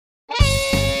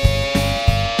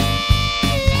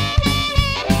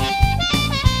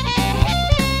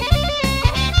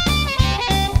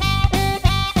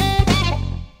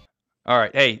All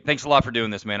right. Hey, thanks a lot for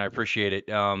doing this, man. I appreciate it.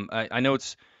 I know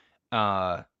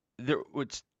uh,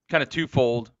 it's kind of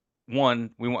twofold. One,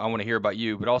 I want to hear about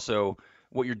you, but also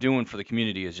what you're doing for the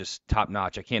community is just top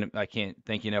notch. I can't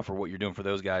thank you enough for what you're doing for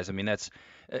those guys. I mean, that's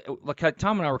like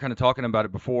Tom and I were kind of talking about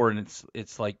it before, and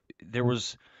it's like there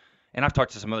was, and I've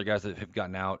talked to some other guys that have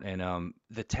gotten out, and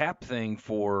the tap thing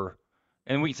for.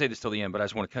 And we can say this till the end, but I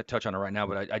just want to touch on it right now.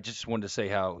 But I just wanted to say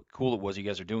how cool it was you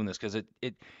guys are doing this because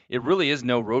it really is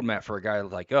no roadmap for a guy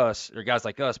like us or guys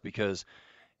like us because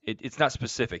it's not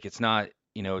specific. It's not,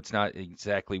 it's not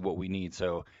exactly what we need.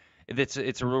 So it's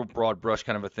a real broad brush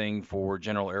kind of a thing for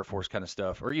general Air Force kind of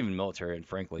stuff, or even military, and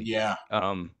frankly. Yeah.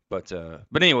 But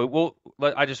anyway,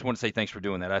 I just want to say thanks for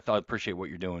doing that. I appreciate what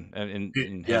you're doing and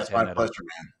Yeah, it's my heading that up. pleasure,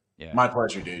 man. Yeah. My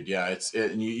pleasure, dude. Yeah,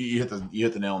 and you hit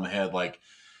the nail on the head. Like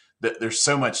there's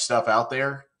so much stuff out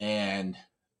there, and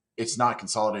it's not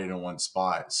consolidated in one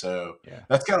spot. So Yeah.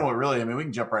 that's kind of what really. I mean, we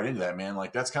can jump right into that, man.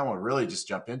 Like that's kind of what really just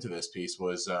jumped into this piece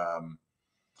was.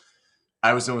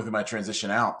 I was doing my transition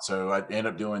out. So I ended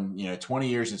up doing, 20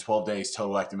 years and 12 days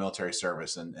total active military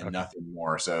service and Okay. nothing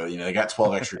more. So, they got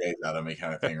 12 extra days out of me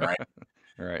kind of thing. Right.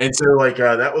 All right. And so like,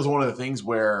 that was one of the things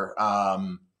where,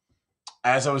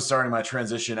 as I was starting my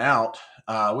transition out,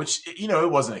 which,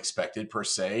 it wasn't expected per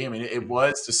se. I mean, it Mhm.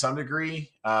 was to some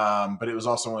degree, but it was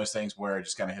also one of those things where I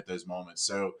just kind of hit those moments.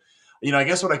 So, I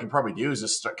guess what I can probably do is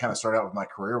just kind of start out with my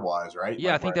career wise, right? Yeah,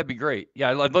 I Like think where, that'd be great.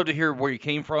 Yeah, I'd love to hear where you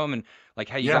came from and like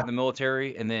how you got yeah, in the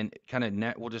military, and then kind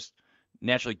of we'll just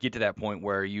naturally get to that point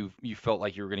where you felt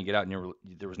like you were going to get out and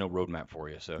there was no roadmap for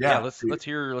you. So yeah, yeah. let's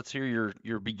hear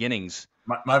your beginnings.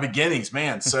 My beginnings,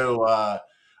 man. So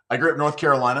I grew up in North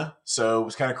Carolina, so it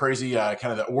was kind of crazy, kind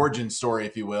of the origin story,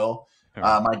 if you will. All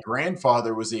right. My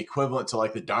grandfather was the equivalent to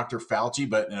like the Dr. Fauci,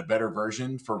 but in a better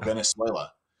version for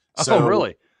Venezuela. Oh, So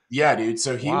really? yeah, dude.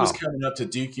 So he was Wow. coming up to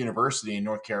Duke University in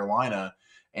North Carolina,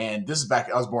 and this is back.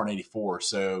 I was born in '84,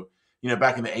 so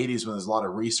back in the '80s when there's a lot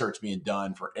of research being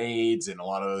done for AIDS and a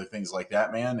lot of other things like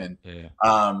that, man. And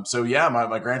Yeah. so yeah,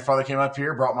 my grandfather came up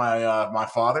here, brought my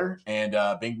father, and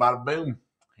bing bada boom,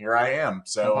 here I am.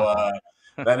 So Wow.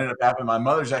 that ended up happening. My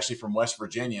mother's actually from West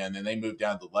Virginia, and then they moved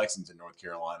down to Lexington, North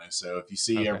Carolina. So if you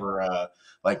see Okay. ever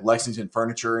like Lexington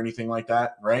furniture or anything like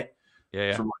that, right? Yeah,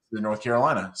 It's yeah. from Lexington, North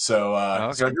Carolina. So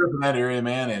Oh, so I okay. grew up in that area,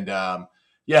 man, and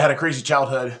yeah, had a crazy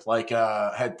childhood. Like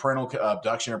had parental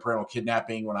abduction or parental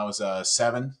kidnapping when I was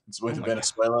 7. It's Oh with my God.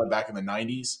 Venezuela back in the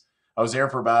 '90s. I was there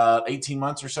for about 18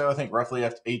 months or so, I think, roughly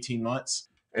after 18 months.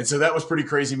 And so that was pretty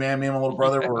crazy, man. Me and my little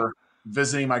brother Yeah. were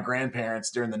visiting my grandparents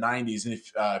during the '90s, and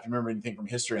if you remember anything from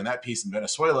history on that piece in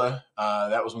Venezuela,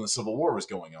 that was when the Civil War was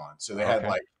going on. So they had Okay.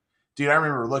 like, dude, I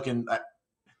remember looking.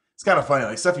 It's kind of funny,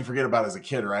 like stuff you forget about as a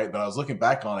kid, right? But I was looking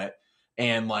back on it,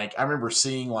 and like I remember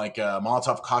seeing like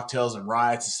Molotov cocktails and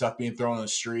riots and stuff being thrown in the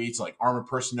streets, like armored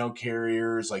personnel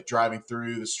carriers like driving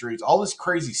through the streets, all this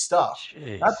crazy stuff. And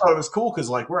I Jeez. thought it was cool because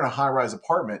like we're in a high rise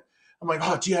apartment. I'm like,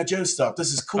 oh, GI Joe stuff.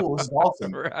 This is cool. This is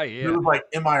awesome. Right. And it Yeah. was like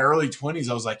in my early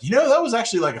 20s, I was like, that was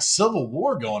actually like a civil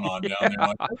war going on down there.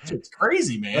 Like, Yeah. that's just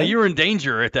crazy, Like man. you were in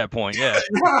danger at that point. Yeah.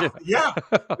 Yeah, Yeah. yeah.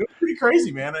 It was pretty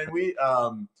crazy, man. And we,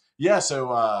 yeah,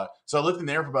 so I lived in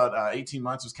there for about 18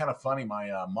 months. It was kind of funny.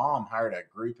 My mom hired a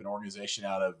group, an organization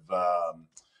out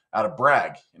of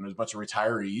Bragg, and there's a bunch of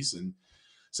retirees, and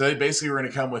so they basically were going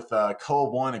to come with COA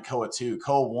 1 and COA 2.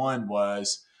 COA 1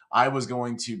 was I was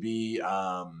going to be,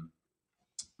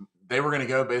 they were going to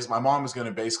go. Basically, my mom was going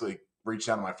to basically reach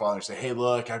down to my father and say, "Hey,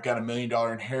 look, I've got $1 million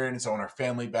inheritance. I want our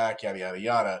family back. Yada yada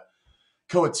yada."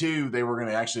 COA 2, they were going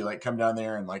to actually like come down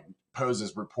there and like pose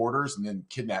as reporters and then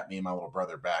kidnap me and my little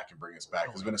brother back and bring us back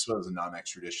because Really? Venezuela is a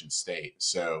non-extradition state.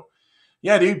 So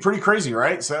yeah, dude, pretty crazy,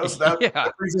 right? So Yeah.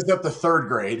 that brings us up to third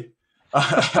grade.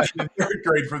 Third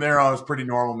grade from there on was pretty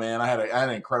normal, man. I had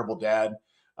an incredible dad.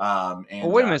 Well, And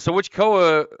wait a minute. So which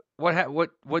COA? What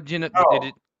did you know? Did oh,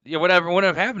 it? Yeah. Whatever.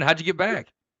 Whatever happened? How'd you get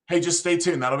back? hey, just stay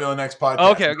tuned. That'll be on the next Oh,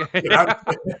 podcast. okay. Okay. No,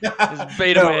 Just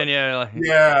bait them no, in. Yeah.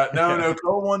 yeah, no, Yeah. no.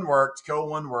 COA 1 worked. COA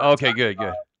 1 worked. Okay. Good.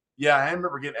 Good. Yeah, I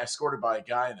remember getting escorted by a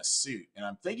guy in a suit, and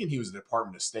I'm thinking he was a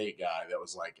Department of State guy that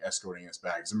was like escorting us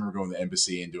back. 'Cause I remember going to the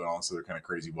embassy and doing all this other kind of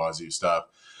crazy wazoo stuff.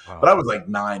 But Wow. I was like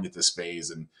 9 at this phase,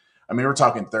 and I mean we're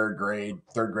talking third grade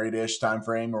ish time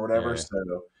frame or whatever. Yeah.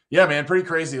 So yeah, man, pretty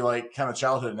crazy like kind of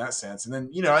childhood in that sense. And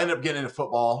then I ended up getting into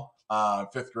football,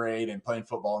 fifth grade, and playing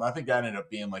football, and I think that ended up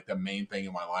being like the main thing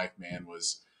in my life, man,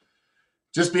 was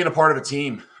just being a part of a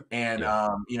team. And, Yeah.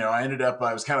 I ended up,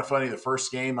 it was kind of funny. The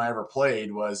first game I ever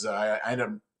played was, I ended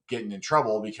up getting in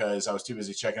trouble because I was too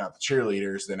busy checking out the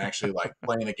cheerleaders than actually like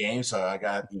playing the game. So I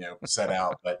got, set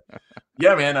out. But,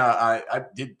 Yeah, man. I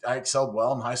excelled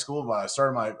well in high school. I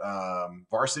started my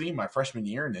varsity my freshman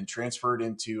year, and then transferred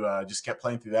into just kept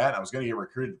playing through that. I was going to get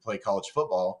recruited to play college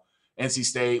football, NC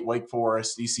State, Wake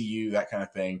Forest, ECU, that kind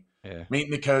of thing. Yeah.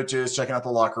 Meeting the coaches, checking out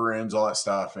the locker rooms, all that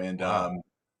stuff, and Wow.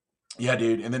 yeah,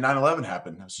 dude. And then 9/11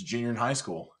 happened. I was a junior in high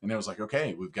school, and it was like,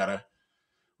 okay, we got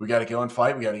to go and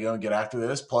fight. We got to go and get after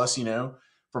this. Plus,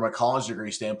 from a college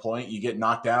degree standpoint, you get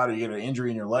knocked out or you get an injury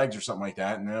in your legs or something like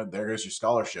that, and there goes your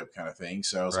scholarship kind of thing.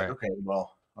 So I was like, Right. okay,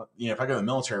 well, if I go the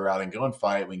military route and go and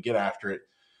fight, we can get after it.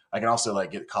 I can also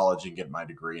like get to college and get my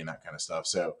degree and that kind of stuff.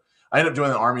 So I ended up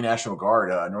joining the Army National Guard,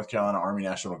 North Carolina Army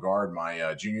National Guard,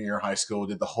 my junior year of high school.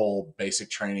 Did the whole basic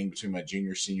training between my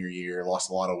junior senior year. Lost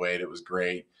a lot of weight. It was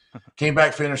great. Came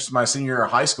back, finished my senior year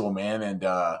of high school, man, and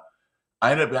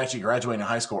I ended up actually graduating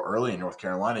high school early in North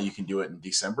Carolina. You can do it in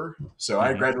December. So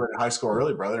I Hmm. graduated high school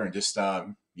early, brother, and just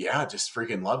yeah, just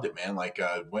freaking loved it, man. Like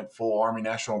went full Army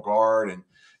National Guard and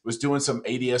was doing some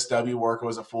ADSW work. It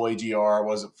wasn't full AGR,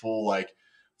 wasn't full like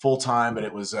full time, but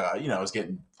it was I was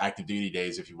getting active duty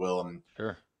days, if you will. And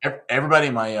Sure. everybody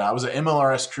in my I was an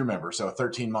MLRS crew member, so a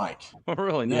 13 Mike.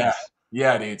 Really Yeah, nice.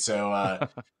 yeah, dude. So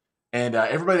and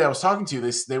everybody I was talking to,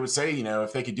 they would say,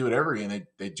 if they could do it ever again,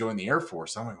 they'd join the Air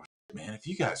Force. I'm like, man, if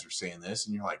you guys are saying this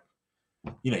and you're like,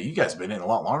 you guys have been in a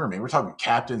lot longer than me. We're talking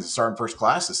captains and starting first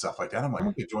class and stuff like that. I'm like,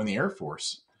 I'm gonna join the Air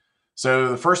Force. So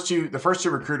the first two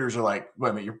recruiters are like, wait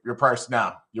a minute, your prior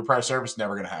service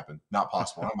never gonna happen. Not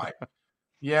possible. I'm like,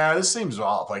 yeah, this seems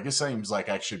off. Like this seems like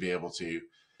I should be able to.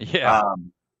 Yeah.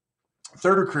 Um,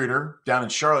 third recruiter down in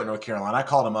Charlotte, North Carolina, I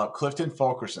called him up, Clifton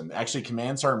Fulkerson, actually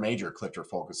Command Sergeant Major Clifton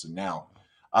Fulkerson now.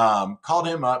 Called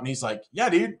him up and he's like, yeah,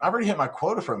 dude, I've already hit my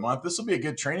quota for a month. This will be a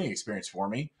good training experience for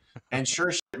me. And sure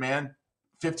as shit, man,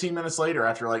 15 minutes later,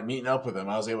 after like meeting up with him,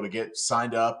 I was able to get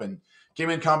signed up and came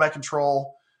in combat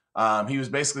control. He was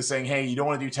basically saying, hey, you don't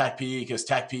want to do TACP because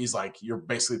TACP is like, you're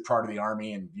basically part of the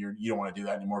Army and you don't want to do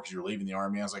that anymore because you're leaving the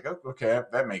Army. I was like, oh, okay,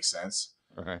 that makes sense.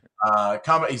 All right.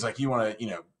 Combat, he's like, you want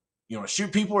to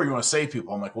shoot people or you want to save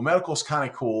people? I'm like, well, medical's kind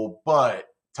of cool, but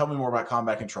tell me more about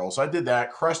combat control. So I did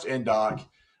that, crushed NDOC.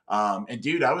 And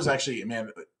dude, I was actually, man,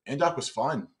 NDOC was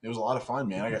fun. It was a lot of fun,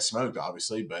 man. I got smoked,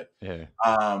 obviously, but Yeah.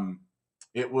 um,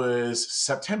 it was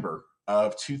September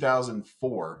of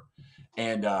 2004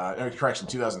 and correction,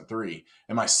 2003.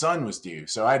 And my son was due.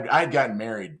 So I'd gotten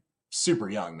married super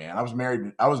young, man. I was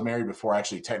married before I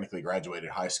actually technically graduated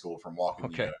high school from walking,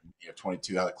 Okay.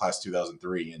 22, class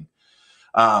 2003. And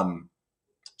um,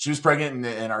 she was pregnant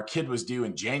and our kid was due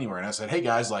in January. And I said, hey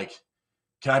guys, like,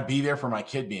 can I be there for my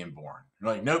kid being born? And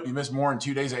they're like, nope, you missed more than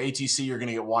 2 days of ATC. You're going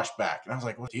to get washed back. And I was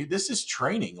like, well, dude, this is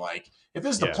training. Like, if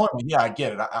this is Yeah. deployment, yeah, I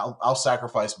get it. I'll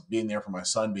sacrifice being there for my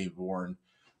son being born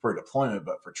for deployment,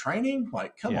 but for training,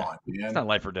 like, come Yeah. on, It's man. not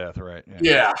life or death, right? Yeah.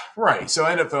 Yeah, right. So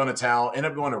I ended up throwing a towel,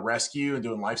 ended up going to rescue and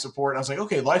doing life support. And I was like,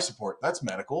 okay, life support, that's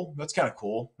medical. That's kind of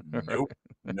cool. Nope.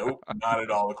 Nope, not at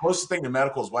all. The closest thing to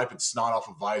medical is wiping snot off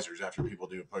of visors after people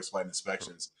do post-flight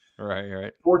inspections. Right.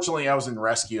 Right. Fortunately, I was in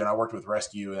rescue and I worked with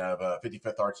rescue out of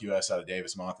 55th RQS out of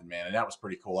Davis Monthan, man. And that was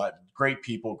pretty cool. Great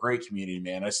people, great community,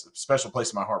 man. It's a special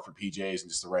place in my heart for PJs and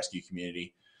just the rescue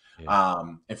community. Yeah.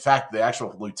 In fact, the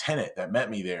actual lieutenant that met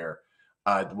me there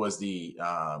was the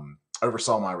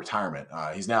oversaw my retirement.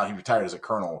 He retired as a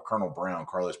colonel, Colonel Brown,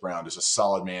 Carlos Brown, just a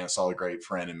solid man, solid, great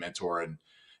friend and mentor. And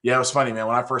yeah, it was funny, man.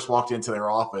 When I first walked into their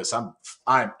office,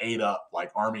 I'm ate up, like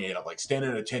Army ate up, like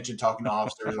standing at attention, talking to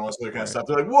officers and all this other kind of Right. stuff.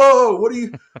 They're like, "Whoa, what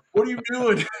are you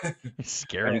doing?"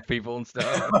 Scaring people and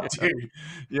stuff. Dude,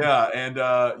 yeah, and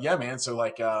yeah, man. So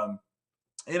like,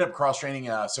 ended up cross training.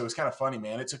 So it was kind of funny,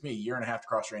 man. It took me a year and a half to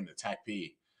cross train to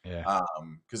TACP. Yeah.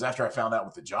 Because after I found out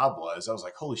what the job was, I was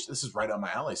like, holy shit, this is right up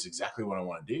my alley. It's exactly what I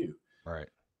want to do. Right.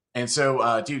 And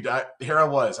so, dude, here I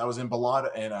was in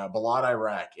Balad,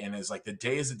 Iraq, and it's like the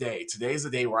day is the day. Today is the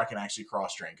day where I can actually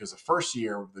cross train. Because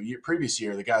previous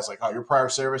year, the guy's like, "Oh, your prior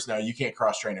service? No, you can't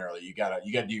cross train early. You gotta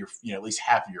do your, at least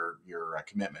half of your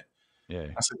commitment." Yeah.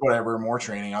 I said, "Whatever, more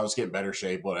training. I was getting better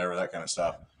shape, whatever, that kind of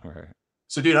stuff." All right.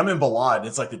 So, dude, I'm in Balad, and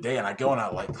it's like the day, and I go and I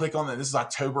like click on this is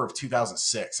October of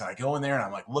 2006, and I go in there and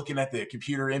I'm like looking at the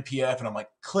computer NPF, and I'm like,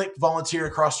 click volunteer to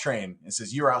cross train. It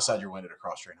says you're outside your window to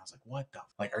cross train. I was like, what the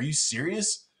like? Are you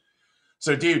serious?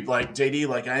 So, dude, like JD,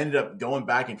 like I ended up going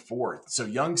back and forth. So,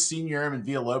 young senior airman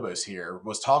Villalobos here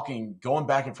was going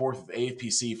back and forth with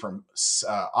AFPC from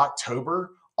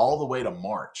October all the way to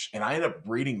March, and I ended up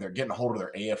getting a hold of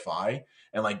their AFI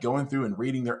and like going through and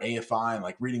reading their AFI and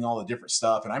like reading all the different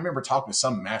stuff. And I remember talking to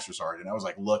some master sergeant. I was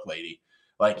like, "Look, lady,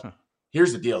 like." Huh.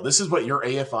 Here's the deal. This is what your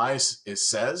AFI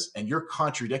says, and you're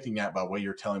contradicting that by what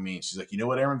you're telling me. And she's like, you know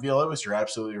what, Aaron Villalobos, you're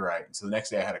absolutely right. And so the next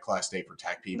day I had a class date for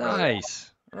TACP, brother.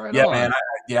 Nice. Right Yeah, man.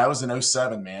 on. I was in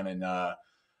 '07, man, and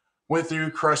went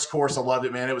through, crushed course. I loved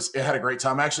it, man. It had a great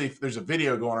time. Actually, there's a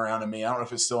video going around of me. I don't know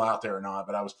if it's still out there or not,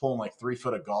 but I was pulling like 3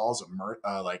 foot of galls of from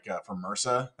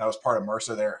MRSA. That was part of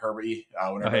MRSA there at Herbie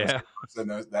when Oh everybody was yeah. in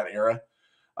that era.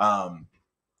 Um,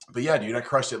 but yeah, dude, I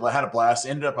crushed it. I had a blast.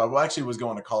 Ended up, I actually was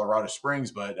going to Colorado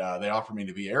Springs, but they offered me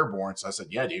to be airborne. So I said,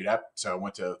 yeah, dude. So I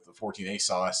went to the 14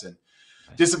 ASOS and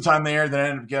did Nice. some time there. Then I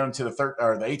ended up going to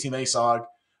the 18 ASOG.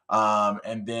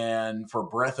 And then for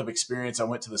breadth of experience, I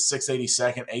went to the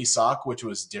 682nd ASOC, which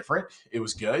was different. It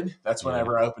was good. That's Yeah.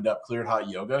 whenever I opened up Cleared Hot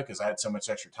Yoga because I had so much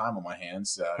extra time on my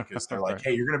hands because they're like, Right.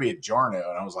 hey, you're going to be at Jarno.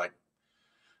 And I was like,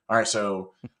 all right,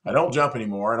 so I don't jump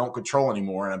anymore. I don't control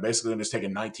anymore. And I'm basically going to just take a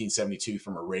 1972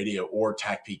 from a radio or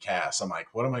TACP cast. I'm like,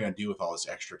 what am I going to do with all this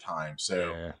extra time?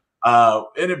 So Yeah.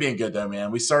 it ended up being good though, man.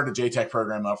 We started a JTAC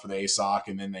program up for the ASOC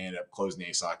and then they ended up closing the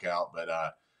ASOC out. But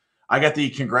I got the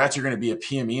congrats, you're going to be a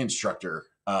PME instructor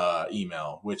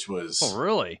email, which Oh, was,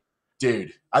 really?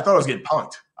 dude, I thought I was getting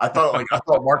punked. I thought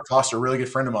Mark Foster, a really good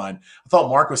friend of mine. I thought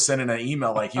Mark was sending an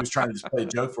email like he was trying to just play a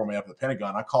joke for me up at the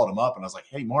Pentagon. I called him up and I was like,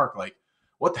 "Hey, Mark, like,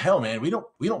 what the hell, man? We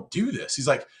don't do this." He's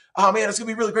like, "Oh man, it's gonna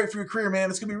be really great for your career, man.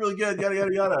 It's gonna be really good, yada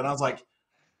yada yada." And I was like,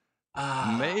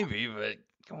 "Ah, Maybe, but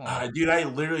come on. dude, I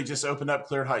literally just opened up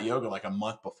Cleared Hot Yoga like a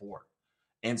month before."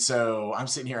 And so I'm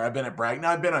sitting here. I've been at Bragg.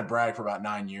 Now I've been at Bragg for about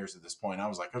 9 years at this point. I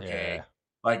was like, okay, Yeah.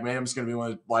 like maybe I'm just gonna be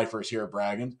one of the lifers here at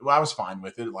Bragg, and well, I was fine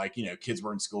with it. Like kids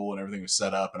were in school and everything was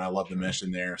set up, and I loved the Sure.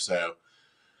 mission there. So,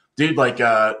 dude,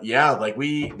 yeah, like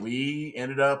we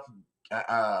ended up.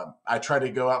 I tried to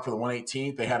go out for the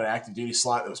 118th. They had an active duty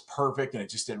slot that was perfect, and it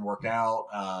just didn't work out.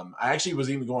 I actually was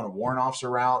even going a warrant officer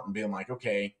route and being like,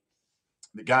 okay,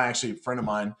 the guy, actually a friend of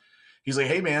mine, he's like,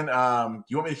 hey man,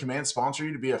 you want me to command sponsor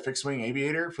you to be a fixed wing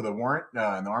aviator for the warrant in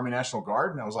the Army National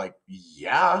Guard? And I was like,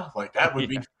 yeah, like that would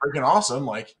be Yeah. freaking awesome.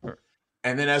 Like, Sure.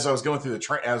 and then as I was going through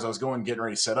as I was going, getting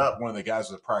ready to set up, one of the guys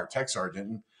was a prior tech sergeant.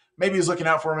 And maybe he was looking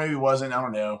out for him, maybe he wasn't. I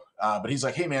don't know. But he's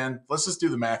like, hey man, let's just do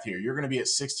the math here. You're going to be at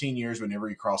 16 years whenever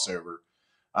you cross over.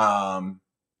 Um,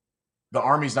 the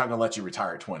Army's not going to let you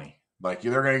retire at 20. Like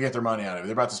they're going to get their money out of it.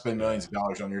 They're about to spend millions Yeah. of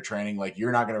dollars on your training. Like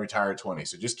you're not going to retire at 20.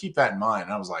 So just keep that in mind.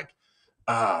 And I was like,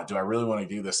 do I really want to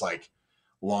do this like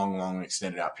long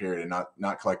extended out period and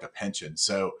not collect a pension?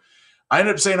 So I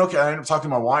ended up saying, okay. I ended up talking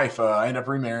to my wife. I ended up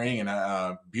remarrying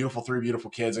and three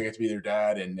beautiful kids. I get to be their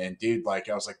dad. And dude, like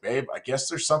I was like, babe, I guess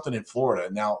there's something in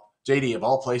Florida. Now, JD, of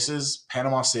all places,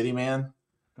 Panama City, man,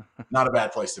 not a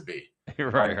bad place to be.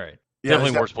 Right. Like, Right. yeah, there's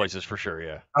Definitely got worse places for sure.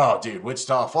 Yeah. oh, dude,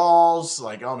 Wichita Falls,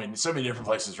 like I mean, so many different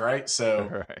places, right? So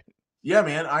Right. yeah,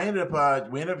 man,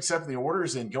 we ended up accepting the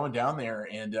orders and going down there,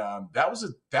 and that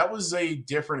was a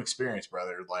different experience,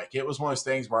 brother. Like it was one of those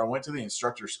things where I went to the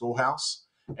instructor schoolhouse,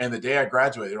 and the day I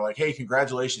graduated, they're like, "Hey,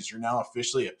 congratulations, you're now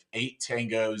officially a 8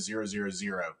 Tango 000.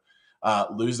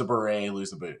 Lose the beret,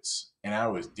 lose the boots." And I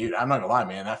was, dude, I'm not gonna lie,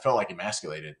 man, I felt like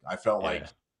emasculated. I felt like Yeah.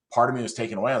 part of me was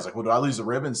taken away. I was like, "Well, do I lose the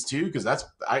ribbons too? Because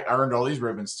I earned all these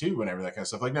ribbons too, whenever that kind of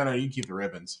stuff." Like, no, you can keep the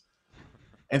ribbons.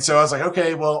 And so I was like,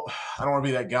 okay, well, I don't want to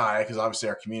be that guy because obviously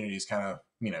our community's kind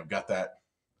of, got that,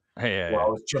 Yeah. Yeah.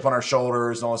 well, chip on our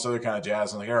shoulders and all this other kind of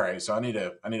jazz. I'm like, all right, so I need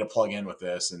to plug in with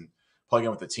this and plug in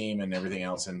with the team and everything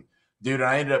else. And dude,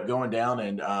 I ended up going down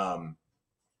and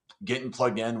getting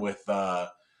plugged in with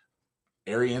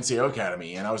Area NCO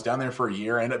Academy, and I was down there for a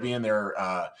year. I ended up being their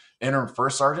interim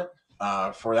first sergeant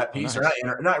for that Oh, piece, or nice.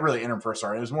 not really interim first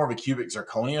sergeant. It was more of a cubic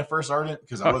zirconia first sergeant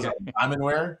because I Okay. wasn't a diamond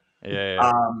wearer. Yeah. Yeah.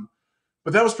 Um,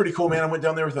 but that was pretty cool, man. I went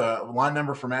down there with a line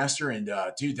number for master, and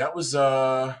dude, that was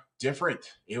different.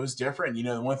 It was different. One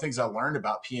of the things I learned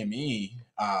about PME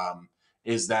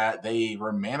is that they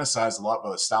romanticize a lot by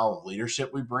the style of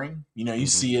leadership we bring. You Mm-hmm.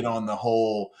 see it on the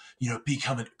whole,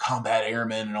 becoming combat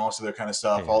airmen and all this other kind of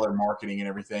stuff, all Yeah. their marketing and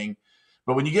everything.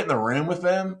 But when you get in the room with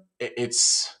them, it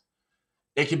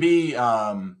can be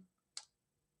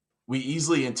we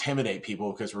easily intimidate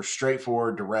people because we're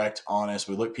straightforward, direct, honest.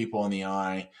 We look people in the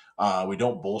eye. We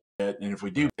don't bullshit. And if we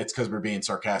do, it's because we're being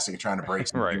sarcastic and trying to break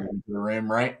some Right. people into the room,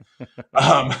 right?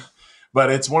 Um, but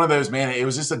it's one of those, man, it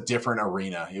was just a different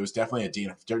arena. It was definitely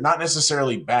not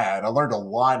necessarily bad. I learned a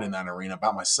lot in that arena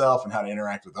about myself and how to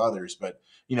interact with others. But,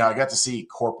 I got to see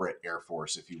corporate Air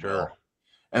Force, if you Sure. will.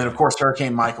 And then, of Yeah. course,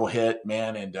 Hurricane Michael hit,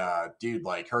 man. And dude,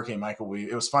 like Hurricane Michael,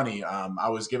 it was funny. I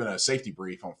was given a safety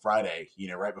brief on Friday,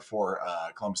 right before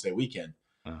Columbus Day weekend.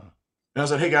 Uh-huh. And I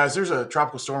was like, hey, guys, there's a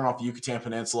tropical storm off the Yucatan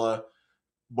Peninsula.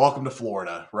 welcome to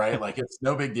Florida, right? Like it's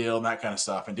no big deal and that kind of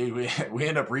stuff. And dude, we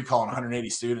end up recalling 180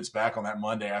 students back on that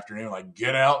Monday afternoon, like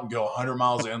get out and go 100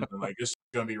 miles inland. Like this is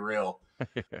going to be real.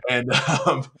 And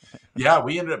yeah,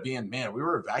 we ended up being, man, we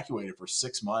were evacuated for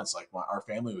 6 months. Like our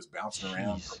family was bouncing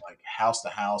around from Jeez. like house to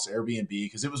house, Airbnb,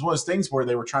 because it was one of those things where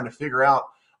they were trying to figure out,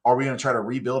 are we going to try to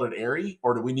rebuild an area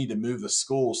or do we need to move the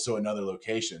schools to another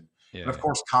location? And of Yeah.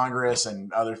 course, Congress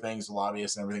and other things,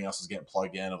 lobbyists and everything else is getting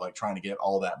plugged in of like trying to get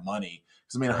all that money.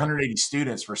 Because I mean, Right. 180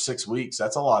 students for 6 weeks,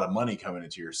 that's a lot of money coming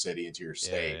into your city, into your Yeah.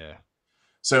 state. Yeah.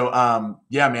 So,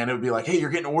 yeah, man, it would be like, hey,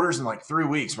 you're getting orders in like 3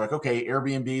 weeks. We're like, okay,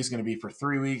 Airbnb is going to be for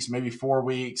 3 weeks, maybe 4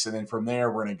 weeks. And then from there,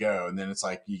 we're going to go. And then it's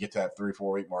like, you get to that 3,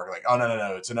 4 week mark, like, oh, no, no,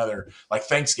 no. It's another like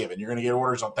Thanksgiving. You're going to get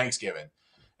orders on Thanksgiving.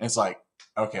 And it's like,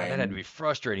 God, okay. that had to be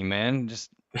frustrating, man. Just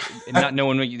not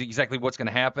knowing exactly what's going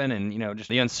to happen, and just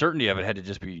the uncertainty of it had to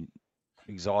just be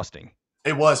exhausting.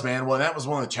 It was, man. Well, that was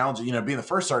one of the challenges, being the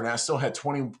first sergeant, I still had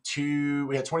 22,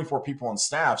 we had 24 people on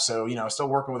staff. So, I was still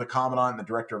working with a commandant and the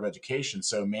director of education.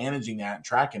 So managing that and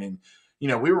tracking and,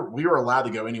 we were allowed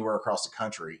to go anywhere across the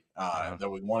country Uh-huh. that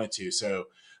we wanted to. So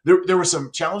there were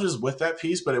some challenges with that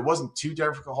piece, but it wasn't too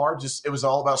difficult hard. Just, it was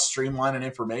all about streamlining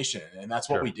information. And that's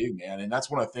what we Sure. do, man. And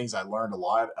that's one of the things I learned a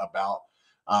lot about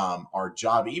our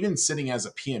job, even sitting as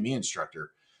a PME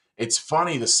instructor. It's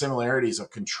funny, the similarities of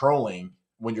controlling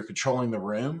when you're controlling the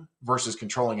room versus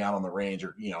controlling out on the range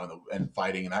or and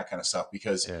fighting and that kind of stuff,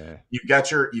 because Yeah. you've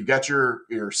got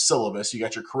your syllabus, you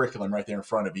got your curriculum right there in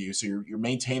front of you, so you're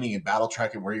maintaining and battle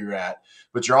tracking where you're at,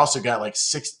 but you're also got like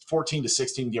 14 to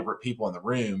 16 different people in the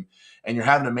room, and you're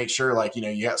having to make sure, like,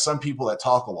 you got some people that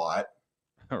talk a lot,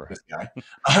 All right. this guy.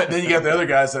 Then you got the other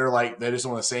guys that are like, they just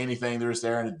don't want to say anything. They're just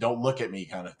there and don't look at me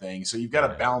kind of thing. So you've got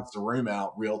to Yeah. balance the room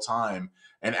out real time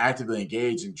and actively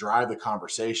engage and drive the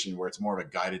conversation where it's more of a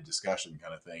guided discussion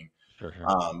kind of thing, Sure.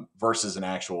 Sure. versus an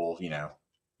actual,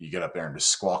 you get up there and just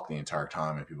squawk the entire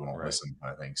time and people don't Right. listen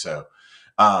kind of thing. So,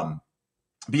 but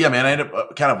yeah, man, I ended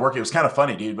up kind of working. It was kind of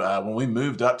funny, dude. When we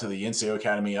moved up to the NCO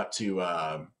Academy up to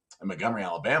Montgomery,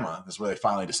 Alabama, that's where they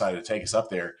finally decided to take us up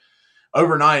there.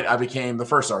 Overnight, I became the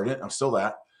first sergeant. I'm still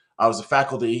that. I was a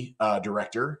faculty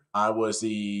director. I was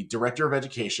the director of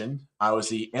education. I was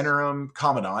the interim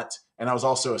commandant, and I was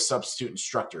also a substitute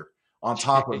instructor on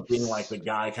top of being like the Jeez.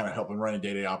 guy kind of helping running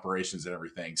day-to-day operations and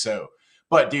everything. So,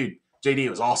 but dude, JD, it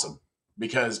was awesome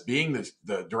because being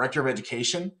the director of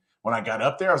education, when I got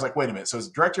up there, I was like, wait a minute. So as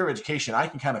director of education, I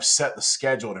can kind of set the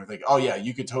schedule and everything. Oh yeah,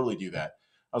 you could totally do that.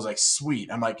 I was like,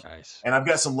 sweet. I'm like, Nice. and I've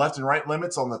got some left and right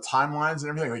limits on the timelines and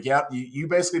everything. Like, yeah, you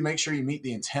basically make sure you meet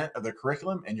the intent of the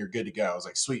curriculum and you're good to go. I was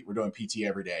like, sweet, we're doing PT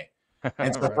every day.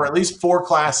 And so for Right at on. least 4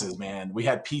 classes, man, we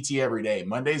had PT every day.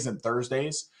 Mondays and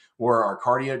Thursdays were our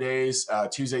cardio days.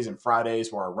 Tuesdays and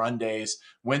Fridays were our run days.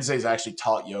 Wednesdays I actually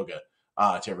taught yoga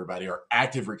to everybody, or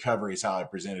active recovery is how I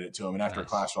presented it to them. And after a Nice.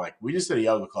 class, we're like, we just did a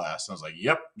yoga class. And I was like,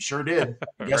 yep, sure did.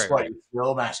 And guess Right. what? Right. You're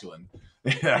still masculine.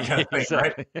 That kind of thing,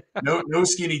 right? Exactly. No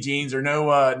skinny jeans or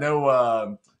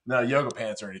no yoga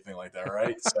pants or anything like that,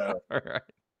 right? So All right.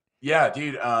 yeah,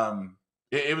 dude.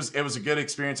 It was a good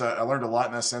experience. I learned a lot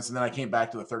in that sense, and then I came back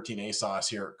to the 13 ASOS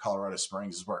here at Colorado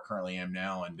Springs, is where I currently am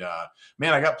now. And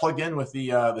man, I got plugged in with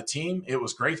the team. It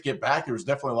was great to get back. There was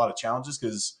definitely a lot of challenges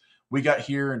because we got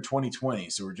here in 2020,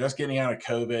 so we're just getting out of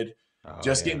COVID, Oh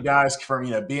just getting yeah. guys from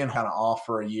being kind of off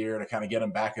for a year to kind of get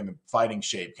them back in the fighting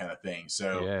shape, kind of thing.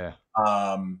 So Yeah.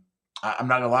 I'm not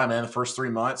gonna lie, man. The first 3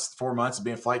 months, 4 months of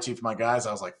being flight chief for my guys,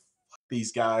 I was like,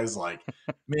 these guys, like,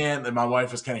 man. And my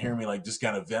wife was kind of hearing me like just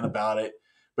kind of vent about it.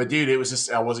 But dude, it was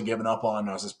just, I wasn't giving up on them.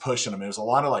 I was just pushing them. It was a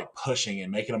lot of like pushing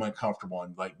and making them uncomfortable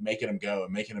and like making them go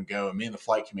and making them go. And me and the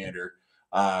flight commander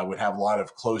would have a lot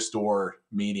of closed door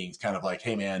meetings, kind of like,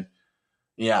 hey man,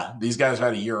 yeah, these guys have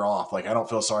had a year off. Like, I don't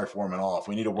feel sorry for them at all. If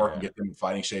we need to work and Yeah. get them in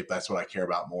fighting shape, that's what I care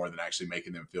about more than actually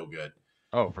making them feel good.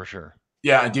 Oh, for sure.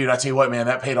 Yeah, and dude, I tell you what, man,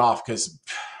 that paid off because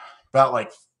about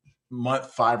like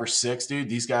month 5 or 6, dude,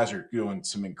 these guys are doing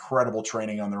some incredible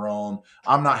training on their own.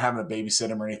 I'm not having to babysit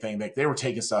them or anything. Like, they were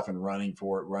taking stuff and running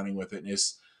for it, running with it, and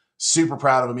it's super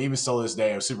proud of them. Even still this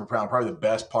day, I was super proud. Probably the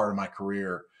best part of my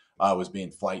career was being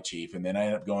flight chief, and then I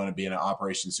ended up going and being an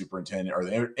operations superintendent, or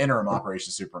the interim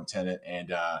operations superintendent, and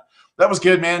that was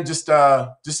good, man. Just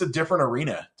a different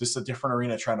arena,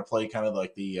 trying to play kind of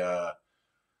like the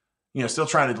still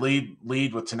trying to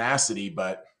lead with tenacity,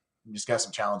 but you just got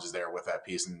some challenges there with that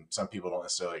piece, and some people don't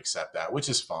necessarily accept that, which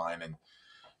is fine. And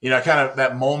kind of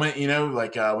that moment,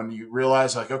 like when you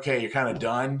realize, like, okay, you're kind of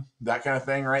done, that kind of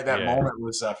thing, right? That Yeah. moment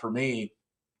was for me.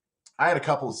 I had a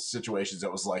couple of situations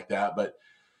that was like that, but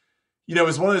it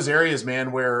was one of those areas,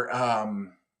 man, where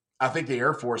I think the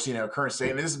Air Force, current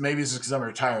state, and this is because I'm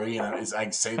a retiree, I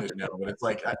can say this now, but it's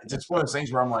like it's just one of those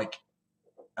things where I'm like,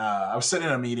 I was sitting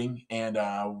in a meeting and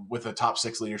with a top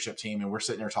 6 leadership team, and we're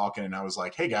sitting there talking, and I was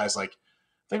like, hey guys, like,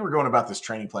 I think we're going about this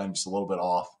training plan just a little bit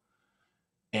off.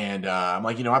 And I'm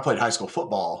like, I played high school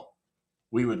football.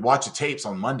 We would watch the tapes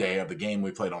on Monday of the game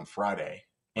we played on Friday.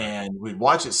 Right. And we'd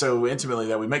watch it so intimately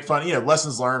that we make fun,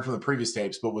 lessons learned from the previous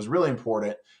tapes, but was really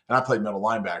important. And I played middle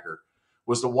linebacker,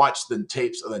 was to watch the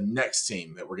tapes of the next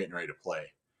team that we're getting ready to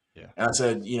play. Yeah. And I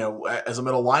said, as a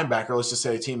middle linebacker, let's just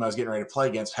say a team I was getting ready to play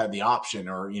against had the option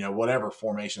or, whatever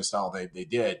formation style they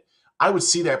did. I would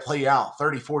see that play out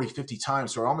 30, 40, 50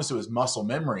 times. So almost it was muscle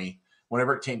memory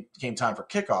whenever it came time for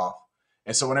kickoff.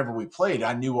 And so whenever we played,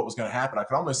 I knew what was going to happen. I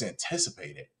could almost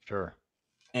anticipate it. Sure.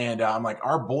 And I'm like,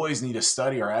 our boys need to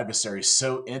study our adversaries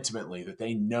so intimately that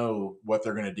they know what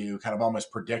they're going to do, kind of almost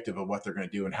predictive of what they're going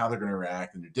to do and how they're going to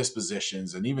react and their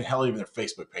dispositions and even their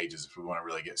Facebook pages if we want to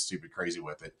really get stupid crazy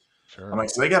with it. Sure. I'm like,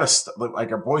 so they got to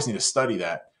our boys need to study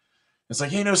that. It's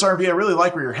like, hey, no, Sergeant B, I really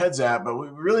like where your head's at, but we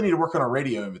really need to work on our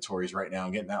radio inventories right now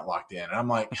and getting that locked in. And I'm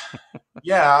like,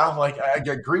 yeah, like I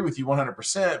agree with you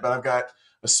 100%, but I've got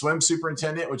a swim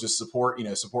superintendent, which is support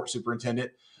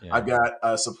superintendent. Yeah. I've got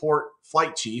a support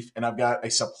flight chief, and I've got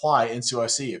a supply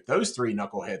NCOIC. If those 3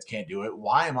 knuckleheads can't do it,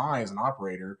 why am I as an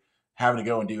operator having to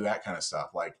go and do that kind of stuff?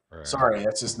 Like, right. Sorry,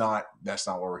 that's not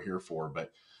what we're here for.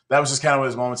 But that was just kind of one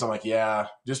of those moments. I'm like, yeah,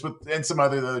 just and some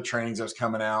other trainings that was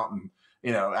coming out, and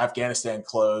Afghanistan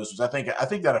closed. I think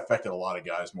that affected a lot of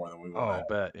guys more than we want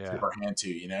to tip our hand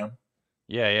to.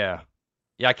 Yeah.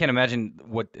 I can't imagine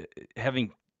what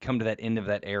having come to that end of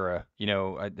that era.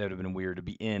 That would have been weird to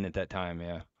be in at that time.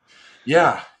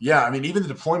 Yeah. I mean, even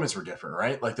the deployments were different,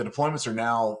 right? Like the deployments are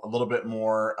now a little bit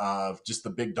more of just the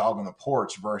big dog on the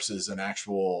porch versus an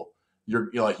actual. You're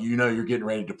getting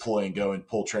ready to deploy and go and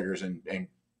pull triggers and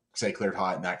say cleared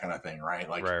hot and that kind of thing, right?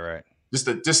 Like right. Just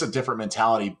a different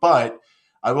mentality. But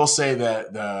I will say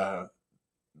that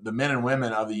the men and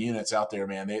women of the units out there,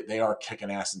 man, they are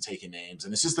kicking ass and taking names,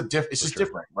 and it's just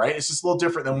different, right? It's just a little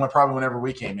different than probably whenever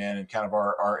we came in and kind of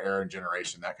our era and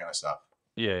generation, that kind of stuff.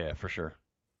 Yeah, for sure.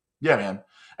 Yeah, man.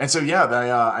 And so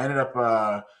I ended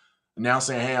up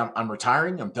announcing, hey, I'm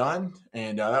retiring, I'm done,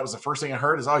 and that was the first thing I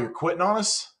heard is, oh, you're quitting on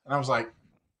us, and I was like,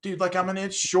 dude, like I'm an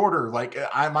inch shorter, like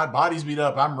my body's beat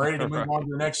up, I'm ready to move on to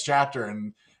the next chapter,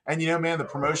 and man, the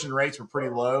promotion rates were pretty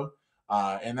low.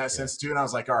 In that sense too. And I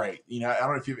was like, all right, I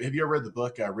don't know if have you ever read the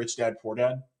book, Rich Dad, Poor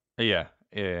Dad? Yeah.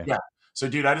 So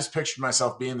dude, I just pictured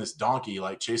myself being this donkey,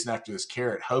 like chasing after this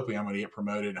carrot, hoping I'm going to get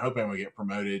promoted.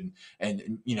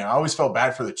 And I always felt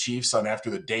bad for the Chiefs after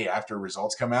the day after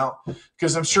results come out,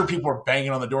 because I'm sure people are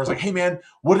banging on the doors like, hey man,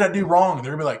 what did I do wrong? And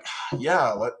they're gonna be like,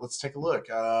 yeah, let's take a look.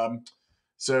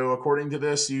 So according to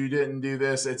this, you didn't do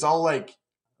this. It's all like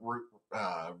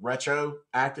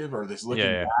retroactive or this looking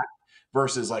back.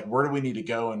 Versus like, where do we need to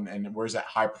go and where's that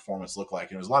high performance look like?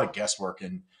 And it was a lot of guesswork.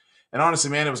 And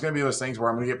honestly, man, it was going to be those things where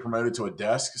I'm going to get promoted to a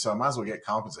desk. So I might as well get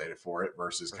compensated for it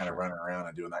versus kind of running around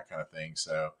and doing that kind of thing.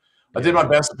 So I did my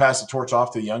best to pass the torch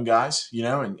off to the young guys,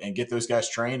 and get those guys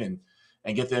trained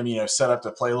and get them, set up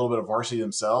to play a little bit of varsity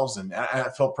themselves. And I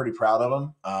felt pretty proud of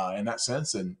them in that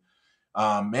sense. And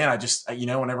man, I just,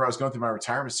 whenever I was going through my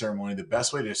retirement ceremony, the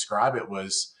best way to describe it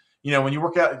was, when you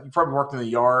work out, you probably worked in the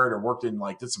yard or worked in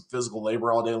did some physical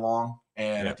labor all day long.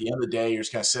 And at the end of the day, you're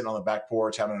just kind of sitting on the back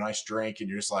porch, having a nice drink, and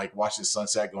you're just like watching the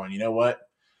sunset going, you know what?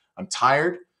 I'm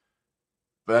tired,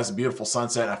 but that's a beautiful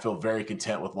sunset. And I feel very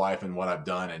content with life and what I've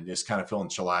done and just kind of feeling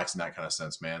chillaxed in that kind of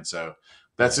sense, man. So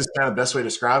that's just kind of the best way to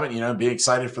describe it, being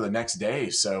excited for the next day.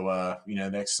 So,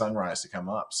 next sunrise to come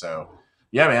up. So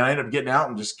yeah, man, I ended up getting out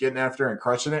and just getting after and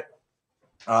crushing it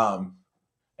and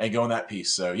going that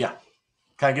piece. So yeah.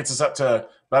 Kind of gets us up to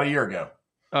about a year ago.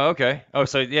 Oh, okay. Oh,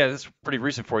 so yeah, that's pretty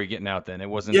recent for you getting out then. It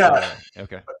wasn't.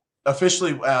 Okay.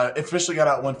 Officially got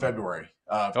out 1 February.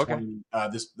 Okay.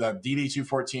 This DD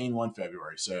 214 1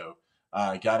 February. So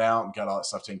got out and got all that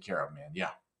stuff taken care of, man. Yeah.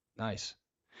 Nice.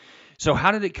 So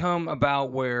how did it come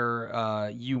about where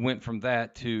you went from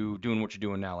that to doing what you're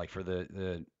doing now, like for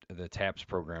the TAPS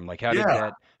program? Like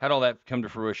how'd all that come to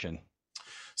fruition?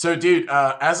 So, dude,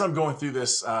 as I'm going through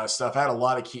this stuff, I had a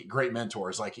lot of great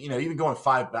mentors. Like, even going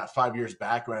about 5 years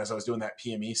back as I was doing that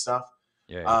PME stuff.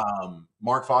 Yeah.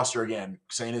 Mark Foster, again,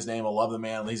 saying his name. I love the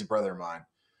man. He's a brother of mine.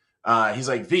 He's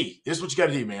like, V, this is what you got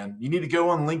to do, man. You need to go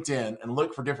on LinkedIn and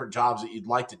look for different jobs that you'd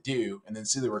like to do, and then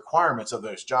see the requirements of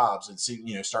those jobs, and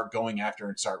see, start going after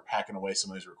and start hacking away some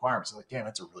of those requirements. I'm like, damn,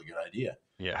 that's a really good idea.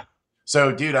 Yeah.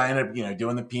 So, dude, I ended up,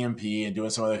 doing the PMP and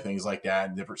doing some other things like that,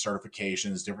 and different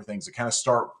certifications, different things to kind of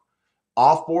start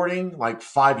offboarding like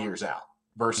 5 years out.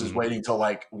 versus Mm, waiting until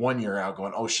like 1 year out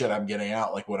going, oh shit, I'm getting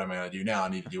out. Like, what am I going to do now? I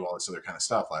need to do all this other kind of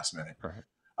stuff last minute. right.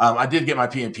 I did get my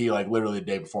PNP like literally the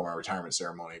day before my retirement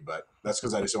ceremony, but that's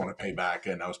because I just don't want to pay back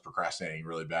and I was procrastinating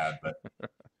really bad. But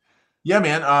yeah,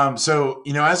 man. So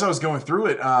as I was going through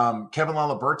it, Kevin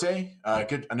Laliberte,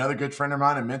 another good friend of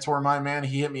mine and mentor of mine, man,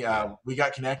 he hit me. Yeah. We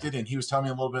got connected, and he was telling me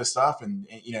a little bit of stuff, and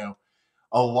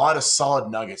a lot of solid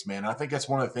nuggets, man. I think that's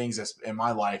one of the things that's in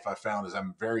my life I found is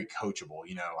I'm very coachable.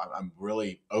 I'm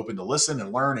really open to listen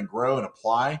and learn and grow and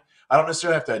apply. I don't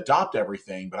necessarily have to adopt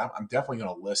everything, but I'm definitely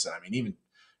going to listen. I mean, even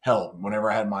hell, whenever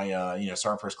I had my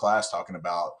sergeant first class talking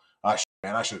about,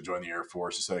 man, I should have joined the Air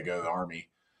Force instead of go to the Army.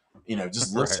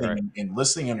 Just Right. Right. listening and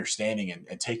listening, understanding,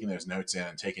 and taking those notes in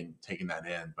and taking that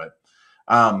in. But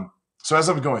so as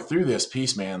I'm going through this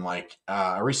piece, man, like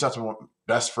I reached out to my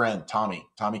best friend, Tommy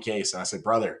Case, and I said,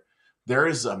 brother, there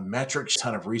is a metric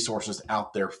ton of resources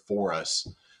out there for us.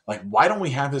 Like, why don't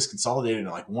we have this consolidated in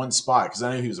like one spot? Because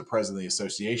I knew he was the president of the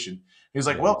association. He was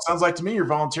like, Yeah. well, it sounds like to me you're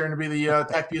volunteering to be the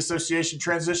TACP Association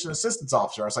Transition Assistance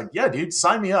Officer. I was like, yeah, dude,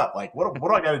 sign me up. Like, what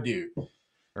do I got to do? Right.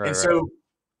 And Right. so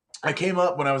I came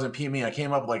up when I was in PME. I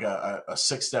came up with like a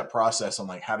 6-step process on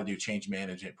like how to do change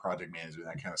management, project management,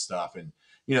 that kind of stuff. And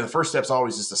the first step's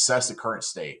always just assess the current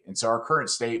state. And so our current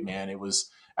state, man, it was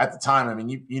at the time. I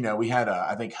mean, we had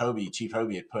I think Chief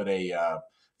Hobie had put a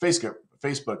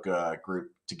Facebook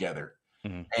group together,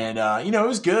 Mm, and it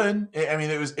was good. I mean,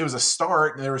 it was a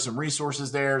start, and there were some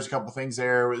resources there. There's a couple things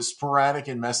there. It was sporadic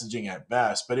in messaging at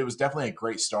best, but it was definitely a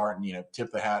great start. And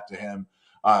tip the hat to him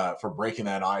for breaking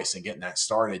that ice and getting that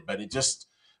started. But it just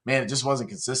wasn't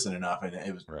consistent enough,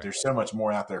 and right. there's so much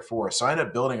more out there for us. So I ended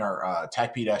up building our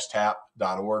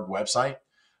TACP-TAP.org website.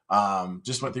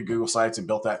 Just went through Google Sites and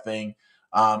built that thing.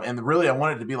 And really, I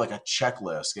wanted it to be like a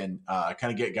checklist and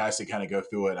kind of get guys to kind of go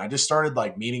through it. And I just started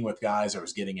like meeting with guys I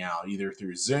was getting out either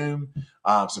through Zoom,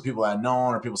 so people that I'd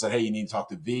known, or people said, "Hey, you need to talk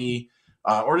to V,"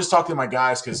 or just talk to my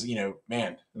guys because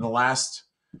man, in the last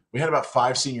we had about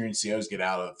 5 senior NCOs get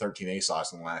out of the 13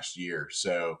 ASOS in the last year.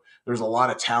 So there's a lot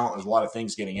of talent, there's a lot of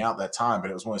things getting out that time.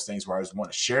 But it was one of those things where I was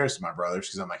wanting to share this with my brothers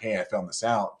because I'm like, hey, I found this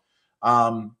out.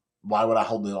 Why would I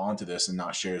hold on to this and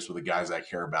not share this with the guys I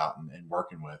care about and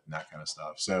working with and that kind of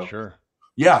stuff? So Sure.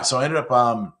 yeah, so I ended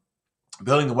up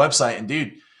building the website. And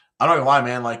dude, I'm not gonna lie,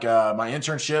 man, like my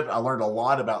internship, I learned a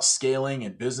lot about scaling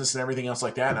and business and everything else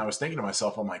like that. And I was thinking to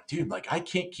myself, I'm like, dude, like I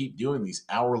can't keep doing these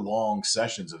hour-long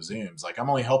sessions of Zooms. Like I'm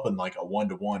only helping like a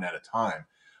one-to-one at a time.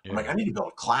 I'm like, Yeah. I need to build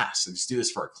a class and just do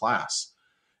this for a class.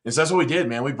 And so that's what we did,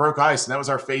 man. We broke ice, and that was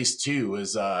our phase 2,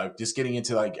 was just getting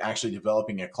into like actually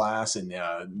developing a class and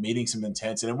meeting some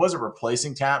intents. And it wasn't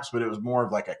replacing TAPS, but it was more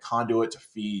of like a conduit to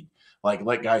feed, like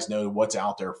let guys know what's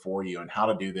out there for you and how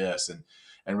to do this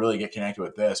and really get connected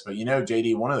with this. But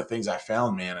JD, one of the things I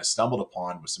found, man, I stumbled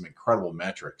upon was some incredible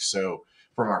metrics. So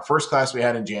from our first class we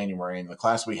had in January and the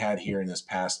class we had here in this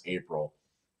past April,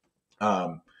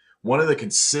 um, one of the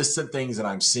consistent things that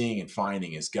I'm seeing and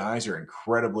finding is guys are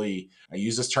incredibly, I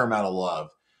use this term out of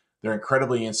love, they're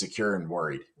incredibly insecure and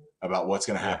worried about what's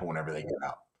going to Yeah. happen whenever they get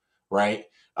out, right?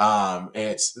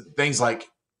 It's things like,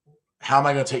 how am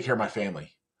I going to take care of my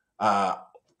family? Uh,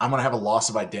 I'm going to have a loss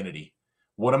of identity.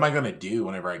 What am I going to do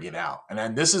whenever I get out? And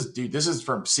then this is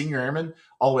from senior airmen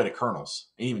all the way to colonels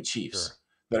and even Sure. chiefs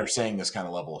that are saying this kind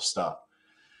of level of stuff.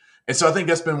 And so I think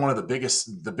that's been one of the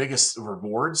biggest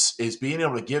rewards is being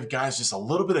able to give guys just a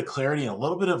little bit of clarity and a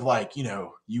little bit of like,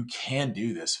 you can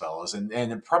do this, fellas.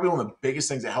 And probably one of the biggest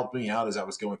things that helped me out as I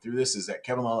was going through this is that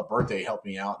Kevin Lala birthday helped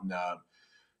me out, and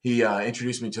he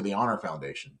introduced me to the Honor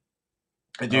Foundation.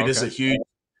 And Oh, dude, this is okay. a huge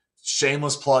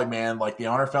shameless plug, man. Like the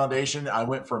Honor Foundation, I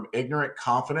went from ignorant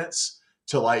confidence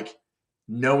to like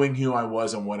knowing who I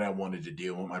was and what I wanted to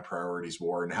do, and what my priorities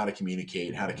were, and how to communicate,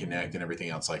 and how to connect, and everything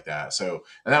else like that. So,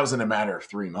 and that was in a matter of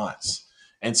 3 months.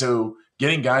 And so,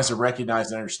 getting guys to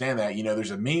recognize and understand that,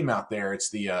 there's a meme out there. It's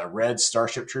the red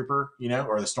Starship Trooper,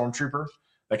 or the Stormtrooper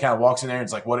that kind of walks in there and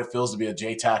it's like what it feels to be a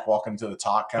JTAC walking to the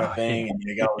top kind of Oh, yeah. thing. And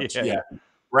you go, Yeah. yeah, Yeah.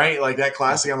 right? Like that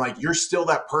classic. I'm like, you're still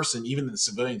that person, even in the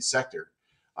civilian sector.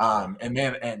 Right. And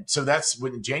man, and so that's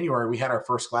when in January we had our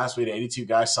first class. We had 82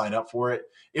 guys sign up for it.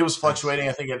 It was Nice. fluctuating.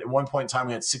 I think at one point in time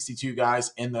we had 62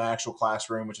 guys in the actual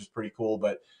classroom, which was pretty cool.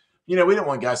 But we didn't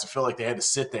want guys to feel like they had to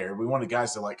sit there. We wanted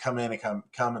guys to like come in and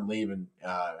come and leave and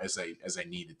as they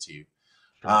needed to. Sure.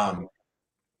 Sure. Um,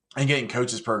 and getting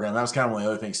coaches program, that was kind of one of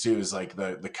the other things too. Is like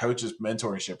the coaches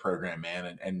mentorship program,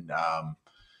 man, and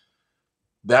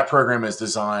that program is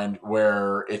designed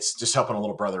where it's just helping a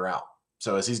little brother out.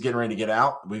 So as he's getting ready to get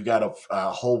out, we've got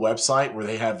a whole website where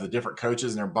they have the different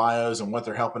coaches and their bios and what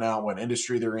they're helping out, what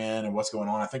industry they're in, and what's going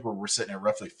on. I think we're sitting at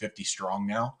roughly 50 strong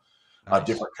now of Nice.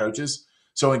 different coaches.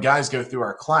 So when guys go through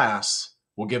our class,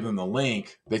 we'll give them the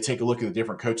link. They take a look at the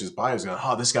different coaches' bios, going,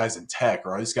 "Oh, this guy's in tech,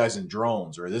 or this guy's in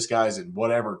drones, or this guy's in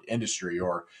whatever industry,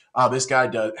 or oh, this guy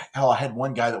does." Hell, I had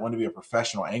one guy that wanted to be a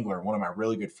professional angler. One of my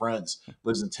really good friends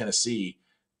lives in Tennessee,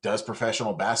 does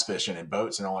professional bass fishing and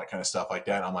boats and all that kind of stuff like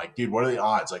that. And I'm like, dude, what are the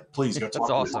odds? Like, please go That's talk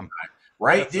to this awesome. guy,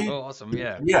 right, That's so dude? awesome.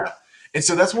 Yeah. Yeah. And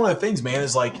so that's one of the things, man,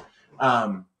 is like,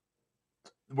 um,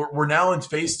 we're now in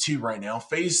phase 2 right now.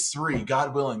 Phase 3,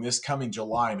 God willing, this coming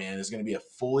July, man, is going to be a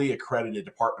fully accredited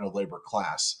Department of Labor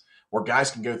class where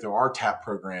guys can go through our TAP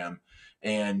program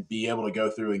and be able to go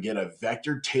through and get a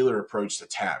vector tailored approach to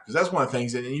TAP. Because that's one of the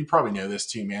things, and you probably know this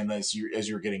too, man, as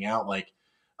you're getting out, like,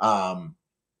 um,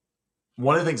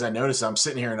 one of the things I noticed, I'm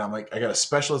sitting here and I'm like, I got a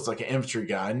specialist, like an infantry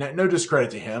guy. No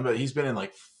discredit to him, but he's been in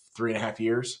like 3.5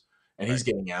 years and he's Right.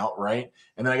 getting out, right?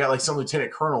 And then I got like some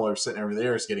lieutenant colonel are sitting over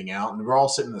there is getting out, and we're all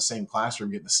sitting in the same classroom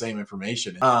getting the same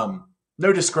information.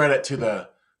 No discredit to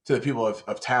the people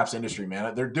of TAPS industry,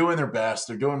 man. They're doing their best.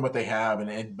 They're doing what they have,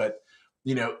 but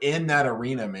in that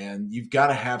arena, man, you've got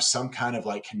to have some kind of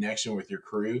like connection with your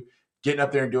crew. Getting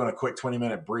up there and doing a quick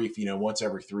 20-minute brief, once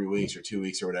every 3 weeks or 2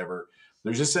 weeks or whatever,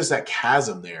 there's just that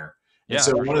chasm there. And Yeah,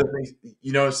 so for one of sure. the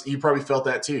things, you probably felt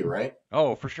that too, right?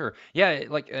 Oh, for sure. Yeah,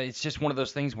 it's just one of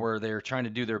those things where they're trying to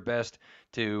do their best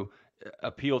to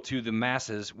appeal to the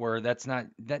masses, where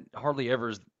that hardly ever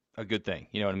is a good thing.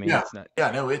 You know what I mean? Yeah. It's not.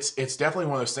 Yeah, no, it's definitely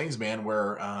one of those things, man,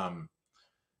 where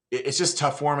it's just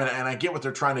tough for them, and I get what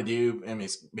they're trying to do. I mean,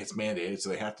 it's mandated, so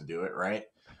they have to do it, right?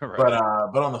 Right.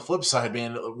 But on the flip side,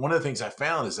 man, one of the things I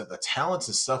found is that the talents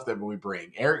and stuff that we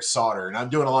bring, Eric Sauter, and I'm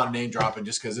doing a lot of name dropping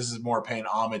just because this is more paying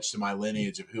homage to my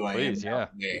lineage of who I am Please, now yeah.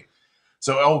 today.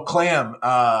 So old Clam,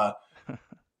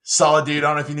 solid dude. I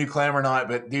don't know if you knew Clam or not,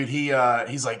 but dude,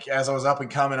 he's like, as I was up and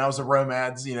coming, I was a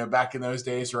Romads, back in those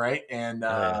days, right? And Oh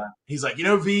yeah. he's like,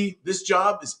 V, this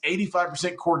job is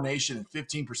 85% coordination and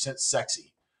 15%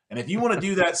 sexy. And if you want to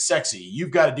do that sexy,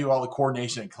 you've got to do all the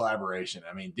coordination and collaboration.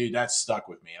 I mean, dude, that stuck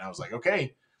with me. And I was like,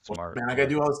 okay, well, Smart. man, I got to Yeah.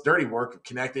 do all this dirty work of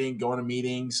connecting, going to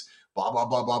meetings, blah, blah,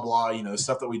 blah, blah, blah, the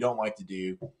stuff that we don't like to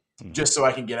do Hmm. just so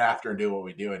I can get after and do what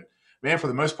we do. And man, for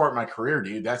the most part of my career,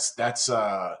 dude,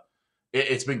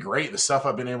 it's been great. The stuff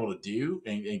I've been able to do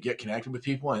and get connected with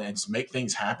people and make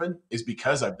things happen is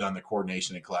because I've done the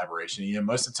coordination and collaboration.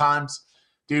 Most of the times,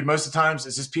 dude,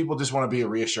 it's just people just want to be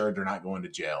reassured they're not going to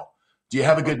jail. Do you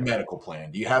have a good medical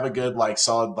plan? Do you have a good, like,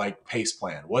 solid, like, pace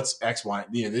plan? What's X, Y?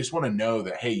 They just want to know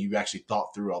that, hey, you've actually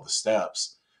thought through all the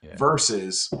steps Yeah.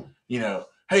 versus,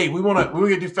 hey, we want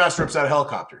to do fast trips out of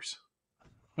helicopters.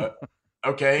 Uh,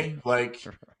 okay, like,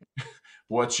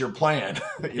 what's your plan?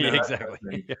 Yeah, That kind exactly. of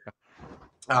thing.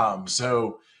 Yeah.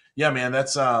 So yeah, man,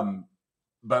 that's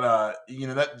but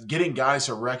that getting guys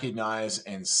to recognize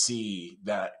and see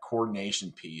that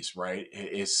coordination piece, right,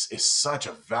 is such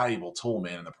a valuable tool,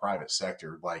 man, in the private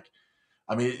sector. Like,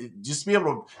 I mean, just be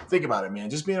able to think about it, man.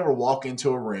 Just being able to walk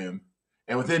into a room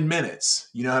and within minutes,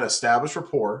 you know how to establish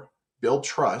rapport, build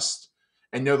trust,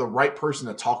 and know the right person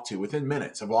to talk to within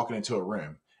minutes of walking into a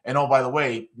room. And oh, by the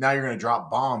way, now you're going to drop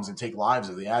bombs and take lives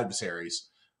of the adversaries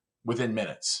within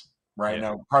minutes, right? Yeah.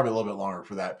 Now, probably a little bit longer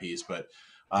for that piece,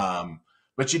 um,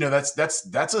 but that's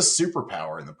a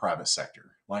superpower in the private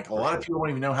sector. Like, a For lot of sure. people don't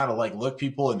even know how to, like, look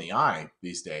people in the eye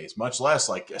these days, much less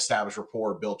like establish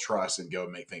rapport, build trust, and go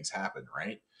and make things happen,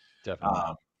 right? Definitely.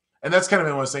 Um, and that's kind of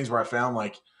been one of those things where I found,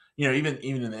 like, even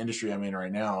in the industry I'm in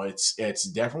right now, it's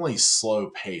definitely slow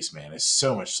pace, man. It's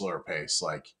so much slower pace.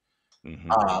 Like, Hmm.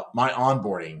 my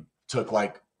onboarding took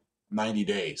like 90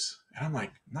 days. And I'm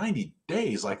like, 90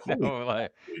 days? Like, holy No,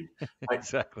 like, dude. Like,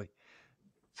 exactly.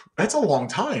 that's a long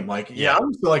time. Like, yeah, Yeah. I'm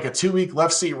used to like a 2 week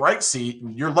left seat, right seat.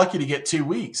 And you're lucky to get 2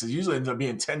 weeks. It usually ends up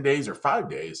being 10 days or 5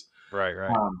 days. Right.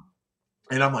 Right. Um,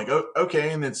 and I'm like, oh,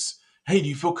 okay. And it's, hey, do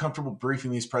you feel comfortable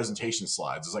briefing these presentation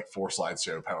slides? It's like 4 slides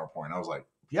to a PowerPoint. I was like,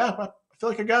 yeah, I feel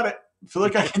like I got it. I feel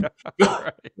like I can, I feel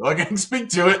Right. like I can speak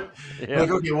to it. Yeah. Like,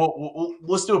 okay, well,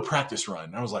 let's do a practice run.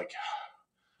 And I was like,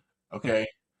 okay,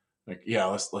 like, yeah,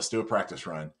 let's do a practice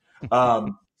run.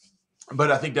 Um,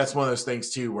 but I think that's one of those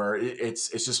things too, where it's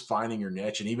just finding your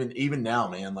niche. And even now,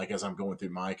 man, like, as I'm going through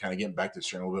my kind of getting back to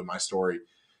sharing a little bit of my story,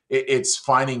 it's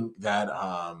finding that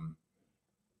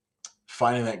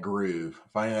groove,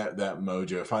 finding that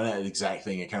mojo, finding that exact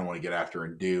thing I kind of want to get after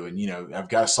and do. And I've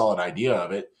got a solid idea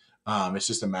of it. It's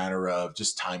just a matter of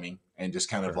just timing and just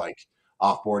kind of Sure. like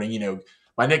offboarding.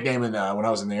 My nickname when I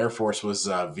was in the Air Force was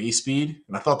V Speed,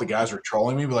 and I thought the guys were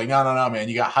trolling me, but like, no, no, no, man,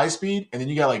 you got high speed, and then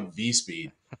you got like V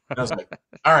Speed. And I was like,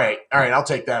 all right, I'll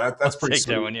take that. I'll That's pretty take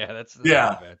that sweet. one. Yeah. That's Yeah,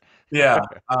 not bad. yeah.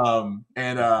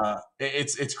 And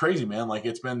it's crazy, man. Like,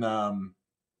 it's been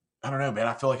I don't know, man.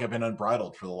 I feel like I've been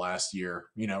unbridled for the last year.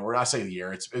 Or I say the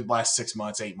year, it's the last 6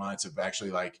 months, 8 months of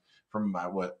actually like from my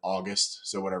August,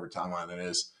 so whatever timeline that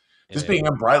is, just Yeah, being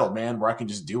unbridled, man. Where I can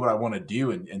just do what I want to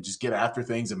do and just get after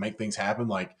things and make things happen,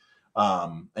 like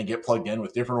and get plugged in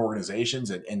with different organizations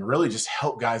and really just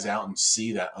help guys out and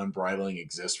see that unbridling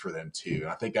exists for them too. And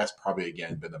I think that's probably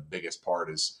again been the biggest part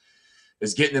is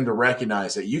getting them to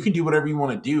recognize that you can do whatever you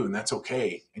want to do and that's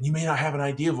okay. And you may not have an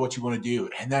idea of what you want to do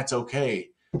and that's okay.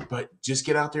 But just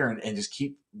get out there and just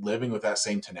keep living with that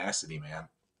same tenacity, man. right.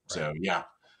 So yeah.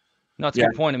 No, it's a Yeah.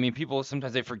 good point. I mean, people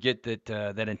sometimes they forget that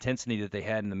that intensity that they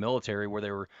had in the military, where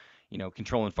they were,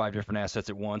 controlling 5 different assets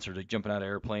at once, or jumping out of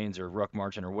airplanes, or ruck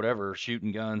marching, or whatever,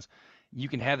 shooting guns. You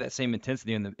can have that same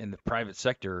intensity in the private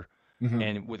sector, Mm-hmm.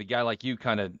 and with a guy like you,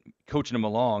 kind of coaching them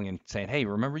along and saying, "Hey,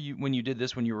 remember you when you did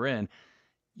this when you were in?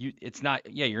 It's not,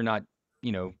 yeah, you're not,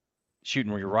 you know,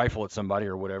 shooting your rifle at somebody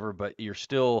or whatever, but you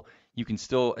can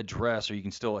still address or you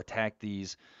can still attack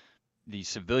these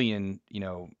civilian,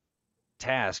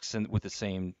 tasks and with the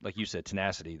same, like you said,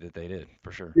 tenacity that they did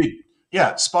for sure." Dude,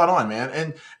 yeah, spot on, man.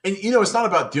 And it's not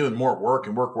about doing more work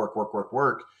and work, work, work, work,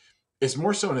 work. It's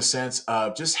more so in a sense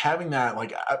of just having that.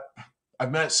 Like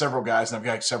I've met several guys and I've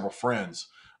got several friends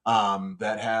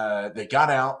that had they got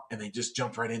out and they just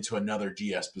jumped right into another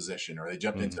GS position or they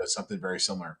jumped Hmm. into something very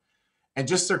similar. And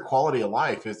just their quality of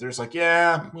life is there's like,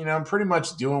 yeah, I'm pretty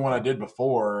much doing what I did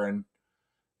before, and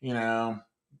you know,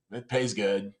 it pays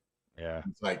good. Yeah.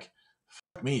 It's like,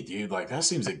 fuck me, dude. Like that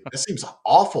seems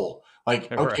awful.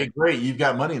 Like, okay, Right. great, you've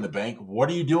got money in the bank. What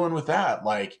are you doing with that?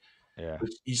 Like, Yeah.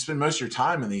 you spend most of your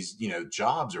time in these,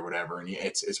 jobs or whatever, and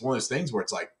it's one of those things where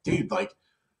it's like, dude, like,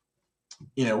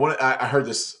 what I heard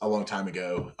this a long time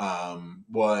ago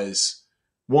was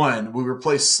one, we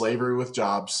replace slavery with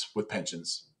jobs with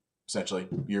pensions. Essentially,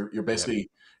 you're Yep. basically,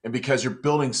 and because you're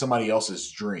building somebody else's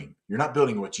dream, you're not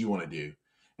building what you want to do.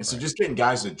 And so Right. just getting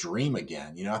guys to dream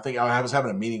again. I think I was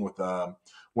having a meeting with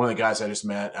one of the guys I just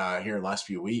met here in the last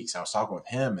few weeks. I was talking with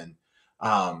him, and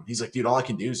he's like, dude, all I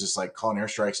can do is just like call in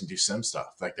airstrikes and do sim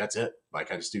stuff. Like that's it.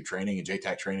 Like I just do training and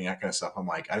JTAC training, that kind of stuff. I'm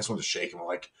like, I just want to shake him. I'm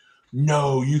like,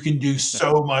 no, you can do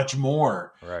so much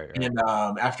more. Right. Right. And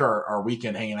after our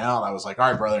weekend hanging out, I was like,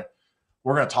 all right, brother,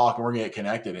 we're going to talk and we're going to get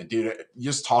connected. And dude,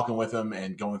 just talking with him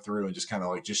and going through and just kind of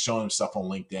like just showing him stuff on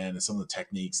LinkedIn and some of the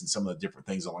techniques and some of the different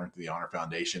things I learned through the Honor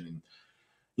Foundation. And,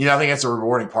 I think that's a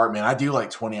rewarding part, man. I do like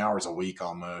 20 hours a week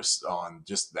almost on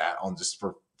just that, on just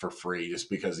for free, just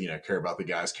because, care about the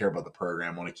guys, care about the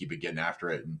program, want to keep it getting after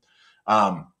it.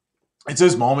 And, it's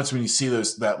those moments when you see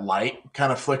that light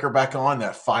kind of flicker back on,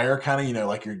 that fire kind of,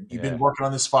 like you've been Yeah. working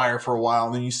on this fire for a while,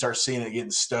 and then you start seeing it getting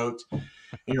stoked, and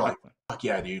you're like, "Fuck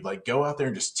yeah, dude! Like, go out there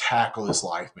and just tackle this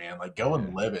life, man! Like, go and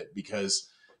Yeah. live it." Because,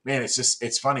 man,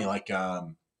 it's funny. Like,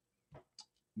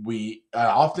 we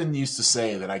often used to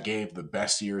say that I gave the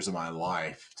best years of my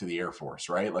life to the Air Force,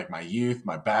 right? Like my youth,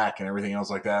 my back, and everything else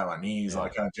like that, my knees, all Yeah.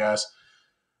 that kind of jazz.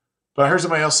 But I heard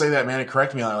somebody else say that, man, and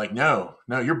correct me on it. Like, no,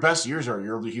 no, your best years are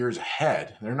your years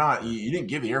ahead. They're not. You, Sure. you didn't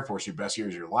give the Air Force your best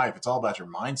years of your life. It's all about your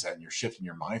mindset, and you're shifting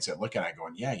your mindset, looking at it,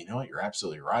 going, yeah, you know what, you're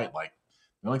absolutely right. Like,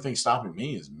 the only thing stopping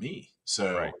me is me.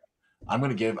 So Right. I'm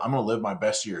gonna live my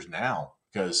best years now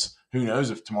because who knows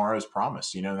if tomorrow's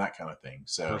promised, that kind of thing. For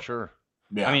So sure.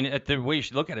 I yeah, mean, the way you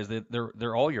should look at it is that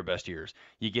they're all your best years.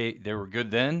 They were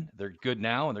good then, they're good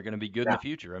now, and they're going to be good in yeah, the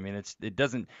future. I mean, it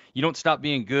doesn't you don't stop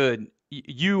being good.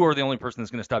 You are the only person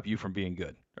that's going to stop you from being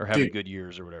good or having dude. good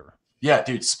years or whatever. Yeah,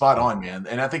 dude, spot on, man.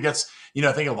 And I think that's,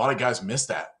 I think a lot of guys miss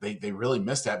that. They really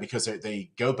miss that because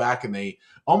they go back and they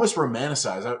almost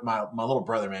romanticize. My little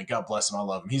brother, man, God bless him, I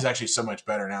love him. He's actually so much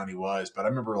better now than he was. But I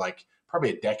remember like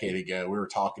probably a decade ago, we were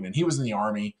talking, and he was in the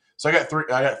army. So I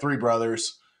got three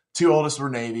brothers. Two oldest were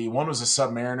Navy. One was a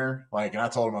submariner. Like, and I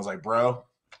told him, I was like, bro,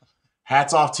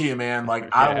 hats off to you, man.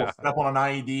 Like, I will Yeah. step on an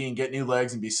IED and get new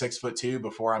legs and be 6'2"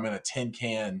 before I'm in a tin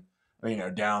can,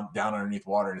 down underneath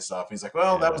water and stuff. He's like,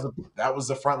 well, that Yeah. was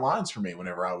the front lines for me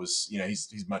whenever I was,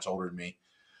 he's much older than me.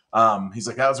 He's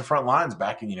like, that was the front lines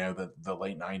back in, the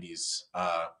late '90s.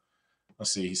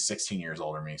 Let's see, he's 16 years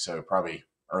older than me, so probably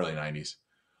early '90s.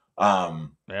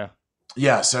 Um, Yeah.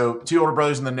 yeah, so two older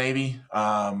brothers in the Navy.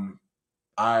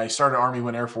 I started Army,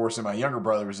 went Air Force, and my younger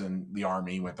brother was in the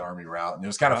Army, went the Army route. And it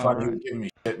was kind of All fun. He was right. giving me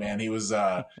shit, man. He was,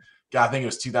 God, I think it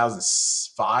was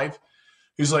 2005.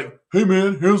 He's like, hey,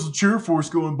 man, how's the cheer force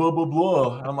going? Blah, blah,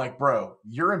 blah. And I'm like, bro,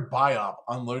 you're in BIOP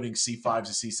unloading C5s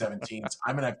to C17s.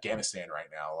 I'm in Afghanistan right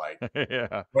now. Like,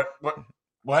 Yeah.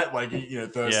 what? Like,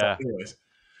 so Yeah. anyways.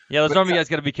 Yeah, those But Army guys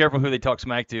got to be careful who they talk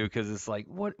smack to because it's like,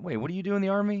 what? Wait, what do you do in the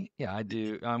Army? Yeah, I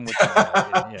do. I'm with you. Yeah,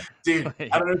 I get it. dude, Yeah, I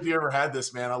yeah, don't know if you ever had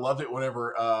this, man. I loved it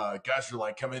whenever guys were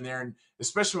like come in there, and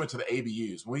especially went to the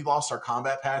ABUs when we lost our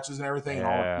combat patches and everything and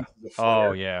all the yeah. pieces of Oh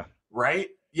flare, yeah, right?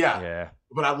 Yeah, yeah,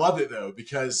 but I loved it though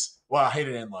because well, I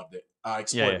hated it and loved it. yeah,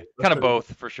 Explain yeah. it. Let's Kind of put it.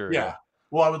 both for sure. Yeah. Yeah,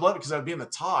 Well, I would love it because I'd be in the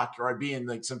talk or I'd be in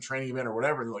like some training event or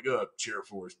whatever, and they're like, "Oh, cheer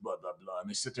for us," blah blah blah, and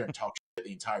they sit there and talk shit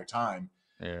the entire time.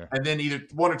 yeah. And then either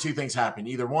one or two things happen.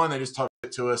 Either one, they just talk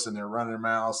shit to us and they're running their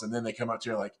mouths, and then they come up to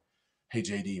you like, "Hey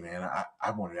JD, man,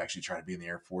 I wanted to actually try to be in the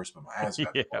Air Force, but my ASVAB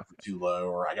Yeah. scores are too low,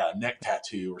 or I got a neck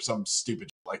tattoo, or some stupid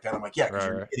shit like that." I'm like, "Yeah, because Right,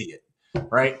 you're an right. idiot,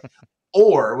 right?"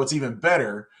 Or what's even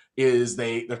better is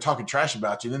they're talking trash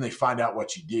about you, and then they find out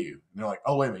what you do, and they're like,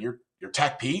 "Oh wait a minute, you're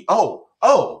TACP? Oh,"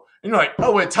 and you're like,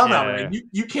 "Oh wait, time out, man. Yeah,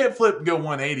 You can't flip and go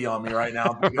 180 on me right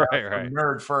now because I right, was right. some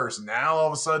nerd first. Now all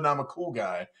of a sudden I'm a cool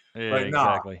guy." Yeah, Like, nah,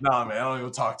 exactly. nah, man, I don't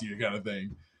even talk to you, kind of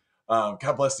thing.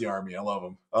 God bless the Army. I love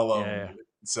them. I love Yeah, them. yeah.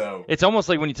 So It's almost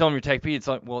like when you tell them you're Tech P, it's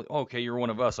like, well, okay, you're one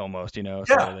of us almost, you know.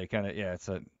 yeah, So they kind of, yeah, it's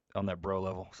on that bro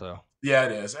level. So yeah,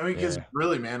 it is. I mean, because yeah,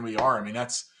 really, man, we are. I mean,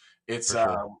 that's it's for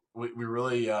sure. we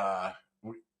really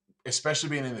we, especially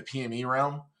being in the PME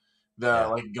realm. The Yeah,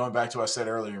 like going back to what I said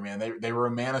earlier, man, they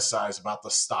romanticize about the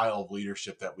style of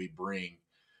leadership that we bring.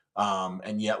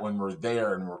 And yet when we're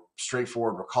there and we're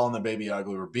straightforward, we're calling the baby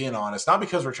ugly, we're being honest, not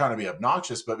because we're trying to be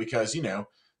obnoxious, but because, dude,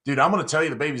 I'm going to tell you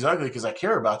the baby's ugly because I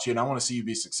care about you and I want to see you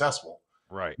be successful,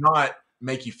 right. not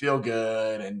make you feel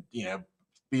good and,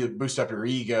 boost up your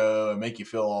ego and make you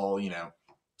feel all,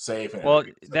 safe and Well,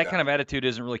 everything like that that. kind of attitude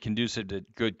isn't really conducive to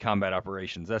good combat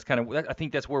operations. That's kind of, I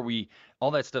think that's where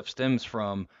all that stuff stems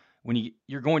from when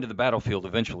you're going to the battlefield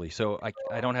eventually. So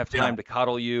I don't have Yeah. time to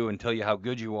coddle you and tell you how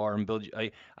good you are and build you.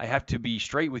 I have to be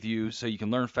straight with you so you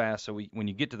can learn fast. So when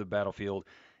you get to the battlefield,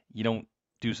 you don't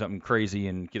do something crazy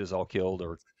and get us all killed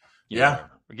or, Yeah.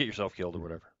 whatever, or get yourself killed or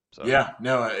whatever. So Yeah,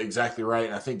 no, exactly right.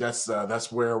 And I think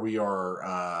that's where we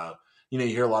are. You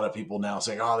hear a lot of people now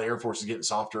saying, "Oh, the Air Force is getting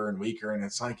softer and weaker," and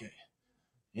it's like,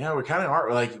 yeah, we kind of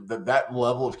are like that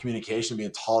level of communication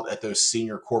being taught at those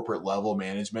senior corporate level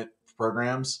management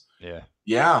programs. yeah,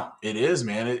 Yeah, it is,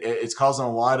 man. It's causing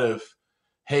a lot of,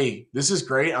 hey, this is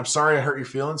great. I'm sorry I hurt your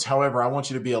feelings. However, I want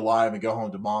you to be alive and go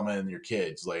home to mama and your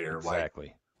kids later. Like,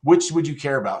 exactly. which would you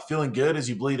care about? Feeling good as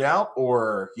you bleed out,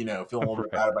 or feeling a little bit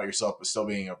Right. bad about yourself, but still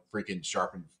being a freaking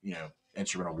sharpened,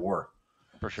 instrument of war.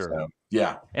 For sure. So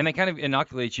yeah, And they kind of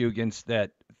inoculate you against that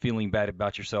feeling bad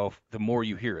about yourself the more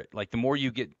you hear it. Like the more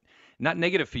you get not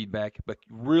negative feedback, but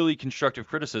really constructive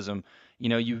criticism,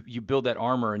 you build that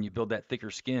armor and you build that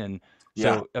thicker skin.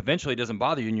 yeah. So eventually it doesn't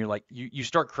bother you and you're like you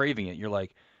start craving it. You're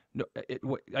like no,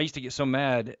 I used to get so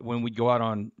mad when we'd go out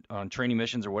on training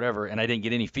missions or whatever and I didn't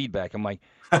get any feedback. I'm like,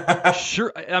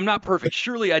 sure, I'm not perfect.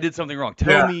 Surely I did something wrong.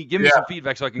 Yeah, Give me yeah. some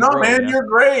feedback so I can No, grow, man, you're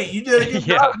great. You did a good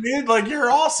job, Yeah. dude. Like you're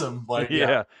awesome. Like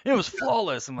yeah, Yeah. It was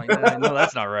flawless. I'm like, no,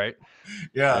 that's not right.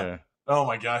 yeah. Yeah. Oh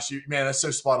my gosh, man, that's so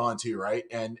spot on too, right?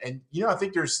 And I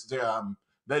think there's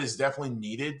that is definitely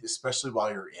needed, especially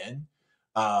while you're in.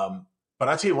 But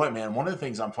I tell you what, man, one of the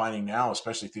things I'm finding now,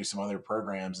 especially through some other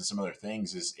programs and some other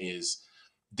things, is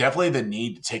definitely the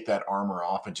need to take that armor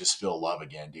off and just feel love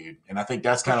again, dude. And I think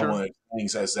that's For kind of sure. one of the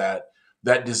things as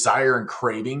that desire and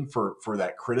craving for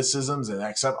that criticisms and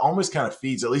that stuff almost kind of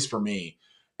feeds, at least for me,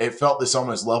 it felt this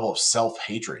almost level of self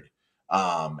hatred,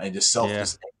 and just self Yeah.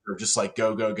 disdain or just like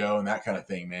go go go and that kind of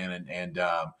thing, man. And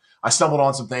I stumbled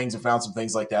on some things and found some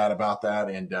things like that about that,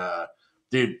 and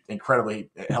dude, incredibly,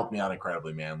 it helped me out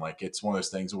incredibly, man. Like it's one of those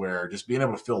things where just being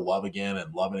able to feel love again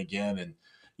and loving again, and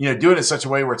doing it in such a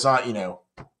way where it's not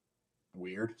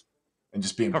weird and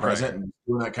just being All right. present and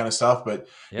doing that kind of stuff. But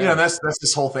Yeah. that's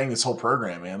this whole thing, this whole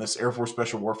program, man. This Air Force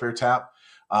Special Warfare TAP.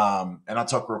 And I'll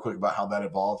talk real quick about how that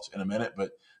evolved in a minute.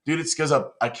 But dude, it's because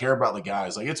I care about the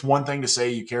guys. Like it's one thing to say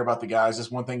you care about the guys.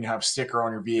 It's one thing to have a sticker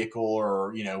on your vehicle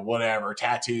or whatever,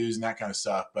 tattoos and that kind of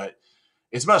stuff. But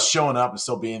it's about showing up and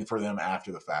still being for them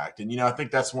after the fact. And I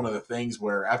think that's one of the things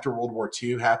where after World War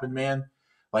II happened, man,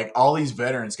 like all these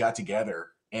veterans got together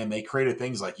and they created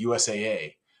things like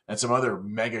USAA and some other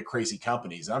mega crazy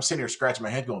companies. And I'm sitting here scratching my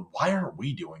head going, why aren't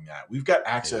we doing that? We've got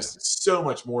Yeah. access to so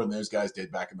much more than those guys did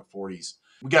back in the 40s.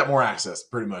 We got more access,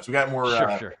 pretty much. We got more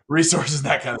Sure, sure. resources, and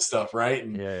that kind of stuff, right?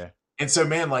 And Yeah, yeah. so,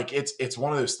 man, like it's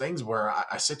one of those things where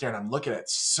I sit there and I'm looking at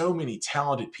so many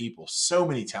talented people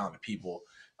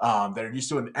that are just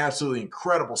doing absolutely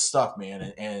incredible stuff,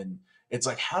 man. And it's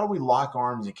like, how do we lock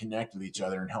arms and connect with each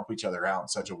other and help each other out in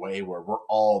such a way where we're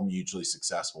all mutually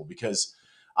successful? Because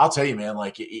I'll tell you, man,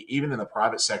 like even in the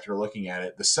private sector, looking at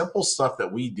it, the simple stuff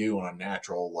that we do on a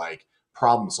natural, like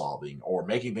problem solving or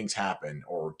making things happen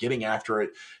or getting after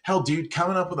it. Hell, dude,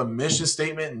 coming up with a mission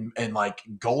statement and like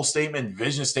goal statement,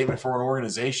 vision statement for an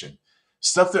organization.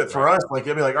 Stuff that for Right. us, like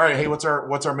they'll be like, all right, hey, what's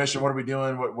our mission? What are we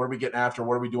doing? What are we getting after?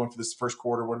 What are we doing for this first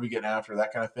quarter? What are we getting after?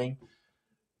 That kind of thing.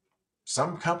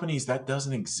 Some companies that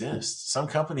doesn't exist. Some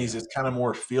companies Yeah. it's kind of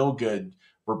more feel good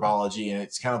verbology and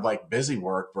it's kind of like busy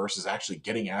work versus actually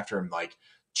getting after and like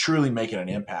truly making an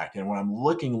impact. And when I'm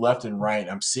looking left and right,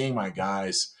 I'm seeing my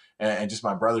guys and just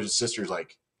my brothers and sisters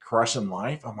like crushing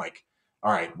life. I'm like,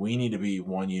 all right, we need to be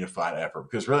one unified effort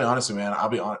because really honestly, man, I'll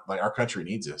be on like our country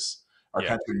needs us. Our Yeah.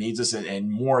 country needs us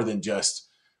and more than just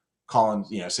calling,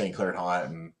 saying clear and hot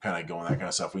and kind of going that kind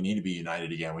of stuff. We need to be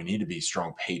united again. We need to be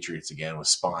strong patriots again with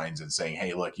spines and saying,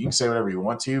 hey, look, you can say whatever you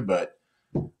want to, but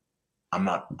I'm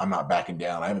not backing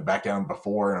down. I haven't backed down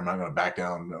before and I'm not going to back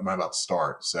down. I'm not about to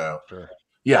start. So Sure.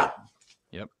 yeah.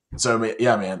 Yep. So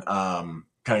yeah, man,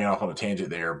 kind of got off on a tangent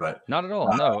there, but Not at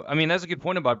all. No. I mean, that's a good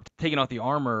point about taking off the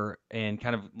armor and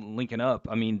kind of linking up.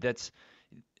 I mean,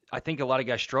 I think a lot of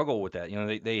guys struggle with that.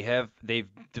 They've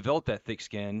developed that thick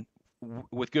skin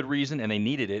with good reason, and they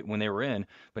needed it when they were in.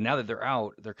 But now that they're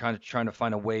out, they're kind of trying to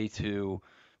find a way to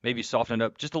maybe soften it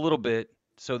up just a little bit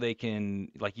so they can,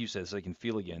 like you said, so they can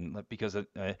feel again. Because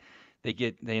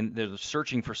they're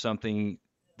searching for something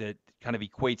that kind of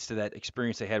equates to that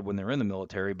experience they had when they're in the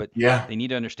military. But yeah. they need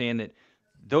to understand that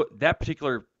that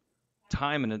particular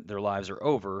time in their lives are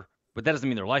over, but that doesn't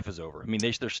mean their life is over. I mean,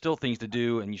 there's still things to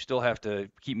do, and you still have to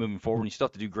keep moving forward, and you still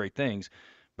have to do great things,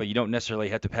 but you don't necessarily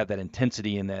have to have that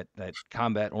intensity and that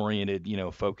combat oriented,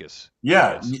 focus, I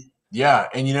Yeah. guess. Yeah.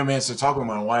 And man, so talking with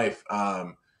my wife,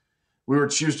 we were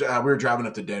driving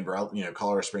up to Denver,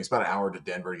 Colorado Springs, about an hour to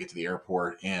Denver to get to the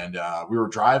airport. And we were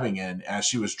driving, and as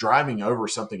she was driving over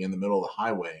something in the middle of the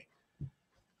highway,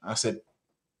 I said,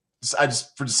 I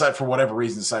just for whatever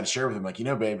reason decided to share with him, like,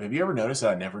 babe, have you ever noticed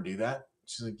that I never do that?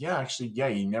 She's like, yeah, actually, yeah,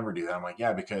 you never do that. I'm like,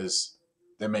 yeah, because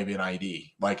there may be an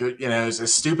ID. Like, it's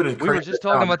as stupid and We were crazy. just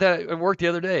talking about that at work the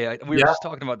other day. We were Yeah, just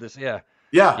talking about this. Yeah.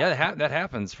 yeah, Yeah, that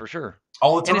happens for sure.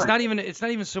 all the And time. it's not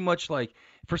even so much like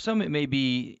for some it may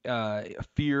be a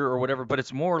fear or whatever, but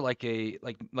it's more like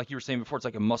like you were saying before, it's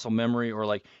like a muscle memory or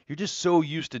like you're just so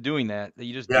used to doing that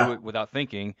you just do Yeah. it without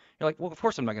thinking. You're like, well, of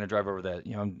course I'm not going to drive over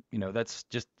that. That's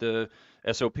just the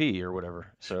SOP or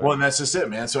whatever. Well, So and that's just it,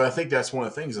 man. So I think that's one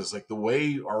of the things is like the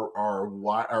way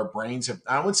our brains have,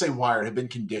 I wouldn't say wired, have been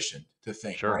conditioned to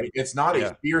think, sure. right? It's not a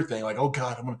Yeah. fear thing, like, oh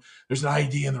God, there's an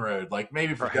ID in the road. Like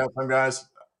maybe for Right. some guys,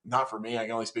 not for me. I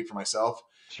can only speak for myself.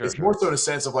 Sure. It's more Sure. so in a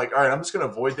sense of like, all right, I'm just going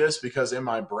to avoid this because in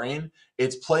my brain,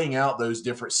 it's playing out those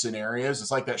different scenarios. It's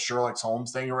like that Sherlock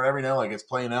Holmes thing or whatever, like it's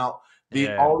playing out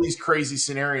Yeah. all these crazy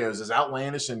scenarios, as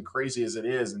outlandish and crazy as it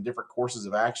is, and different courses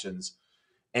of actions.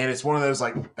 And it's one of those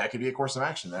like that could be a course of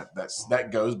action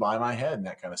that goes by my head and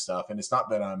that kind of stuff. And it's not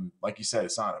that I'm like you said,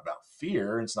 it's not about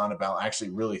fear. It's not about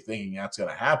actually really thinking that's going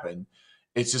to happen.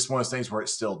 It's just one of those things where it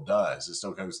still does. It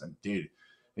still goes, dude.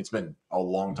 It's been a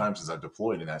long time since I've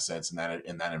deployed in that sense, in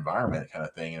that environment kind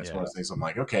of thing. And it's one Yeah. of those things I'm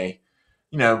like, okay,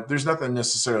 there's nothing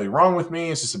necessarily wrong with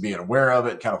me. It's just being aware of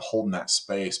it, kind of holding that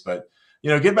space. But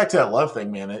get back to that love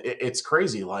thing, man. It's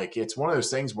crazy. Like it's one of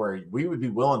those things where we would be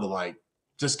willing to like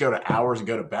just go to hours and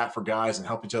go to bat for guys and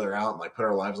help each other out and like put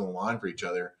our lives on the line for each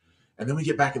other. And then we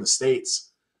get back in the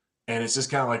States and it's just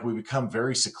kind of like we become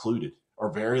very secluded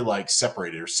or very like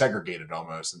separated or segregated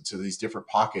almost into these different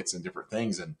pockets and different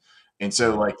things. And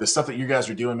so Yeah. like the stuff that you guys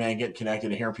are doing, man, getting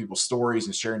connected and hearing people's stories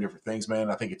and sharing different things,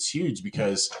 man, I think it's huge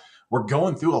because we're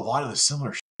going through a lot of the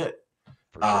similar shit.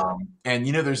 For sure. And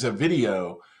there's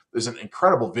an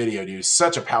incredible video, dude. It's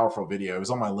such a powerful video. It was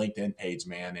on my LinkedIn page,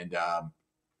 man. And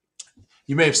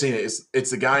you may have seen it.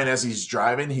 It's the guy, and as he's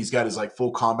driving, he's got his like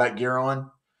full combat gear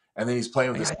on, and then he's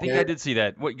playing with Yeah, his I think I kid. did see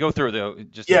that. What go through though?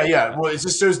 Just Yeah, yeah. Well, it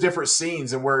just shows different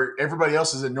scenes, and where everybody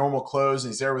else is in normal clothes,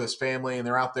 and he's there with his family, and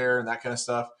they're out there, and that kind of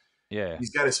stuff. yeah. He's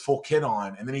got his full kit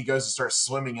on, and then he goes to start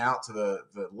swimming out to the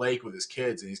lake with his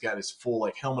kids, and he's got his full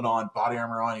like helmet on, body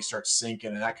armor on. He starts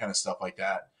sinking and that kind of stuff like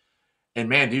that. And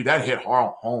man, dude, that hit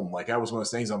home. Like that was one of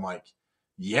those things. I'm like,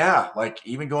 yeah, like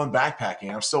even going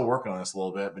backpacking. I'm still working on this a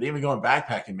little bit, but even going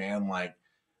backpacking, man, like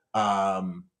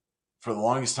um, for the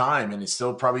longest time, and it's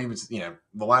still probably even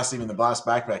the last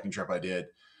backpacking trip I did.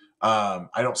 I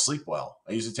don't sleep well.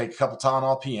 I usually take a couple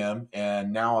Tylenol PM,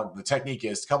 and now the technique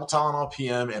is a couple Tylenol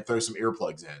PM and throw some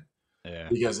earplugs in Yeah.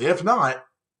 because if not,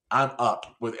 I'm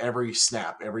up with every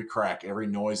snap, every crack, every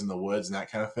noise in the woods and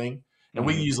that kind of thing. And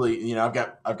we Mm-hmm. usually, I've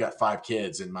got 5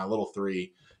 kids and my little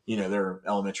 3, they're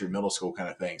elementary, middle school kind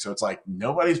of thing. So it's like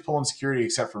nobody's pulling security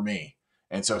except for me.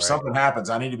 And so if Right. something happens,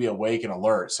 I need to be awake and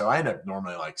alert. So I end up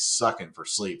normally like sucking for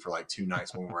sleep for like 2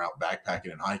 nights when we're out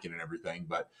backpacking and hiking and everything.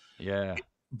 Yeah.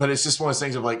 But it's just one of those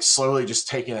things of like slowly just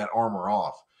taking that armor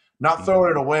off, not Hmm.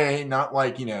 throwing it away, not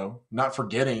like, not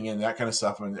forgetting and that kind of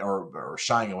stuff, or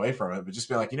shying away from it, but just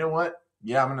being like, you know what?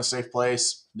 Yeah, I'm in a safe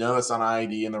place. No, it's on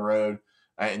IED in the road,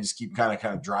 and just keep kind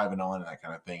of driving on and that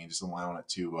kind of thing, and just allowing it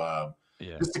to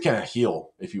Yeah. just to kind of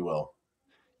heal, if you will.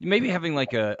 Maybe having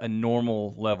like a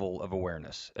normal level of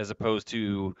awareness as opposed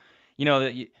to,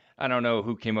 that I don't know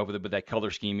who came up with it, but that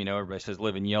color scheme, everybody says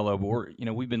live in yellow,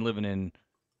 but we've been living in,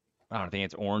 I don't think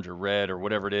it's orange or red or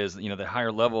whatever it is, the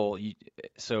higher level.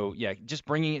 So yeah, just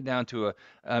bringing it down to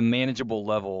a manageable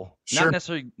level, not Sure.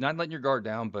 necessarily not letting your guard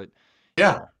down, but you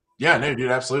Yeah. know, Yeah, yeah, no,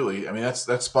 dude, absolutely. I mean,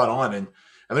 that's spot on. And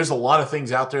there's a lot of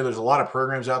things out there. There's a lot of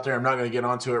programs out there. I'm not going to get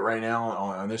onto it right now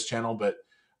on this channel, but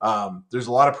there's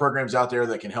a lot of programs out there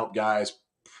that can help guys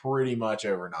pretty much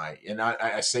overnight. And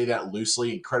I say that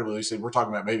loosely, incredibly loosely. We're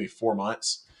talking about maybe 4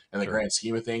 months in the sure, grand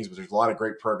scheme of things, but there's a lot of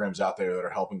great programs out there that are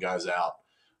helping guys out,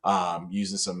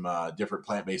 using some different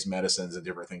plant-based medicines and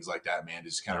different things like that, man, to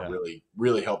just kind of yeah, really,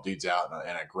 really help dudes out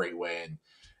in a great way.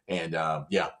 And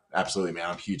yeah, absolutely, man.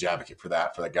 I'm a huge advocate for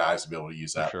that, for the guys to be able to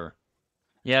use for that. sure.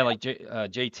 Yeah, like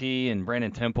JT and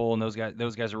Brandon Temple and those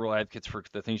guys are real advocates for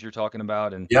the things you're talking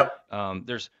about. And Yep.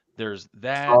 there's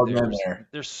that. Solid men There's there.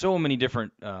 there's so many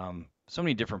different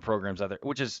programs out there,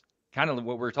 which is kind of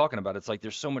what we're talking about. It's like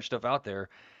there's so much stuff out there.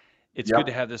 It's good Yep.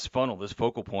 to have this funnel, this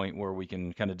focal point where we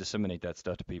can kind of disseminate that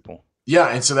stuff to people. Yeah,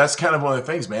 and so that's kind of one of the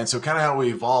things, man. So kind of how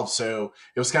we evolved. So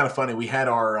it was kind of funny. We had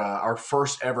our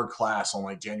first ever class on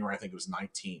like January, I think it was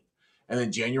 19th, and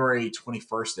then January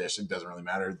 21st ish. It doesn't really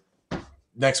matter.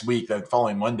 Next week, that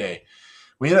following Monday,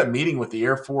 we ended up meeting with the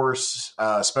Air Force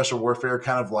Special Warfare,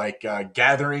 kind of like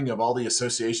gathering of all the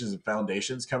associations and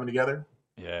foundations coming together.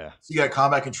 Yeah, So you got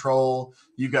combat control,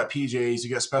 you've got PJs, you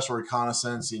got special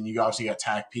reconnaissance, and you obviously got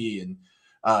TACP.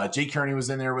 And Jay Kearney was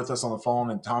in there with us on the phone,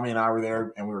 and Tommy and I were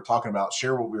there, and we were talking about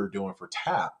share what we were doing for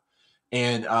TAP.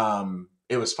 And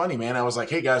it was funny, man. I was like,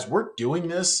 hey guys, we're doing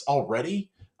this already.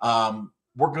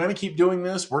 We're going to keep doing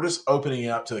this. We're just opening it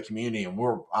up to the community, and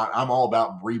I'm all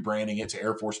about rebranding it to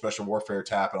Air Force Special Warfare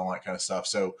TAP and all that kind of stuff.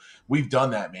 So we've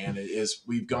done that, man.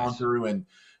 We've gone nice. through, and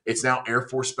it's now Air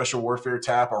Force Special Warfare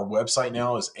TAP. Our website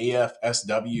now is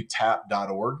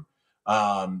afswtap.org.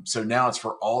 So now it's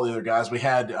for all the other guys. We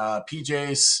had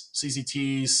PJs,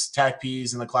 CCTs,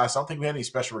 TACPs in the class. I don't think we had any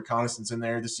special reconnaissance in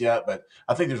there just yet, but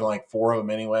I think there's only like 4 of them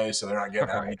anyway, so they're not getting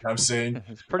All out right, anytime soon.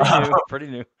 it's pretty new, pretty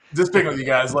new. Just picking with you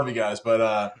guys, love you guys,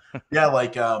 but yeah,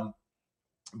 like,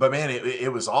 but man,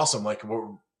 it was awesome. Like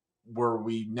where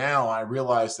we now, I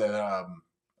realized that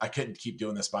I couldn't keep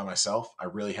doing this by myself. I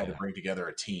really had to Yeah, bring together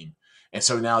a team, and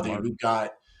so now, dude, smart.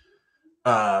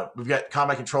 we've got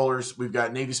combat controllers, we've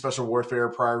got Navy Special Warfare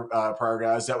prior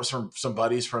guys. That was from some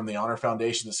buddies from the Honor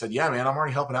Foundation that said, "Yeah, man, I'm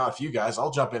already helping out a few guys. I'll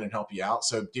jump in and help you out."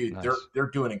 So, dude, they're Nice. they're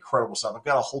doing incredible stuff. I've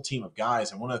got a whole team of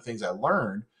guys, and one of the things I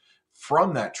learned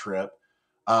from that trip,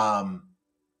 um,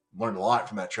 learned a lot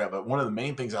from that trip. But one of the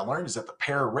main things I learned is that the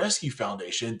Pararescue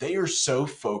Foundation, they are so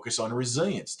focused on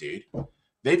resilience, dude.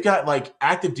 They've got like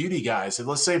active duty guys. And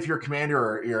let's say if you're a commander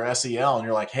or you're SEL and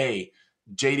you're like, hey,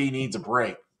 JD needs a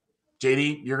break.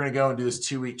 JD, you're going to go and do this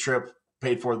 2 week trip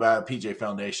paid for by the PJ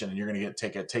Foundation, and you're going to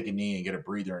take a knee and get a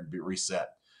breather and be reset.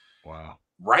 Wow,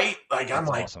 Right? Like I'm that's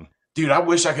like, awesome. dude, I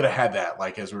wish I could have had that.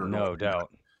 Like as we were going No through that,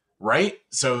 doubt. right?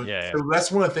 So, Yeah, so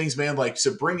that's one of the things, man. Like,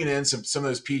 so bringing in some of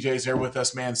those PJs there with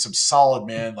us, man. Some solid,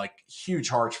 man. Like huge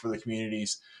hearts for the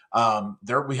communities.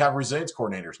 There we have resilience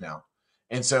coordinators now,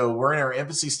 and so we're in our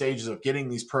infancy stages of getting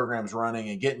these programs running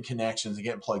and getting connections and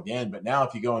getting plugged in. But now,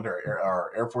 if you go into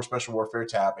our Air Force Special Warfare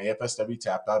TAP,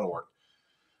 afswtap.org,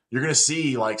 you're going to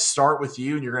see like start with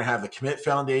you, and you're going to have the Commit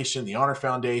Foundation, the Honor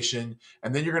Foundation,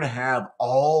 and then you're going to have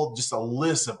all just a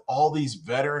list of all these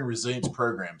veteran resilience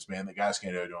programs, man, that guys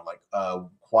can go doing. Like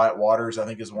Quiet Waters, I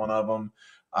think, is one of them.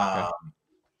 okay.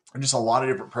 And just a lot of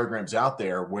different programs out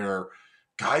there where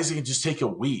guys can just take a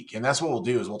week, and that's what we'll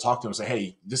do is we'll talk to them and say,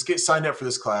 hey, just get signed up for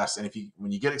this class, and if you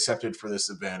when you get accepted for this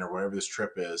event or whatever this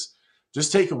trip is,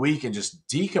 just take a week and just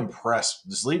decompress.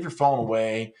 Just leave your phone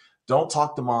away. Don't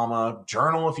talk to mama.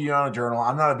 Journal if you want to journal.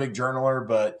 I'm not a big journaler,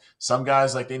 but some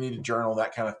guys like they need to journal,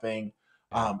 that kind of thing.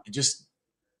 Yeah, Just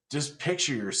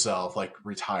picture yourself like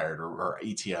retired or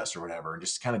ETS or whatever, and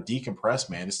just kind of decompress,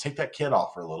 man. Just take that kid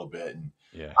off for a little bit. And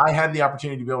yeah. I had the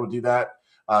opportunity to be able to do that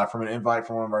from an invite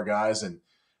from one of our guys. And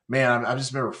man, I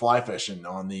just remember fly fishing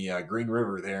on the Green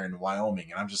River there in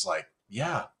Wyoming, and I'm just like,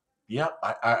 yeah, yep.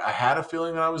 I had a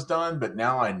feeling that I was done, but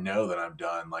now I know that I'm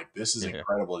done. Like this is Yeah.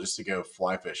 incredible just to go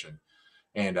fly fishing.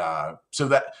 And so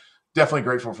that definitely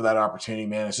grateful for that opportunity,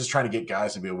 man. It's just trying to get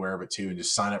guys to be aware of it too, and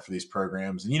just sign up for these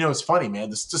programs. And it's funny, man.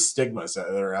 This just stigmas that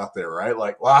are out there, right?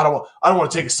 Like, well, I don't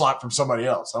want to take a slap from somebody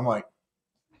else. I'm like,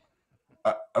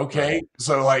 Right. okay,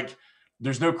 so like,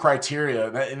 there's no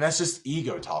criteria, and that's just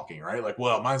ego talking, right? Like,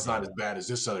 well, mine's not Yeah. as bad as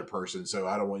this other person, so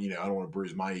I don't want, I don't want to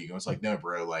bruise my ego. It's like, no,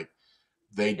 bro, like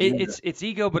they do. It's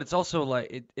ego, but it's also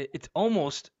like it's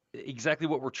almost exactly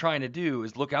what we're trying to do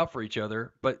is look out for each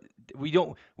other, but we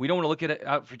don't want to look at it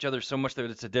out for each other so much that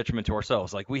it's a detriment to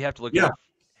ourselves. Like we have to look Yeah, out.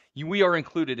 We are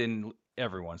included in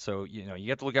everyone, so you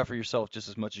have to look out for yourself just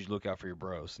as much as you look out for your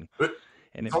bros. but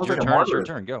And it's if it's almost your like a turn, it's your martyrism.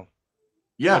 turn. Go. What's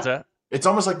Yeah, that? it's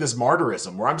almost like this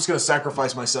martyrism where I'm just going to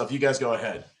sacrifice myself. You guys go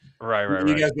ahead. Right, right,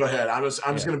 You right. guys go ahead. I'm just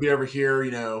Yeah. going to be over here,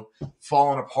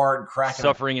 falling apart and cracking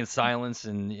up. Suffering in silence,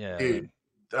 and yeah, Dude,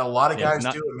 a lot of yeah, guys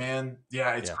not do it, man.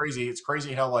 Yeah, it's yeah, crazy. It's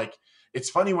crazy how like it's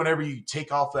funny whenever you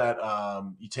take off that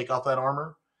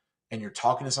armor and you're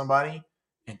talking to somebody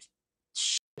and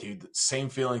shit, dude, same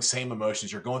feelings, same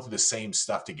emotions. You're going through the same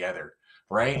stuff together,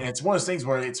 right? And it's one of those things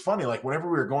where it's funny. Like whenever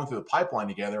we were going through the pipeline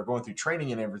together, going through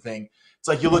training and everything, it's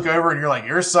like you look over and you're like,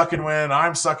 you're sucking wind,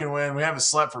 I'm sucking wind. We haven't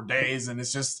slept for days, and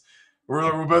it's just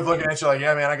we're both looking at you like,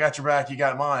 yeah, man, I got your back, you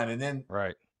got mine, and then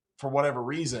right. for whatever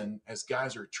reason, as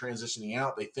guys are transitioning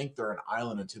out, they think they're an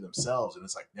island unto themselves. And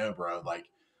it's like, no, bro. Like,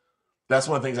 that's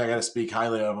one of the things I got to speak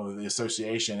highly of the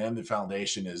association and the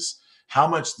foundation is how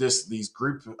much these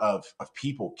group of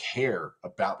people care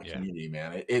about the Yeah, community,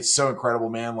 man. It's so incredible,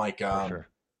 man. Like, for sure.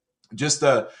 just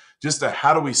a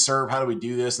how do we serve? How do we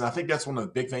do this? And I think that's one of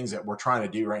the big things that we're trying to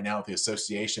do right now with the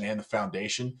association and the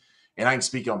foundation. And I can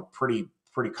speak on pretty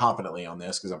confidently on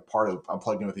this because I'm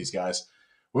plugged in with these guys.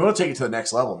 We want to take it to the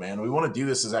next level, man. We want to do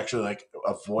this as actually like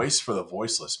a voice for the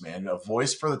voiceless, man. A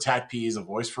voice for the TACPs, a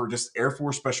voice for just Air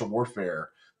Force Special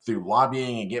Warfare through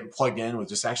lobbying and getting plugged in with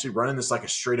just actually running this like a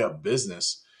straight up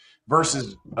business Yeah.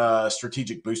 versus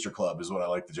strategic booster club is what I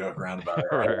like to joke around about.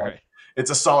 Right, Right? Like, right.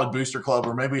 it's a solid booster club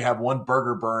where maybe we have one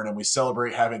burger burn and we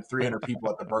celebrate having 300 people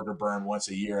at the burger burn once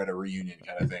a year at a reunion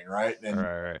kind of thing, right? And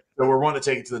Right, right. so we're wanting to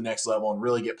take it to the next level and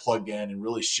really get plugged in and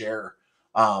really share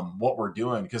what we're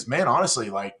doing. Because man, honestly,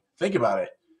 like think about it.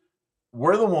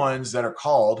 We're the ones that are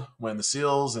called when the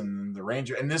SEALs and the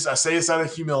Ranger, and this I say this out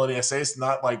of humility. I say it's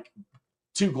not like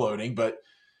too gloating, but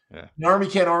Yeah, the Army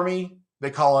can't Army. They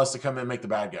call us to come in and make the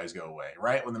bad guys go away,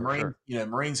 right? When the for Marines, sure.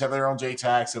 Marines have their own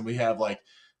JTACs, and we have like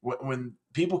when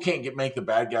people can't make the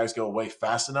bad guys go away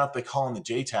fast enough, they call in the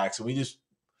JTACs, and we just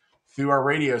through our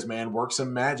radios, man, work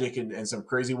some magic and some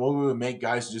crazy. What we would make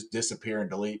guys just disappear and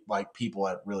delete like people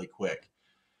at really quick.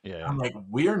 Yeah, I'm like,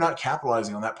 we are not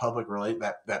capitalizing on that public relate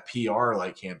that PR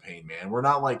like campaign, man. We're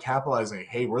not like capitalizing.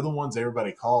 Hey, we're the ones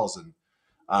everybody calls and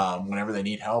whenever they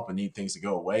need help and need things to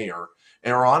go away or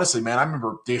honestly, man, I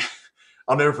remember, dude,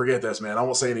 I'll never forget this, man. I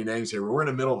won't say any names here, but we're in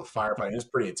the middle of a firefight. It's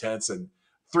pretty intense and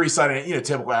three-sided,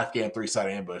 typical Afghan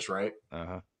three-sided ambush, right? uh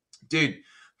huh. Dude,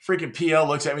 freaking PL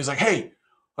looks at me. He's like, hey,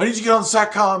 I need you to get on the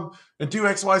SATCOM and do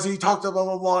XYZ. Talk to blah,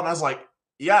 blah, blah. And I was like,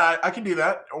 yeah, I can do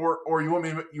that. Or you want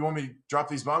me to drop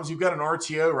these bombs? You've got an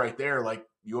RTO right there. Like,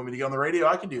 you want me to get on the radio?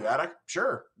 I can do that.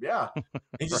 Sure. Yeah. And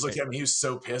he just looked Right. at me. He was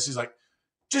so pissed. He's like,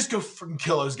 just go freaking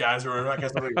kill those guys or whatever. I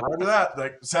guess I'm like, roger that.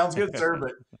 Like, sounds good, sir.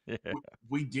 But Yeah,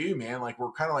 we do, man. Like,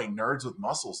 we're kind of like nerds with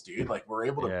muscles, dude. Like, we're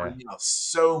able to yeah. bring out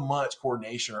so much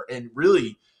coordination and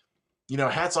really,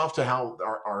 hats off to how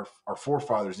our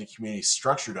forefathers in the community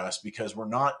structured us because we're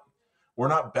not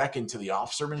beckoned to the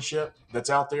officermanship that's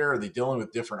out there. Are they dealing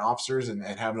with different officers and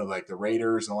having like the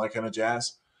raiders and all that kind of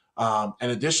jazz? And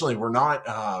additionally, we're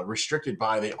not restricted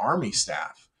by the Army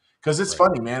staff because it's Right.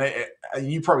 funny, man.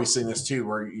 You've probably seen this too,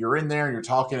 where you're in there and you're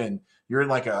talking and you're in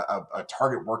like a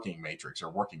target working matrix or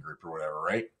working group or whatever,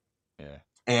 right? Yeah.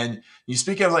 And you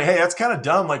speak out like, hey, that's kind of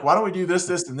dumb. Like, why don't we do this,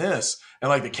 this, and this? And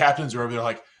like the captains are over there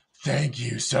like, thank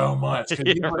you so much. Because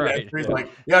Yeah. usually that Right. he's Yeah.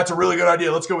 like, yeah, it's a really good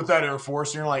idea. Let's go with that, Air Force.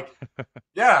 And you're like,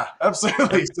 yeah,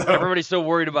 absolutely. So Everybody's so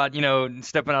worried about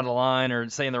stepping out of line or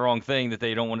saying the wrong thing that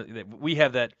they don't want to. We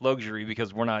have that luxury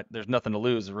because we're not. There's nothing to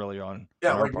lose really yeah, on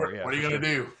our like part. Yeah, what are you for gonna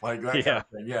sure. do? Like that kind Yeah. of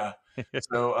thing. Yeah.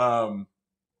 So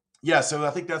yeah, so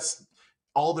I think that's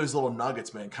all those little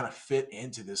nuggets, man, kind of fit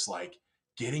into this like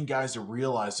getting guys to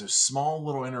realize those small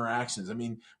little interactions. I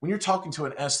mean, when you're talking to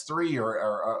an S3 or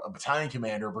a battalion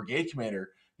commander or brigade commander,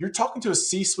 you're talking to a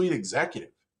C-suite executive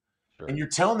and Sure. you're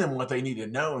telling them what they need to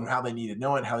know and how they need to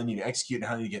know it, and how they need to execute and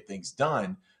how they need to get things done,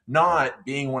 Right. not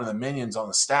being one of the minions on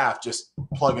the staff just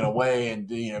plugging away and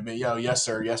yes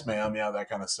sir, yes ma'am, that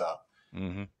kind of stuff.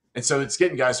 Mm-hmm. And so it's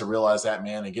getting guys to realize that,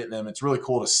 man, and getting them. It's really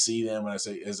cool to see them as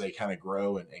they kind of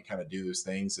grow and kind of do those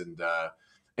things. And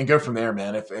and go from there,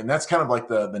 man. And that's kind of like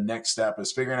the next step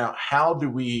is figuring out how do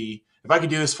we. If I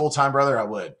could do this full time, brother, I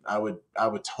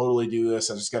would totally do this.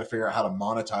 I just got to figure out how to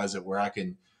monetize it where I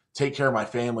can take care of my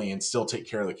family and still take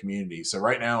care of the community. So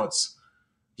right now it's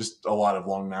just a lot of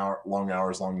long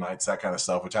hours, long nights, that kind of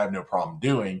stuff, which I have no problem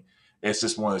doing. It's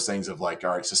just one of those things of like, all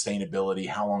right, sustainability.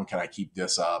 How long can I keep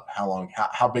this up?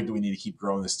 How big do we need to keep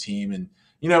growing this team? And,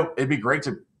 it'd be great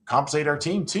to compensate our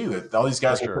team too, that all these For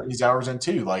guys are sure. putting these hours in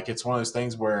too. Like it's one of those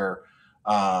things where,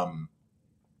 um,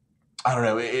 I don't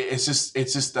know.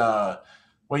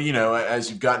 Well, as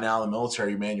you've gotten out of the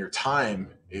military, man, your time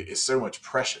is so much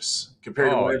precious compared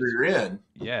to Oh, whenever it's you're in.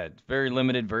 yeah, it's very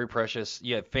limited, very precious.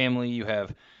 You have family, you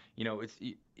have, it's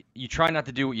you try not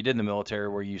to do what you did in the military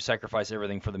where you sacrifice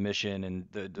everything for the mission and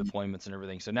the deployments and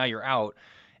everything. So now you're out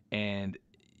and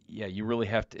yeah, you really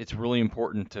have to it's really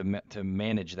important to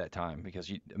manage that time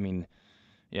because I mean,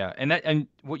 yeah, and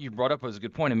what you brought up was a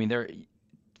good point. I mean, there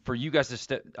for you guys to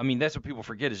step I mean, that's what people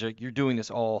forget is like you're doing this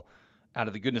all out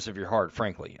of the goodness of your heart,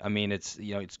 frankly. I mean, it's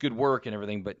it's good work and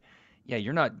everything, but yeah,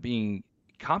 you're not being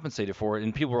compensated for it.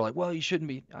 And people are like, well, you shouldn't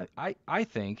be.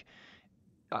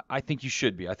 I think you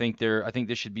should be. I think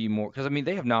this should be more because I mean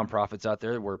they have nonprofits out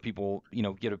there where people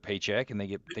get a paycheck and they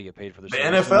get paid for their The services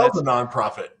and NFL is a that's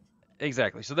nonprofit.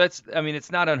 exactly. So that's I mean it's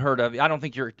not unheard of. I don't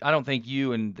think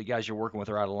you and the guys you're working with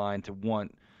are out of line to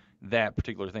want that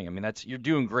particular thing. I mean that's you're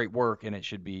doing great work and that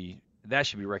should be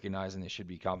recognized and it should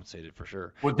be compensated for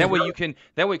sure. Well, That way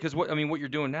because what you're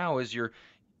doing now is you're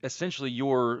essentially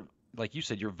your like you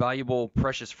said your valuable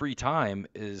precious free time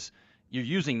is you're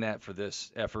using that for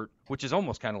this effort, which is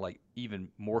almost kind of like even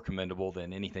more commendable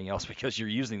than anything else because you're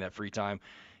using that free time,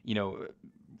 you know,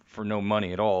 for no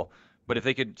money at all. But if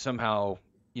they could somehow,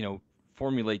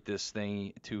 formulate this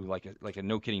thing to like a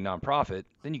no kidding nonprofit,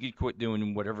 then you could quit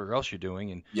doing whatever else you're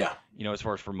doing and yeah. as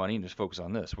far as for money and just focus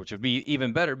on this, which would be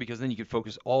even better because then you could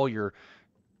focus all your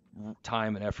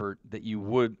time and effort that you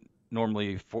would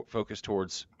normally focus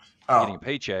towards getting Oh, a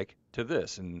paycheck to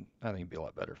this, and I think it'd be a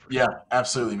lot better for yeah, sure.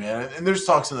 absolutely, man. And there's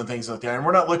talks and the things like that. And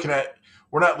we're not looking at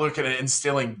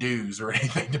instilling dues or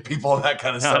anything to people and that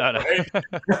kind of No, stuff, no, right?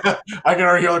 no. I can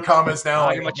already hear the comments now, I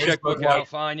like get my on Facebook, checkbook like, out.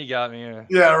 Fine, you got me. Yeah.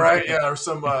 yeah, right, yeah, or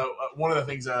some one of the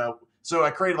things. So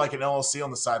I created like an LLC on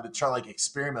the side to try like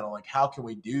experiment on like how can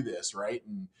we do this, right?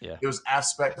 And Yeah. it was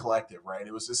Aspect Collective, right?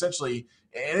 It was essentially,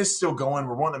 and it's still going.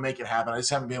 We're wanting to make it happen. I just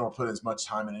haven't been able to put as much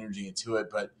time and energy into it,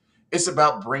 but it's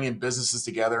about bringing businesses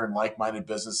together and like-minded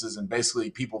businesses, and basically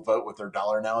people vote with their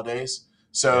dollar nowadays. Yeah.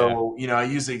 So I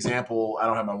use the example. I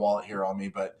don't have my wallet here on me,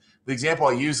 but the example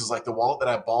I use is like the wallet that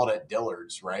I bought at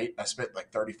Dillard's, right? I spent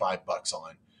like $35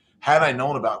 on. Had I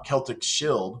known about Celtic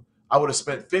Shield, I would have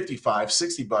spent 55,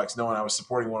 $60 knowing I was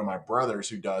supporting one of my brothers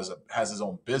who has his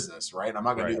own business, right? I'm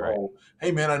not going to do Right. the Right. whole,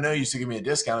 hey man, I know you used to give me a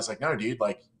discount. It's like, no, dude,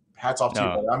 like hats off to you,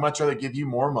 No. buddy. I'd much rather give you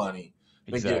more money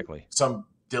than give Exactly. some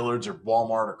Dillard's or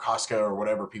Walmart or Costco or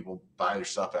whatever people buy their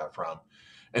stuff out from.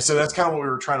 And so that's kind of what we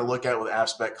were trying to look at with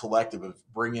Aspect Collective of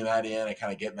bringing that in and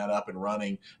kind of getting that up and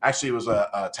running. Actually, it was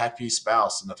a TACP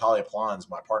spouse, Natalia Plans,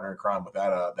 my partner in crime with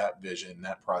that vision,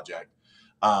 that project,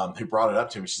 who brought it up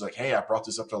to me. She's like, hey, I brought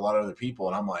this up to a lot of other people.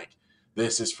 And I'm like,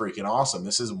 this is freaking awesome.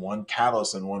 This is one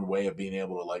catalyst and one way of being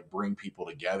able to like bring people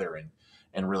together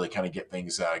and really kind of get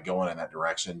things going in that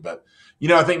direction. But,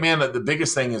 I think, man, the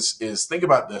biggest thing is think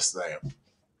about this thing.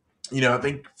 I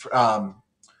think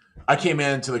I came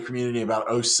into the community about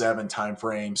 '07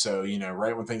 timeframe. So,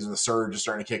 right when things in the surge are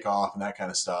starting to kick off and that kind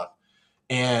of stuff.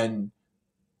 And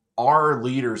our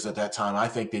leaders at that time, I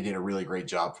think they did a really great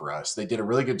job for us. They did a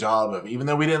really good job of, even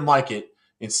though we didn't like it,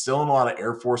 instilling a lot of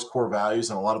Air Force core values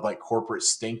and a lot of like corporate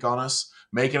stink on us,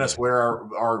 making us Yeah.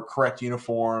 wear our correct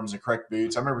uniforms and correct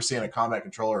boots. I remember seeing a combat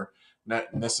controller, and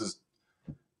this is,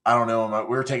 I don't know,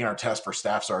 we were taking our test for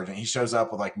staff sergeant. He shows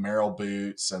up with like Merrill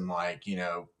boots and like,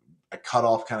 a cut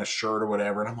off kind of shirt or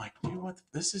whatever. And I'm like, dude, what?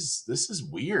 This is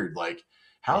weird. Like,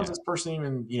 how is Yeah. this person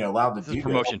even, allowed to This is do that?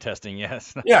 promotion testing.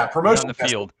 Yes. Yeah, You're not in promotion the testing.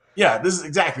 field. Yeah, this is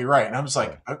exactly right. And I'm just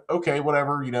Yeah. like, okay,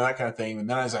 whatever, that kind of thing. And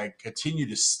then as I continue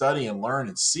to study and learn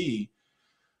and see,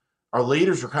 our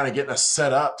leaders were kind of getting us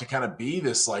set up to kind of be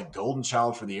this like golden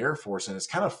child for the Air Force. And it's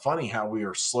kind of funny how we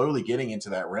are slowly getting into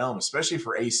that realm, especially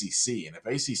for ACC. And if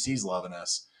ACC's loving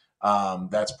us,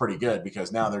 that's pretty good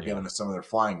because now they're Yeah. giving us some of their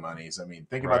flying monies. I mean,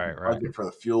 think about the Right. Right. budget for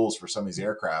the fuels for some of these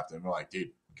aircraft. And we're like,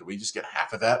 dude, could we just get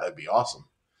half of that? That'd be awesome.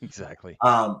 Exactly.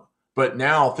 Um, but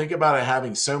now think about it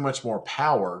having so much more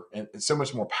power and so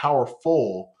much more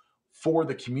powerful for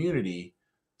the community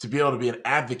to be able to be an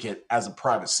advocate as a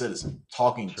private citizen,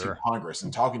 talking to Sure. Congress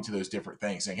and talking to those different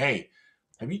things, saying, hey,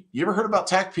 have you ever heard about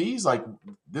TACPs? Like,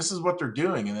 this is what they're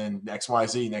doing. And then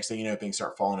XYZ, next thing you know, things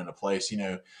start falling into place.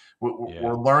 We're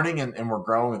Yeah, learning and we're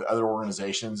growing with other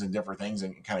organizations and different things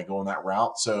and kind of going that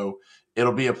route. So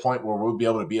it'll be a point where we'll be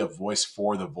able to be a voice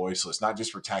for the voiceless, not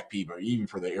just for TACP, but even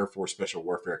for the Air Force Special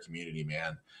Warfare community,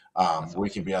 man. that's We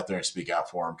can awesome. be out there and speak out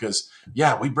for them because,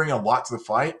 yeah, we bring a lot to the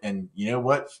fight. And you know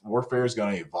what? Warfare is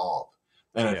going to evolve.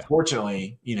 And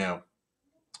Yeah,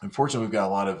 unfortunately, we've got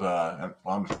a lot of,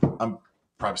 I'm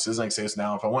private citizen. I can say this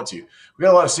now if I want to. We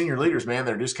got a lot of senior leaders, man.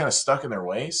 They're just kind of stuck in their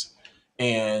ways,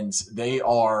 and they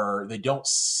don't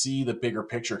see the bigger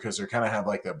picture because they kind of have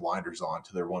like their blinders on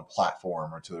to their one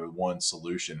platform or to their one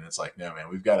solution. And it's like, no, man,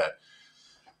 we've got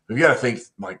to think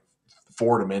like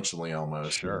four dimensionally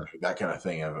almost, sure. that kind of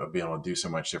thing of being able to do so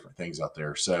much different things out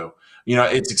there. So,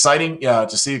 it's exciting to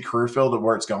see the career field of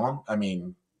where it's gone. I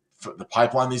mean, the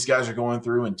pipeline these guys are going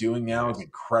through and doing now Yeah. is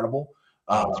incredible.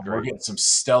 Oh, it's We're great. getting some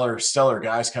stellar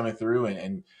guys coming through,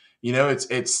 and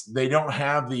it's they don't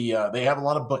have they have a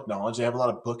lot of book knowledge, they have a lot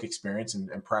of book experience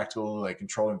and practical like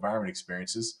controlled environment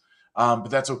experiences, but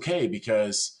that's okay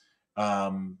because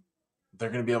um, they're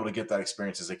going to be able to get that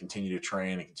experience as they continue to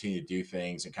train and continue to do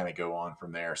things and kind of go on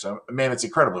from there. So, man, it's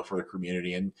incredible for the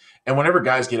community, and whenever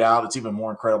guys get out, it's even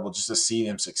more incredible just to see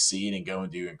them succeed and go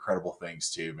and do incredible things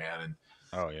too, man. And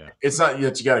Oh yeah. it's not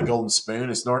that you got a golden spoon.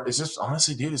 It's just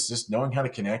honestly, dude, it's just knowing how to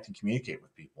connect and communicate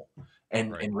with people,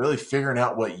 Right. and really figuring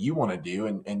out what you want to do.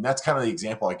 And that's kind of the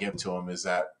example I give to them is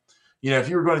that, if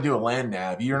you were going to do a land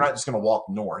nav, you're not just going to walk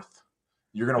north.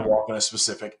 You're going to No. walk in a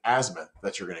specific azimuth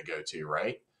that you're going to go to,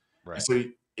 right? And Right. so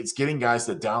it's getting guys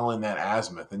to dial in that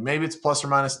azimuth, and maybe it's plus or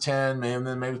minus 10, and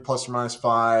then maybe plus or minus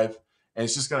 5. And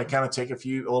it's just going to kind of take a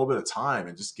little bit of time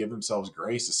and just give themselves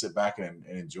grace to sit back and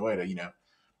enjoy it.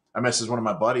 I messaged one of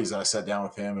my buddies. I sat down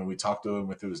with him and we talked to him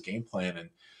with his game plan, and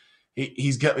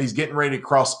he's getting ready to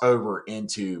cross over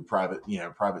into private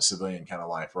civilian kind of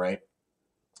life, right?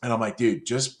 And I'm like, dude,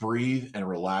 just breathe and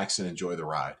relax and enjoy the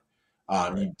ride.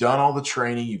 Right. You've done all the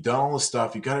training, you've done all the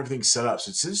stuff, you've got everything set up.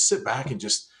 So just sit back and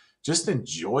just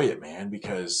enjoy it, man.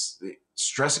 Because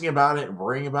stressing about it and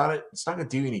worrying about it, it's not going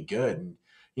to do any good.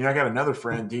 And I got another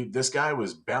friend, dude. This guy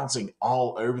was bouncing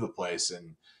all over the place,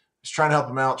 and was trying to help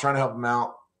him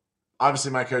out,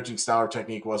 obviously my coaching style or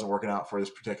technique wasn't working out for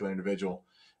this particular individual.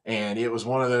 And it was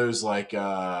one of those like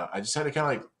I just had to kind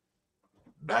of like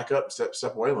back up, step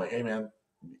away, like, hey man,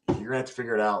 you're gonna have to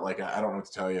figure it out. Like I don't know what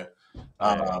to tell you,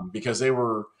 Yeah. because they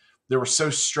were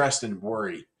so stressed and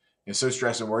worried, and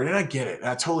I get it, and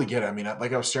I totally get it. I mean,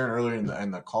 like I was sharing earlier in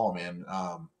the call, man.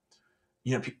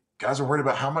 Guys are worried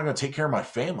about how am I going to take care of my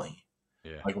family.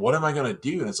 Yeah. Like, what am I going to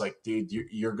do? And it's like, dude,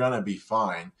 you're going to be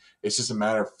fine. It's just a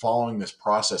matter of following this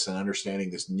process and understanding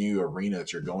this new arena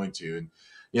that you're going to. And,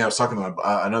 I was talking to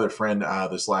another friend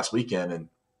this last weekend, and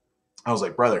I was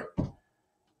like, brother,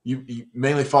 you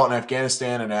mainly fought in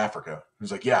Afghanistan and Africa. He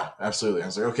was like, yeah, absolutely. I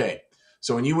was like, okay.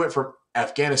 So when you went from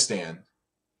Afghanistan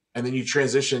and then you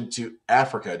transition to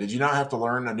Africa, did you not have to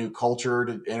learn a new culture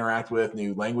to interact with,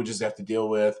 new languages to have to deal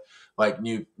with, like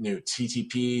new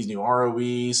TTPs, new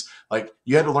ROEs? Like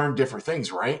you had to learn different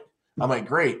things, right? I'm like,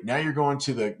 great. Now you're going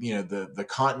to the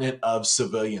continent of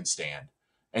civilian stand,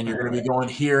 and you're going to Right. be going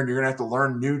here, and you're going to have to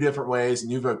learn new different ways,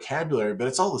 new vocabulary, but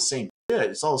it's all the same shit.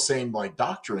 It's all the same like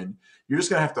doctrine. You're just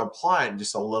going to have to apply it in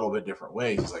just a little bit different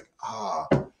ways. He's like,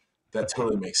 that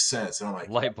totally makes sense. And I'm like,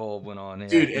 Light bulb went on. Yeah.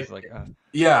 dude, He's like, yeah,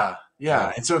 yeah.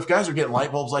 yeah. And so if guys are getting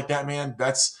light bulbs like that, man,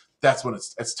 that's when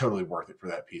it's totally worth it for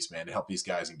that piece, man, to help these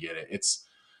guys and get it. It's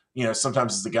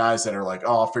sometimes it's the guys that are like,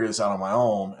 oh, I'll figure this out on my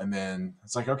own, and then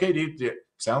it's like, okay, dude,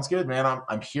 sounds good, man.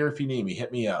 I'm here if you need me.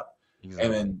 Hit me up. And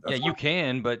Exactly. then Yeah, of you course,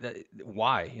 can, but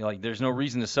why? Like, there's no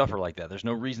reason to suffer like that. There's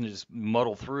no reason to just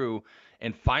muddle through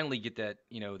and finally get that,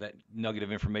 that nugget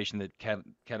of information that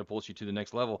catapults you to the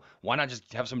next level. Why not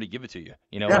just have somebody give it to you?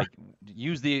 yeah, Like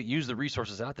use the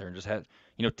resources out there and just have,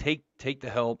 take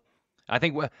the help. I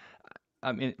think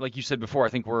I mean, like you said before, I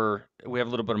think we have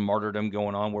a little bit of martyrdom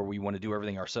going on where we want to do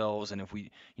everything ourselves, and if we,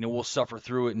 we'll suffer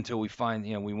through it until we find,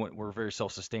 we're very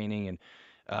self-sustaining,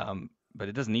 and but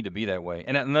it doesn't need to be that way.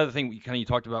 And another thing you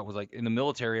talked about was like in the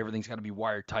military, everything's got to be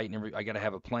wired tight, and I got to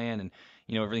have a plan, and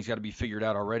everything's got to be figured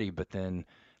out already. But then,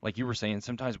 like you were saying,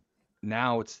 sometimes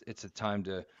now it's a time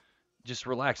to just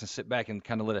relax and sit back and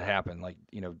kind of let it happen. Like,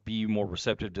 be more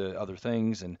receptive to other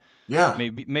things, and yeah,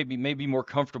 maybe more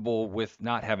comfortable with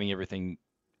not having everything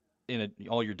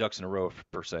all your ducks in a row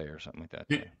per se or something like that.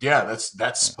 yeah. That's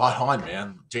Yeah. spot on,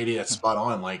 man. JD, that's spot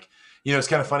on. Like, it's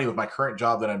kind of funny with my current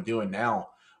job that I'm doing now.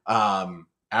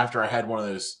 After I had one of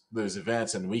those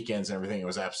events and weekends and everything, it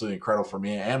was absolutely incredible for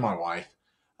me and my wife.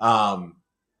 Um,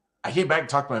 I came back and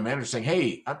talked to my manager saying,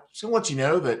 "Hey, I'm just gonna let you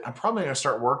know that I'm probably gonna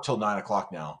start work till 9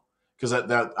 o'clock now because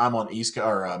that I'm on East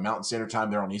or Mountain Standard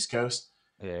Time. They're on East Coast."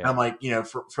 And Yeah, I'm like,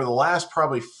 for the last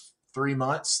probably 3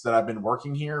 months that I've been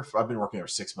working here, I've been working there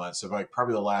 6 months. So like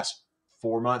probably the last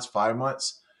 4 months, 5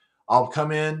 months, I'll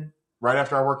come in right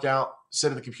after I work out,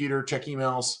 sit at the computer, check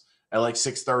emails at like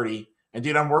 6:30. And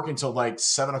dude, I'm working till like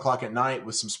 7 o'clock at night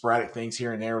with some sporadic things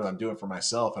here and there that I'm doing for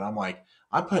myself. And I'm like,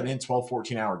 I'm putting in 12,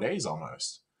 14 hour days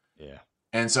almost. yeah,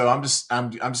 And so I'm just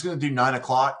gonna do 9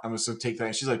 o'clock. I'm just gonna take that.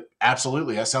 And she's like,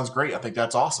 absolutely, that sounds great. I think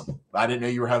that's awesome. I didn't know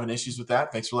you were having issues with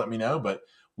that. Thanks for letting me know. But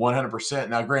 100%.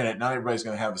 Now, granted, not everybody's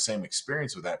gonna have the same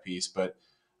experience with that piece, but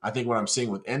I think what I'm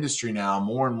seeing with industry now,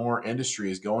 more and more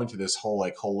industry is going to this whole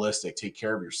like holistic, take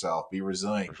care of yourself, be for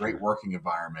resilient, great sure. working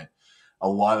environment, a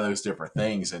lot of those different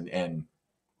things, and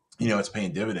it's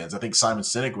paying dividends. I think Simon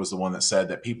Sinek was the one that said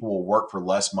that people will work for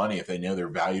less money if they know they're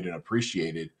valued and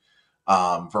appreciated,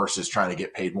 versus trying to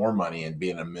get paid more money and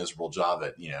be in a miserable job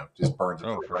that just burns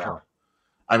them to Oh, the for ground. sure.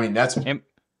 I mean, that's And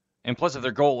And plus, if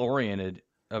they're goal oriented,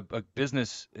 a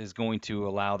business is going to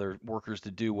allow their workers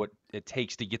to do what it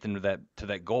takes to get them to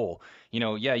that goal.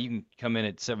 Yeah, you can come in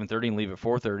at 7:30 and leave at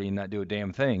 4:30 and not do a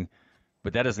damn thing,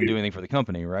 but that doesn't do anything for the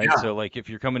company, right? yeah, So like if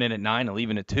you're coming in at 9 and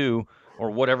leaving at 2 or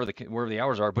whatever the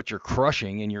hours are, but you're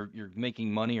crushing and you're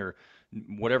making money or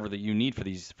whatever that you need for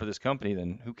this company,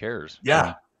 then who cares? I yeah,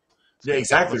 mean, yeah, so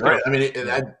exactly let's right. go.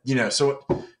 I mean, Yeah, so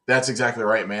that's exactly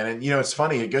right, man. And it's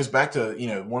funny. It goes back to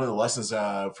one of the lessons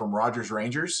from Rogers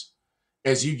Rangers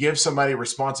is you give somebody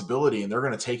responsibility and they're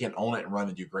going to take it, and own it, and run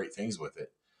and do great things with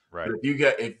it. But right.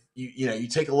 if you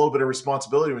take a little bit of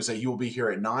responsibility and say you will be here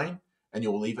at 9 and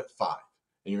you will leave at 5,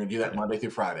 and you're going to do that Yeah, Monday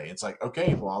through Friday. It's like,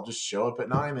 okay, well, I'll just show up at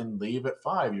 9 and leave at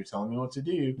 5. You're telling me what to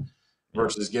do, yeah,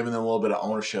 versus giving them a little bit of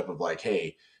ownership of like,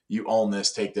 hey, you own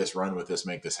this, take this, run with this,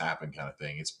 make this happen, kind of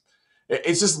thing.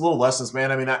 It's just little lessons,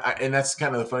 man. I mean, and that's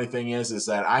kind of the funny thing is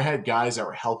that I had guys that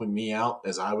were helping me out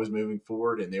as I was moving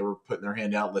forward, and they were putting their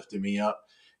hand out, lifting me up.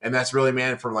 And that's really,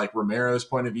 man, from like Ramiro's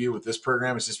point of view with this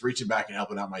program, it's just reaching back and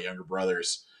helping out my younger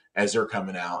brothers as they're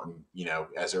coming out, and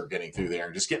as they're getting through there,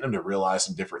 and just getting them to realize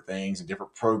some different things and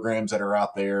different programs that are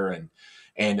out there, and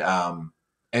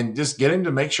and just getting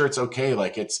to make sure it's okay.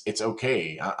 Like it's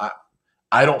okay.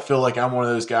 I don't feel like I'm one of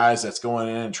those guys that's going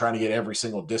in and trying to get every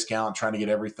single discount, trying to get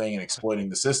everything and exploiting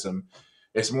the system.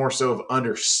 It's more so of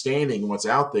understanding what's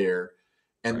out there.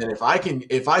 And right. then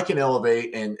if I can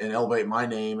elevate and elevate my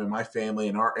name and my family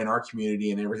and our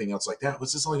community and everything else like that,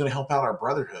 what's this only going to help out our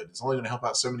brotherhood? It's only going to help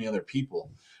out so many other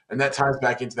people. And that ties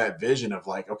back into that vision of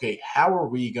like, okay, how are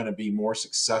we going to be more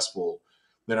successful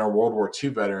than our World War II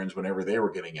veterans whenever they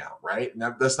were getting out, right?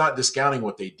 Now that's not discounting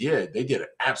what they did. They did it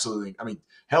absolutely. I mean,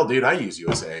 hell, dude, I use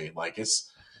USA. Like I,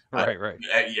 Right, right.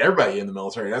 everybody in the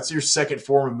military. That's your second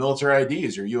form of military ID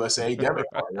is your USA debit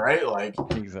card, right? Like,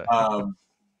 Exactly. um,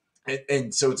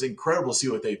 and so it's incredible to see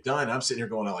what they've done. I'm sitting here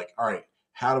going like, all right,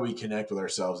 how do we connect with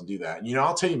ourselves and do that? And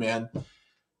I'll tell you, man,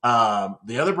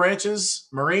 the other branches,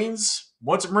 Marines.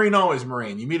 Once a Marine, always a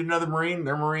Marine. You meet another Marine,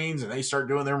 they're Marines, and they start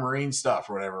doing their Marine stuff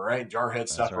or whatever, right? Jarhead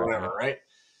That's stuff or right. whatever, Yep. right?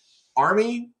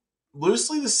 Army,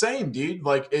 loosely the same, dude.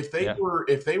 Like Yeah.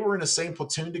 if they were in the same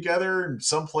platoon together in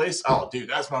some place, oh dude,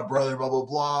 that's my brother, blah blah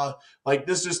blah. Like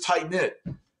this is tight knit.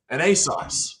 And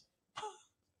ASOS.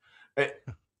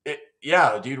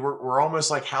 Yeah, dude, we're almost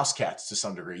like house cats to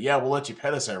some degree. Yeah, we'll let you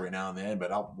pet us every now and then, but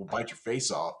we'll bite your face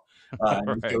off,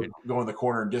 and just Right. go in the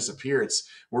corner and disappear.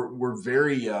 We're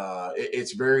very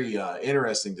it's very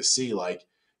interesting to see, like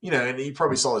and you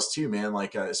probably saw this too, man.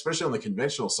 Like especially on the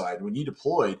conventional side, when you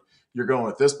deployed, you're going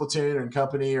with this platoon and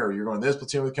company, or you're going this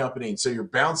platoon with company, and so you're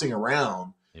bouncing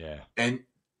around. Yeah. And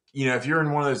if you're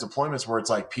in one of those deployments where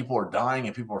it's like people are dying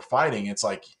and people are fighting, it's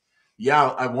like, yeah,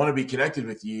 I want to be connected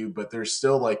with you, but there's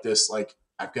still like this, like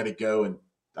I've got to go and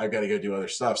I've got to go do other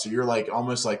stuff. So you're like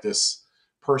almost like this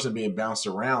person being bounced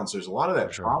around. So there's a lot of For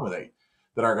that sure. trauma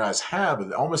that our guys have.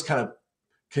 It almost kind of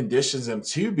conditions them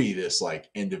to be this like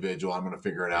individual. I'm going to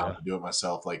figure it out Yeah. and do it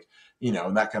myself, like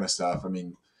and that kind of stuff. I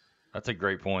mean, That's a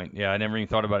great point. Yeah, I never even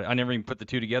thought about it. I never even put the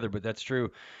two together, but that's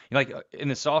true. Like in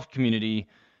the soft community,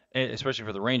 especially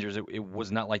for the Rangers, it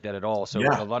was not like that at all. So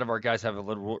yeah, a lot of our guys have a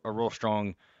real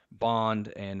strong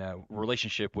bond and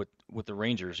relationship with the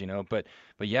Rangers, But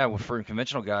yeah, for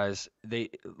conventional guys, they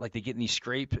get in these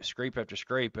scrape after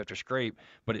scrape after scrape,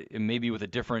 but it may be with a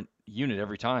different unit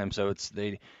every time. So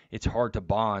it's hard to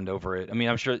bond over it. I mean,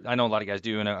 I know a lot of guys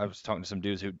do, and I was talking to some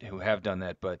dudes who have done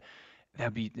that, but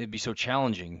it'd be so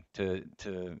challenging to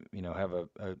have a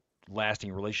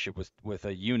lasting relationship with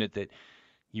a unit that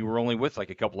you were only with like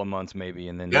a couple of months maybe,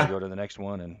 and then you yeah. go to the next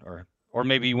one and or Or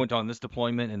maybe you went on this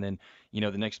deployment and then,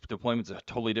 the next deployment's a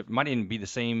totally different, might even be the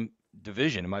same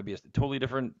division. It might be a totally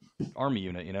different army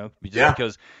unit, just Yeah.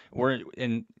 because we're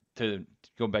in, to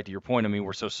go back to your point, I mean,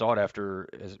 we're so sought after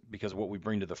because of what we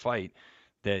bring to the fight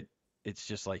that it's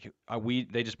just like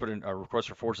they just put a request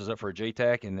for forces up for a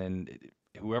JTAC and then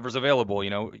whoever's available,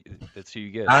 that's who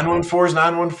you get. So, 914 is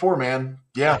 914, man.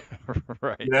 Yeah.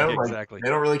 right. Like Exactly. they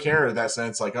don't really care in that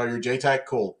sense. Like, oh, you're JTAC,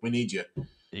 cool. We need you. Um,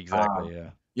 Exactly. Yeah.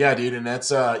 yeah, dude. And that's,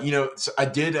 so I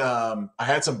did, I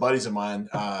had some buddies of mine,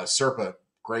 Serpa,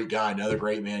 great guy, another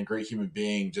great man, great human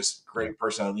being, just Yeah. great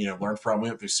person, learned from. We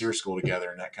went through SEER school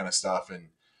together and that kind of stuff. And,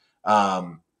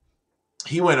 um,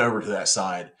 he went over to that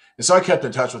side. And so I kept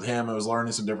in touch with him. I was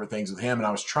learning some different things with him. And I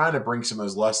was trying to bring some of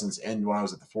those lessons in when I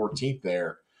was at the 14th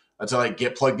there until I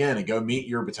get plugged in and go meet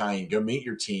your battalion, go meet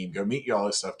your team, go meet you all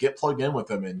this stuff, get plugged in with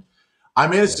them. And I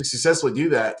managed Yeah. to successfully do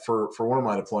that for one of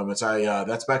my deployments.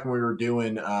 That's back when we were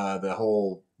doing the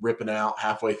whole ripping out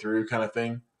halfway through kind of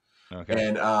thing. Okay.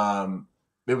 And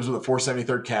it was with the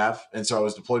 473rd Cav. And so I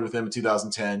was deployed with them in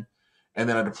 2010. And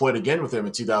then I deployed again with them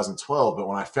in 2012. But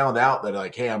when I found out that,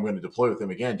 like, hey, I'm going to deploy with them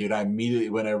again, dude, I immediately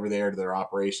went over there to their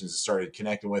operations and started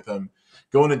connecting with them,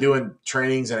 going and doing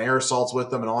trainings and air assaults with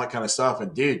them and all that kind of stuff.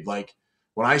 And dude, like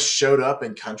when I showed up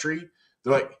in country,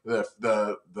 they're like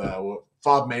the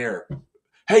FOB mayor,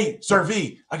 hey, Sir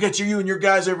V, I got you and your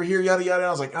guys over here, yada yada. I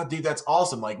was like, oh, dude, that's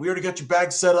awesome. Like, we already got your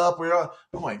bag set up.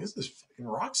 I'm like, this is fucking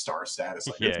rock star status.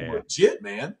 Like, it's Yeah. legit,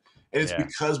 man. And it's Yeah.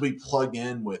 because we plugged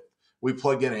in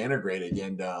and integrated,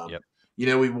 and Yep.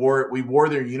 we wore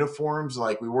their uniforms,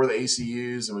 like we wore the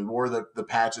ACUs and we wore the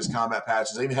patches, combat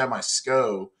patches. I even had my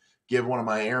SCO give one of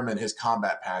my airmen his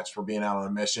combat patch for being out on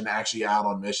a mission, actually out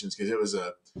on missions, because it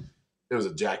was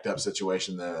a jacked up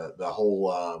situation. The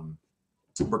whole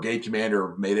brigade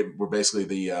commander made it where basically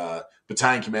the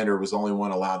battalion commander was the only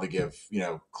one allowed to give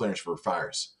clearance for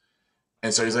fires.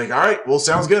 And so he's like, all right, well,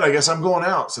 sounds good. I guess I'm going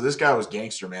out. So this guy was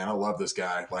gangster, man. I love this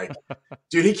guy. Like,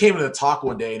 dude, he came into the talk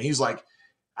one day and he's like,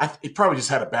 he probably just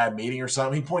had a bad meeting or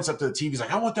something. He points up to the TV. He's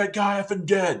like, I want that guy effing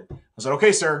dead. I said,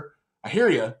 okay, sir, I hear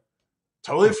you.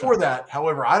 Totally for that.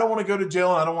 However, I don't want to go to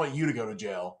jail and I don't want you to go to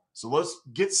jail. So let's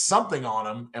get something on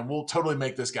him and we'll totally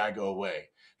make this guy go away.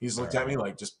 He's looked at me Right.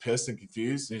 like just pissed and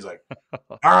confused. And he's like, all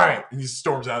right. And he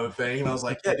storms out of the thing. And I was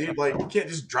like, yeah, dude, like, you can't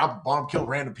just drop a bomb, kill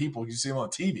random people. You see them on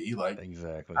TV. Like,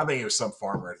 Exactly. I think he was some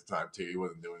farmer at the time, too. He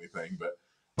wasn't doing anything. But,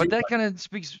 But dude, that kind of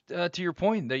speaks to your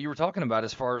point that you were talking about,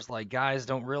 as far as like guys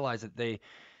don't realize that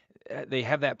they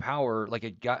have that power, like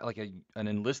a guy, like an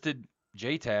enlisted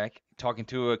JTAC talking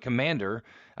to a commander.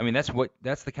 I mean, that's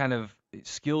the kind of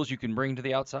skills you can bring to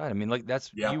the outside. I mean, like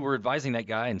that's yeah. you were advising that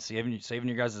guy and saving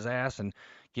your guys' ass and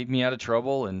keeping me out of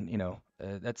trouble, and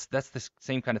that's the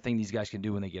same kind of thing these guys can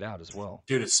do when they get out as well.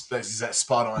 Dude, that's that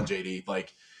spot on, JD.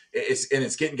 Like,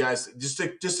 it's getting guys just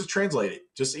to translate it,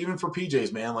 just even for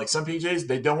PJs, man. Like some PJs,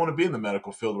 they don't want to be in the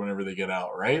medical field whenever they get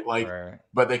out, right? Like, Right.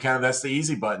 but they kind of that's the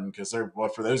easy button because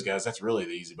for those guys, that's really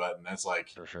the easy button. That's like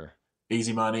For sure.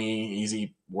 easy money,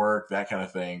 easy work, that kind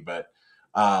of thing. But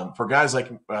for guys like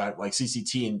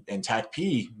CCT and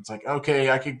TACP, it's like, okay,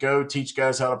 I could go teach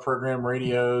guys how to program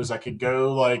radios. I could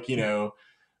go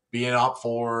be an op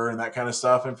four and that kind of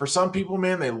stuff. And for some people,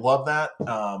 man, they love that.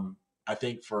 I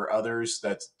think for others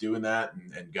that's doing that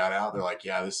and got out, they're like,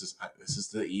 yeah, this is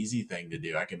the easy thing to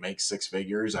do. I can make six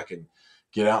figures. I can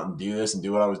get out and do this and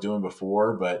do what I was doing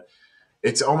before. But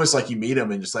it's almost like you meet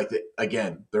them and just like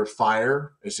again, their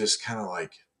fire is just kind of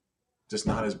like just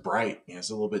not as bright. It's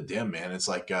a little bit dim, man. It's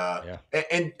like Yeah.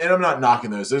 and I'm not knocking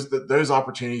those. Those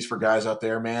opportunities for guys out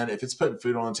there, man. If it's putting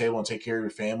food on the table and take care of your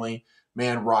family,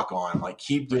 man, rock on. Like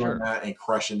keep For doing sure. that and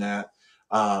crushing that.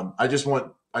 I just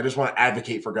want to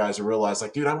advocate for guys to realize,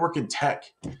 like, dude, I work in tech.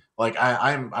 Like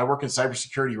I work in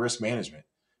cybersecurity risk management,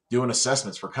 doing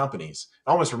assessments for companies. It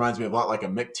almost reminds me of a lot like a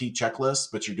MIC-T checklist,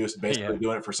 but you're just basically Yeah.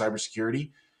 doing it for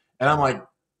cybersecurity. And I'm Right. like,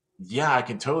 yeah, I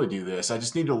can totally do this. I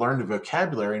just need to learn the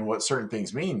vocabulary and what certain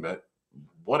things mean. But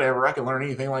whatever, I can learn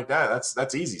anything like that.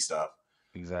 That's easy stuff.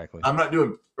 Exactly. I'm not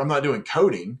doing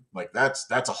coding. Like that's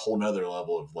a whole nother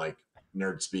level of like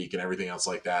nerd speak and everything else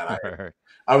like that. Right.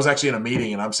 I was actually in a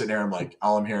meeting and I'm sitting there. I'm like,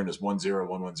 all I'm hearing is 1-0,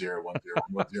 1-1-0, 1-0,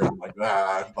 1-1-0. I'm like,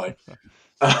 like,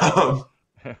 um,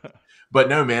 but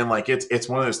no, man, like it's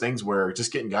one of those things where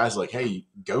just getting guys like, hey,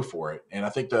 go for it. And I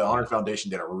think the Honor Yeah.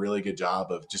 Foundation did a really good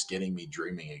job of just getting me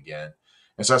dreaming again.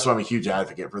 And so that's why I'm a huge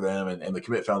advocate for them and the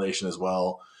Commit Foundation as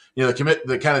well.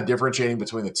 The kind of differentiating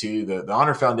between the two. The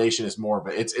Honor Foundation is more of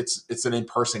it's an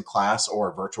in-person class or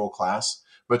a virtual class,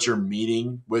 but you're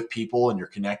meeting with people and you're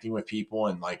connecting with people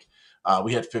and like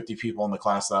We had 50 people in the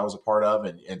class that I was a part of,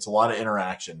 and it's a lot of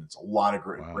interaction. It's a lot of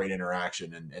Wow. great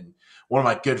interaction. And one of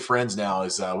my good friends now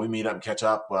is we meet up and catch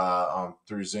up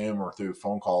through Zoom or through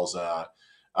phone calls.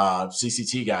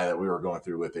 CCT guy that we were going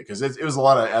through with it, because it was a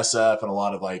lot of SF and a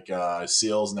lot of like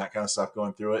SEALs and that kind of stuff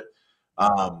going through it.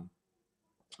 Um,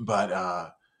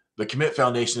 but the Commit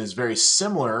Foundation is very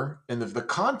similar, and the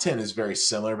content is very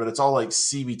similar, but it's all like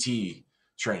CBT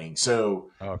training. So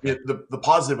Okay. the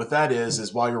positive with that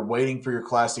is while you're waiting for your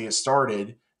class to get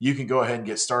started, you can go ahead and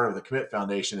get started with the Commit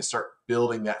Foundation and start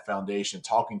building that foundation,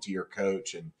 talking to your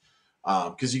coach. And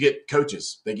because you get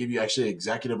coaches, they give you actually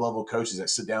executive level coaches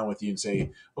that sit down with you and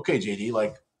say, okay, JD,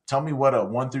 like, tell me what a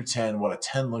 1 through 10, what a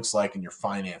 10 looks like in your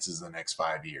finances in the next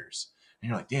 5 years. And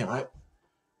you're like, damn, I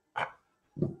I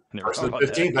never first thought to the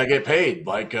about that. 15th, I get paid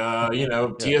like, Yeah.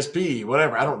 TSP,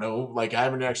 whatever. I don't know. Like, I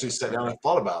haven't actually sat down and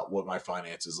thought about what my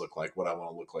finances look like, what I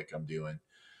want to look like I'm doing.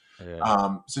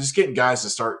 Yeah. So just getting guys to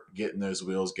start getting those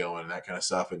wheels going and that kind of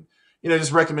stuff. And,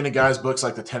 just recommending guys books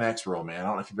like the 10X Rule, man. I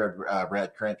don't know if you've ever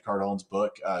read Grant Cardone's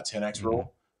book, 10X Hmm.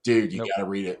 Rule. Dude, you Nope. got to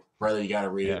read it. Brother, you got to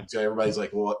read it. Yeah. So everybody's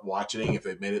like, well, watching, if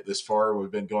they've made it this far,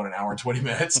 we've been going an hour and 20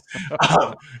 minutes.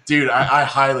 Dude, I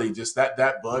highly just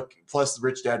that book, plus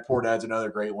Rich Dad, Poor Dad's another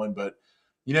great one. But,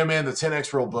 man, the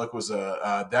 10X Rule book was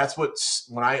that's what,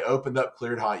 when I opened up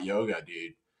Cleared Hot Yoga,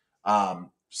 dude.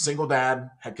 Single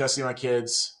dad, had custody of my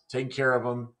kids, taking care of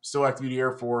them, still active duty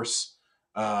Air Force.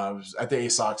 Was at the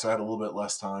ASOC, so I had a little bit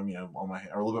less time,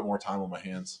 or a little bit more time on my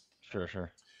hands. Sure.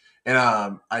 Sure. And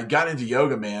I got into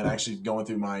yoga, man, actually going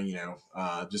through my,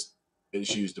 just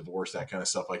issues, divorce, that kind of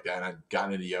stuff like that. And I'd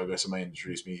gotten into yoga. Somebody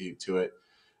introduced me to it.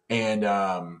 And,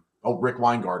 Rick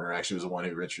Weingartner actually was the one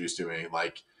who introduced to me.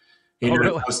 Like, Oh,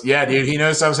 really? yeah, dude. He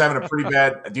noticed I was having a pretty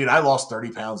bad, dude. I lost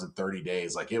 30 pounds in 30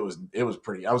 days. Like, it was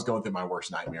pretty. I was going through my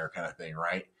worst nightmare kind of thing,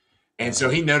 right? And so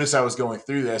Uh-huh. he noticed I was going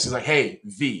through this. He's like, "Hey,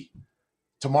 V,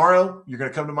 tomorrow you're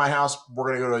gonna come to my house. We're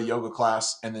gonna go to a yoga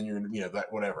class, and then you're gonna,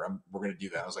 that whatever. We're gonna do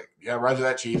that." I was like, "Yeah, Roger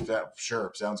that, Chief. That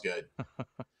sure sounds good."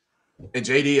 And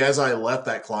JD, as I left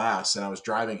that class and I was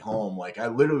driving home, like I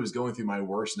literally was going through my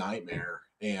worst nightmare,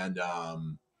 and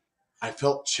I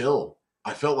felt chill.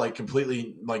 I felt like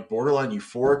completely like borderline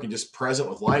euphoric and just present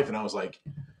with life. And I was like,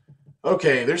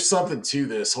 okay, there's something to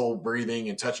this whole breathing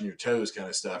and touching your toes kind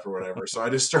of stuff or whatever. So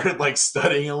I just started like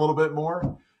studying a little bit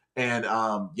more. And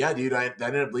yeah, dude, that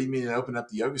ended up leading me to open up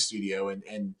the yoga studio.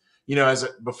 And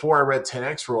before I read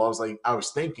 10X Rule, I was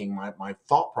thinking, my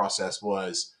thought process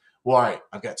was, well, all right,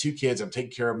 I've got 2 kids. I'm taking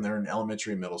care of them. They're in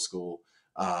elementary and middle school.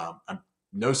 I'm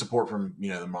no support from,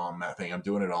 the mom, that thing. I'm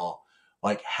doing it all.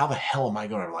 Like, how the hell am I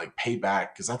going to like pay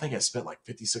back? Cause I think I spent like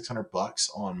 $5,600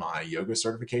 on my yoga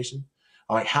certification.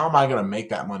 I'm like, how am I going to make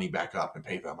that money back up and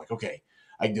pay for that? I'm like, okay,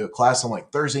 I can do a class on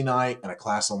like Thursday night and a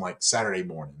class on like Saturday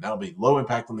morning. That'll be low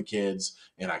impact on the kids,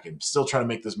 and I can still try to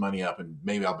make this money up, and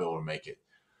maybe I'll be able to make it.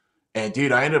 And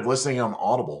dude, I ended up listening on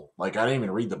Audible. Like, I didn't even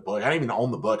read the book. I didn't even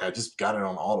own the book. I just got it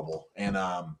on Audible. And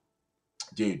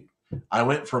dude, I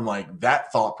went from like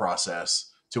that thought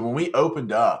process to when we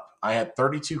opened up, I had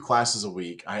 32 classes a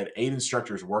week. I had 8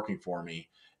 instructors working for me.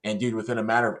 And dude, within a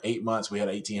matter of 8 months, we had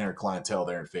 1,800 clientele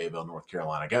there in Fayetteville, North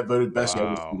Carolina. I got voted best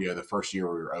yoga Wow. studio the first year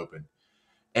we were open.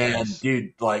 And Nice.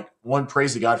 dude, like, one,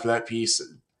 praise to God for that piece,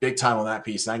 big time on that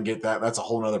piece. And I can get that. That's a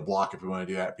whole nother block if we want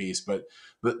to do that piece. But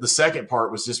the second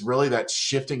part was just really that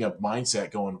shifting of mindset,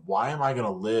 going, why am I going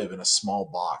to live in a small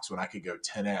box when I could go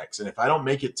 10X? And if I don't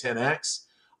make it 10X,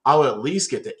 I'll at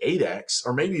least get to 8X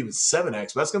or maybe even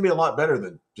 7X. But that's going to be a lot better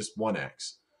than just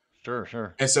 1X. Sure.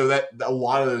 Sure. And so that a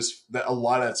lot of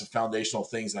that's a foundational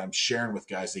things that I'm sharing with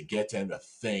guys to get them to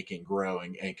think and grow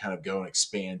and kind of go and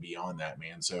expand beyond that,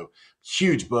 man. So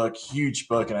huge book,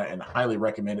 and highly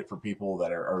recommend it for people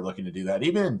that are looking to do that.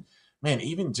 Even, man,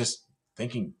 even just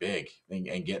thinking big and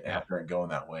getting Yeah. after it and going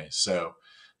that way. So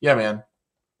yeah, man,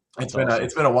 That's awesome.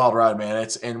 it's been a wild ride, man.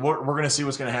 And we're gonna see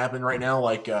what's gonna happen right now.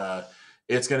 Like,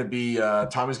 it's gonna be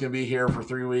Tommy's gonna be here for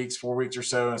 3 weeks, 4 weeks or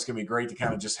so, and it's gonna be great to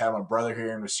kind of just have my brother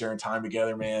here and we're sharing time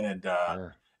together, man.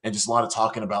 Sure. And just a lot of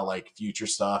talking about like future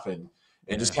stuff, and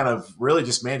just Yeah. kind of really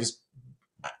just, man, just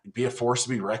be a force to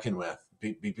be reckoned with.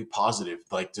 Be positive,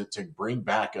 like to bring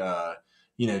back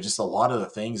just a lot of the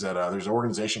things that there's an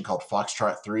organization called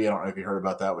Foxtrot 3. I don't know if you heard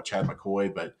about that with Chad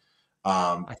McCoy, but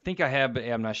I think I have, but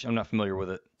I'm not familiar with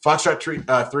it.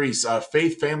 Foxtrot Threes,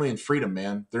 Faith, Family, and Freedom,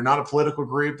 man. They're not a political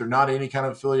group. They're not any kind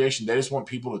of affiliation. They just want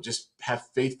people to just have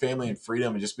faith, family, and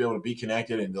freedom, and just be able to be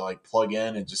connected and to like plug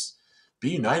in and just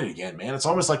be united again, man. It's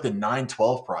almost like the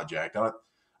 9/12 project. I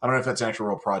don't know if that's an actual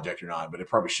real project or not, but it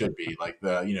probably should be. Like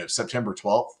the September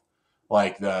 12th,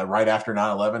 like the right after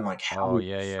 9/11, like how Oh we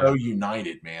yeah. were Yeah. so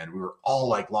united, man. We were all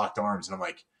like locked arms, and I'm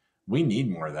like, we need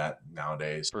more of that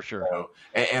nowadays. For sure. So,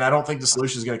 and I don't think the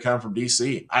solution is going to come from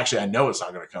DC. Actually, I know it's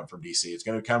not going to come from DC. It's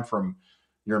going to come from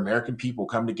your American people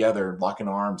come together, locking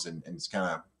arms, and it's kind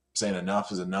of saying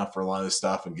enough is enough for a lot of this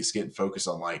stuff, and just getting focused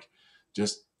on like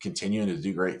just continuing to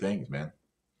do great things, man.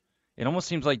 It almost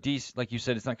seems like DC, like you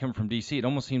said, it's not coming from DC. It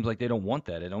almost seems like they don't want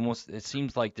that. It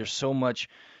seems like there's so much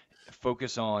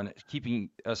focus on keeping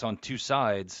us on two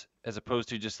sides as opposed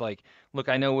to just like, look,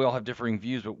 I know we all have differing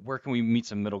views, but where can we meet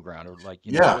some middle ground, or like,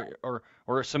 Yeah,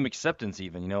 or some acceptance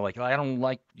even, like I don't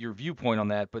like your viewpoint on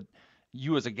that, but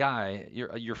you as a guy,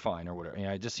 you're fine or whatever.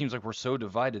 It just seems like we're so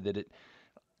divided that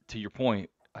to your point,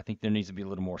 I think there needs to be a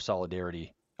little more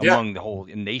solidarity yeah, among the whole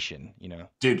nation.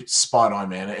 dude, spot on,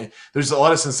 man. There's a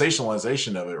lot of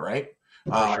sensationalization of it, right?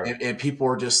 For sure. And people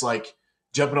are just like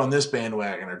jumping on this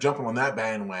bandwagon or jumping on that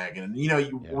bandwagon. And Yeah.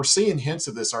 we're seeing hints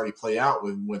of this already play out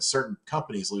when certain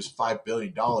companies lose $5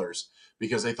 billion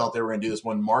because they thought they were going to do this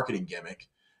one marketing gimmick.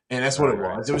 And that's what Right. it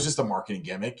Right. was. It was just a marketing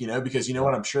gimmick, because you know Yep.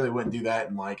 what? I'm sure they wouldn't do that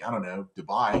in, like, I don't know,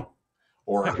 Dubai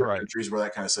or other Right. countries where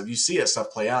that kind of stuff. You see that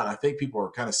stuff play out. And I think people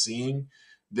are kind of seeing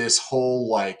this whole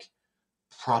like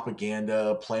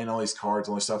propaganda, playing all these cards,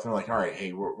 all this stuff. And they're like, all right,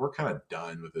 hey, we're kind of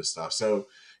done with this stuff. So,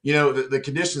 the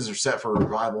conditions are set for a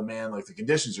revival, man. Like the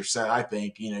conditions are set, I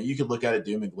think, you could look at it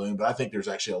doom and gloom, but I think there's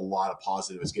actually a lot of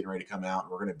positive that's getting ready to come out.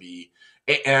 And we're going to be,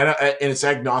 and it's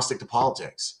agnostic to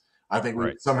politics. I think we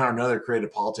Right. somehow or another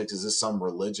created politics as this some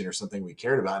religion or something we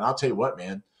cared about. And I'll tell you what,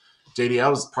 man, JD, I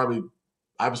was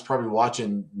probably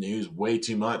watching news way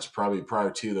too much, probably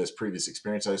prior to this previous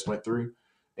experience I just went through.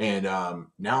 And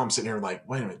now I'm sitting here like,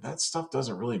 wait a minute, that stuff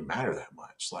doesn't really matter that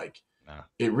much. Like, Nah.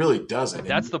 it really doesn't. But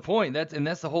And that's the point.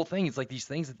 That's the whole thing. It's like these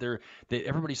things that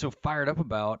everybody's so fired up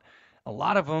about. A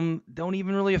lot of them don't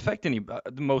even really affect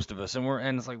most of us,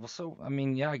 and it's like, well, so I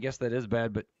mean, yeah, I guess that is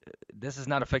bad, but this is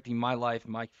not affecting my life,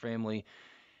 my family,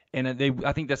 and I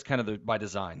think that's kind of by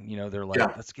design. They're like,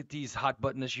 yeah, let's get these hot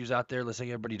button issues out there. Let's get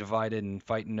everybody divided and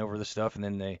fighting over this stuff, and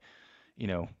then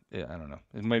yeah, I don't know.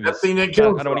 Maybe it's Epstein didn't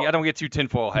kill kind of, himself. I don't get too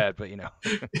tinfoil hat, but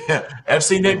Yeah,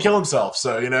 Epstein didn't kill himself.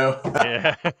 So,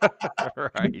 yeah,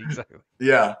 right, exactly,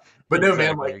 yeah. But no,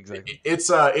 man, exactly, like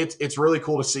exactly. it's really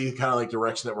cool to see kind of like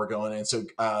direction that we're going in. So,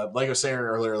 like I was saying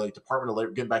earlier, like Department of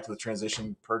Labor, getting back to the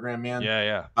transition program, man,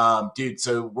 Yeah, yeah. dude.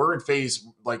 So we're in phase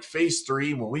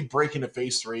 3. When we break into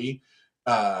phase 3,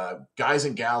 guys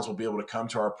and gals will be able to come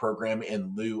to our program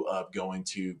in lieu of going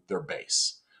to their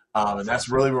base. Oh, And that's that's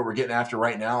awesome. really what we're getting after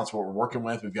right now. It's what we're working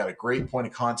with. We've got a great point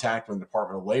of contact with the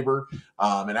Department of Labor.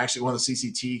 And actually, one of the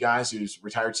CCT guys who's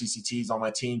retired CCT is on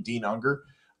my team, Dean Unger.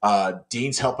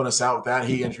 Dean's helping us out with that.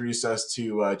 He introduced us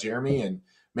to Jeremy, and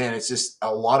man, it's just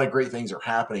a lot of great things are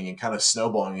happening and kind of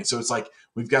snowballing. And so it's like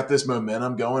we've got this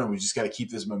momentum going, and we just got to keep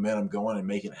this momentum going and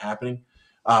make it happening.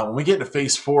 When we get into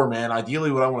phase 4, man,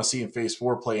 ideally what I want to see in phase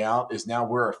 4 play out is now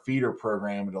we're a feeder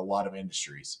program into a lot of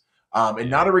industries.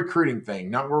 And not Yeah, a recruiting thing,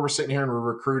 not where we're sitting here and we're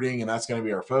recruiting and that's going to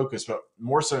be our focus, but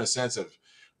more so in a sense of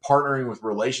partnering with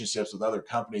relationships with other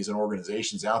companies and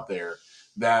organizations out there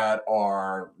that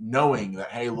are knowing that,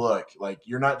 hey, look, like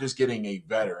you're not just getting a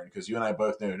veteran, because you and I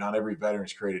both know not every veteran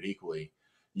is created equally.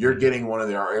 You're hmm getting one of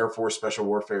our Air Force Special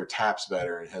Warfare TAPS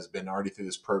veteran has been already through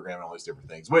this program and all these different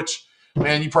things, which,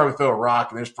 man, you probably throw a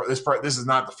rock and this is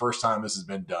not the first time this has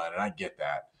been done. And I get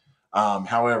that.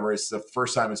 However, it's the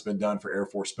first time it's been done for Air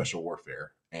Force Special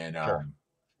Warfare. And sure.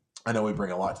 I know we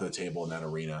bring a lot to the table in that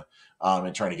arena,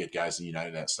 and trying to get guys united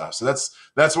in that stuff. So that's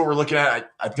what we're looking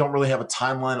at. I don't really have a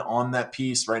timeline on that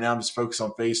piece right now. I'm just focused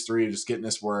on phase 3, just getting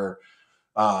this where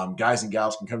guys and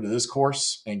gals can come to this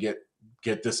course and get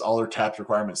this all their TAPS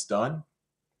requirements done.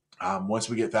 Once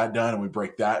we get that done and we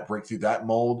break through that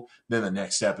mold, then the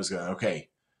next step is going, okay,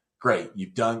 great,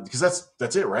 you've done, because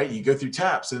that's it, right? You go through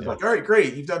TAPS and it's Yeah, like, all right,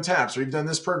 great, you've done TAPS or you've done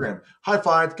this program. High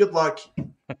five, good luck. See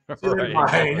you later, right,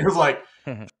 bye. And exactly. you're like,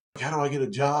 how do I get a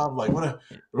job? Like, what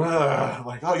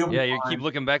like, oh, you'll be Yeah, you keep fine.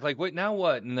 looking back like, wait, now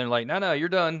what? And they're like, no, no, you're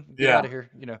done. Get Yeah. out of here.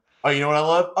 Oh, you know what I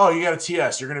love? Oh, you got a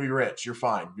TS. You're going to be rich. You're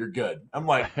fine. You're good. I'm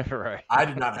like, Right. I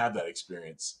did not have that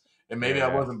experience. And Yeah, maybe I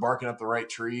yeah. wasn't barking up the right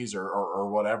trees or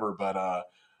whatever. But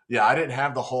yeah, I didn't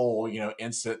have the whole,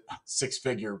 instant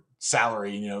 6-figure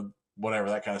salary, whatever,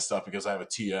 that kind of stuff because I have a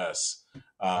TS.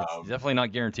 It's definitely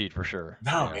not guaranteed for sure.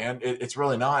 No, man, it's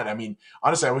really not. I mean,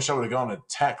 honestly, I wish I would have gone to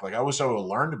tech. Like, I wish I would have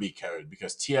learned to be code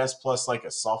because TS plus like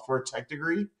a software tech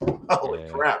degree. Holy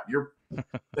Yeah. crap! You're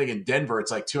thinking Denver,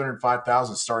 it's like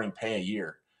 205,000 starting pay a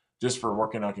year just for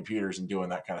working on computers and doing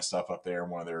that kind of stuff up there in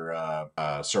one of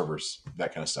their servers,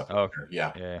 that kind of stuff up Oh, there.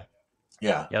 Yeah, yeah.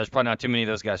 yeah, Yeah, there's probably not too many of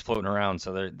those guys floating around,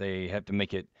 so they have to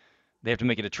make it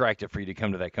attractive for you to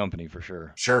come to that company for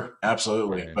sure. sure,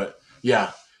 absolutely. Yeah. But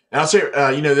yeah, And I'll say,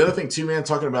 the other thing too, man,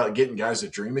 talking about getting guys to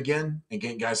dream again and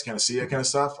getting guys to kind of see that kind of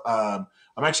stuff. I'm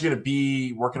actually going to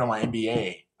be working on my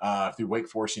MBA through Wake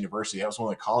Forest University. That was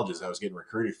one of the colleges I was getting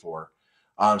recruited for.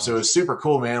 So it Nice. was super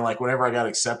cool, man. Like whenever I got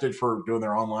accepted for doing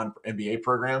their online MBA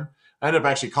program, I ended up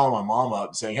actually calling my mom up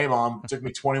and saying, "Hey, mom, it took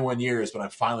me 21 years, but I'm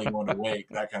finally going to Wake."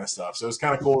 That kind of stuff. So it's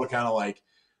kind of cool to kind of like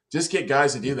just get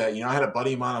guys to do that. I had a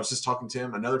buddy of mine. I was just talking to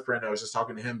him. Another friend. I was just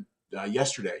talking to him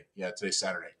yesterday. Yeah, today's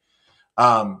Saturday.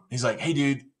 He's like, "Hey,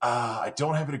 dude, I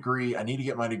don't have a degree. I need to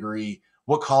get my degree.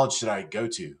 What college should I go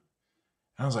to?" And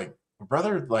I was like, well,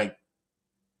 "Brother, like,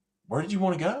 where did you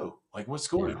want to go? Like, what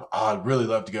school?" Yeah. I'd really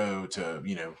love to go to,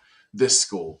 this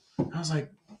school. I was like,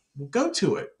 "Well, go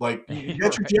to it. Like, you You're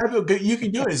got your right. job, you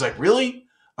can do it." He's like, "Really?"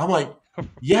 I'm like,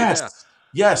 Yeah.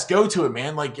 yes, go to it,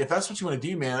 man. Like, if that's what you want to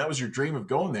do, man, that was your dream of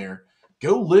going there.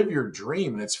 Go live your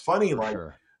dream." And it's funny, For like,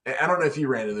 sure. I don't know if you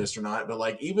ran into this or not, but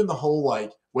like, even the whole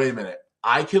like, wait a minute,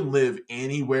 I can live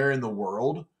anywhere in the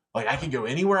world. Like, I can go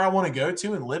anywhere I want to go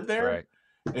to and live there. Right.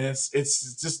 And it's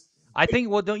just I think.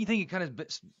 Well, don't you think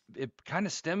it kind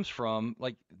of stems from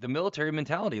like the military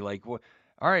mentality? Like, what?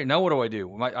 All right, now what do I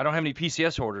do? I don't have any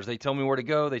PCS orders. They tell me where to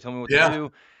go. They tell me what to yeah,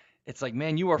 do. It's like,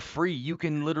 man, you are free. You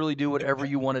can literally do whatever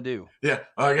you want to do. yeah.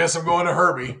 I guess I'm going to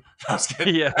Herbie. I was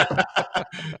kidding. Yeah.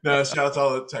 No, shout out to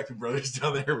all the Texas brothers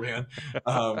down there, man.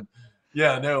 Um,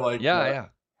 yeah, no, like, Yeah. Yeah.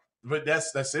 but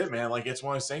that's it, man. Like, it's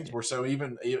one of those things where, so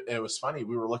even it was funny.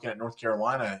 We were looking at North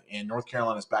Carolina, and North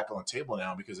Carolina's back on the table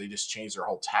now because they just changed their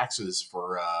whole taxes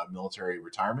for military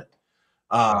retirement.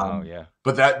 Oh, Um, yeah.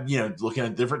 but that, looking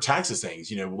at different taxes things,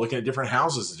 looking at different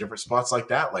houses, different spots like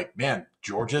that, like, man,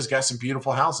 Georgia's got some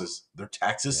beautiful houses. Their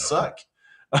taxes Yeah. suck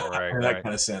Right. in that Right.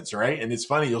 kind of sense, right? And it's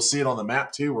funny, you'll see it on the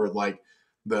map too, where like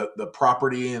the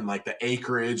property and like the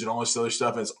acreage and all this other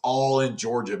stuff is all in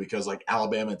Georgia because like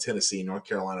Alabama and Tennessee and North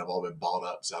Carolina have all been bought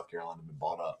up. South Carolina have been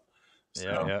bought up. Yeah.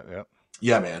 So Yeah. Yeah.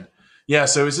 yeah, man. Yeah,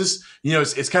 so it's just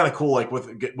it's kind of cool. Like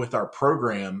with our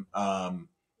program,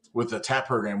 with the TAP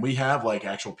program, we have like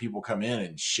actual people come in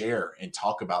and share and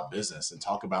talk about business and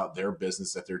talk about their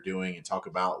business that they're doing and talk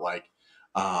about like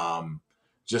um,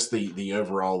 just the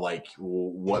overall like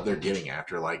what they're getting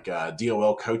after. Like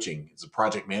DOL coaching, it's a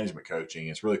project management coaching.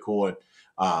 It's really cool,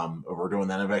 and we're doing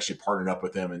that. I've actually partnered up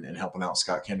with them and helping out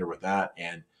Scott Kinder with that,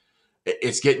 and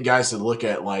it's getting guys to look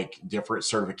at like different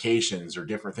certifications or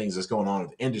different things that's going on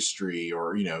with industry,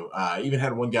 or even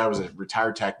had one guy was a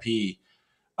retired TACP,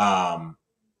 um,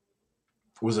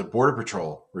 was a border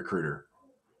patrol recruiter,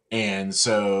 and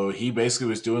so he basically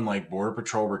was doing like border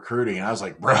patrol recruiting, and I was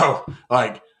like, bro,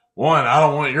 like, one, I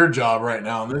don't want your job right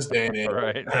now in this day and age.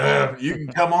 Right. You can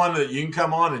come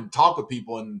on and talk with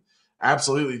people and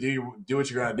absolutely do what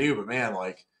you're gonna do, but man,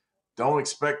 like, don't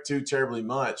expect too terribly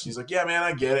much. He's like, yeah, man,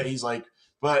 I get it. He's like,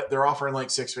 but they're offering like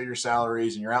six-figure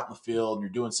salaries, and you're out in the field and you're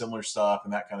doing similar stuff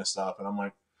and that kind of stuff. And I'm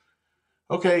like,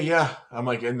 okay, yeah. I'm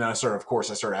like, and then of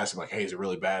course, I started asking like, hey, is it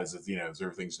really bad? Is it, is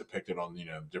everything's depicted on,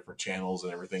 different channels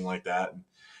and everything like that? And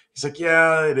he's like,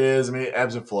 yeah, it is. I mean, it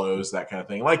ebbs and flows, that kind of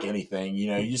thing. Like anything,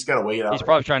 you just got to wait it He's out.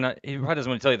 probably trying not. He probably doesn't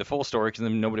want to tell you the full story because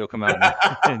then nobody will come out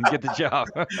and, and get the job.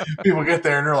 People get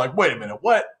there and they're like, wait a minute,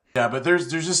 what? Yeah, but there's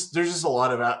just a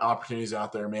lot of opportunities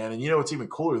out there, man. And what's even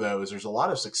cooler though is there's a lot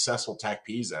of successful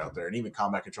TAC-Ps out there, and even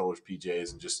combat controllers,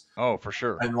 PJs, and just Oh, for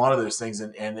sure. and a lot of those things.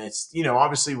 And it's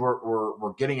obviously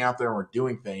we're getting out there and we're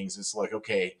doing things. It's like,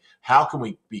 okay, how can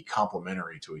we be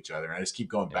complementary to each other? And I just keep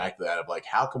going Yeah. back to that of like,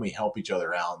 how can we help each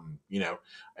other out? And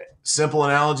simple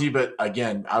analogy, but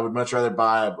again, I would much rather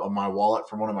buy my wallet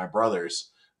from one of my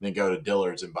brothers than go to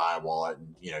Dillard's and buy a wallet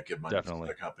and give money to Definitely.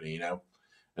 another company.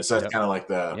 And so that's Yep. kind of like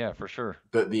Yeah, for sure.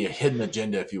 the hidden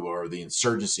agenda, if you will, or the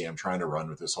insurgency I'm trying to run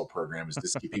with this whole program is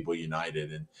just keep people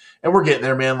united, and we're getting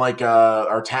there, man. Like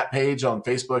our TAP page on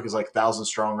Facebook is like 1,000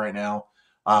 strong right now,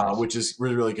 Nice. which is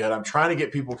really really good. I'm trying to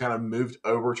get people kind of moved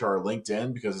over to our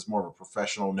LinkedIn because it's more of a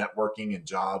professional networking and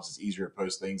jobs. It's easier to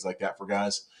post things like that for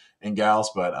guys and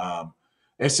gals, but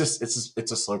it's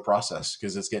a slow process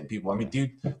because it's getting people. I mean, Yeah.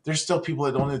 dude, there's still people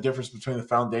that don't know the difference between the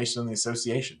foundation and the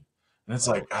association, and it's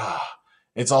like Oh,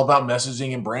 it's all about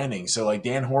messaging and branding. So like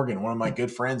Dan Horgan, one of my good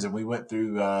friends, and we went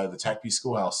through the TACP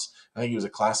schoolhouse. I think he was a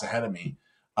class ahead of me.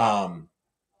 Um,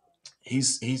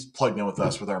 he's plugged in with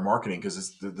us with our marketing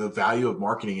because the value of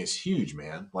marketing is huge,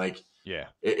 man. Like yeah.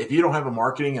 if you don't have a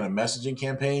marketing and a messaging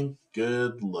campaign,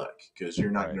 good luck because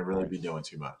you're not going Right. to really Right. be doing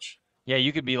too much. Yeah,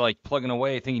 you could be like plugging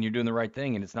away, thinking you're doing the right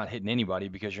thing, and it's not hitting anybody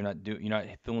because you're not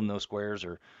filling those squares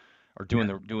or Yeah.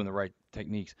 doing the right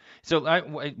techniques. So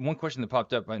one question that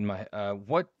popped up in my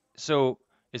what so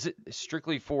is it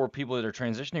strictly for people that are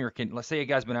transitioning, or can let's say a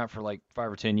guy's been out for like 5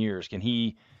 or 10 years, can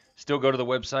he still go to the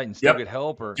website and still Yep, get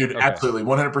help, or dude, okay? absolutely,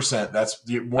 100%. That's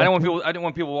the I one. don't want people. I don't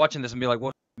want people watching this and be like,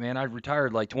 "Well, man, I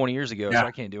retired like 20 years ago, so Yeah,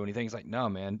 I can't do anything." It's like, no,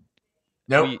 man.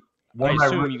 nope. We. One I of my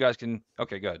assume you guys can.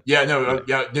 Okay, good. Yeah, no, Yeah.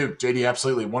 yeah, dude, JD,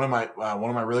 absolutely. One of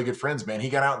my really good friends, man. He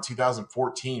got out in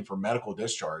 2014 for medical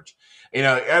discharge. You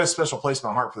know, I had a special place in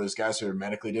my heart for those guys who are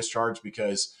medically discharged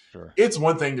because Sure. it's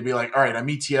one thing to be like, all right, I'm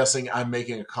ETSing, I'm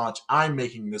making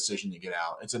a decision to get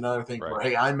out. It's another thing Right. for,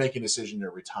 hey, I'm making a decision to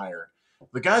retire.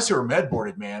 The guys who are med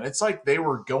boarded, man, it's like they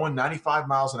were going 95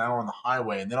 miles an hour on the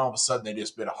highway, and then all of a sudden they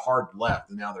just bit a hard left,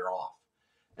 and now they're off.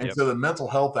 And Yep. so the mental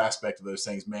health aspect of those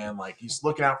things, man, like he's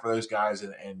looking out for those guys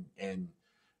and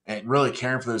really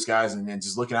caring for those guys and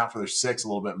just looking out for their six a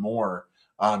little bit more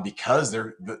because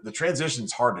the transition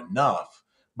is hard enough,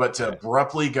 but to Right.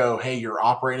 abruptly go, hey, you're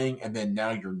operating and then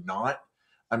now you're not.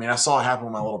 I mean, I saw it happen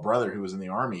with my little brother who was in the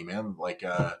army, man. Like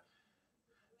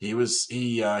he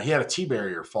had a T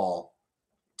barrier fall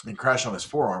and crash on his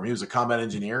forearm. He was a combat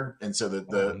engineer, and so Oh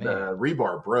the man.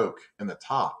 rebar broke in the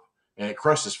top and it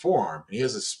crushed his forearm. And he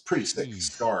has this pretty thick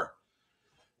Jeez. scar.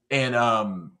 And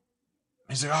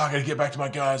he's like, oh, I gotta get back to my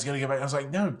guys. Gotta get back. I was like,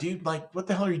 no, dude, like, what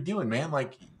the hell are you doing, man?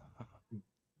 Like,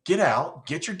 get out,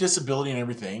 get your disability and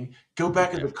everything. Go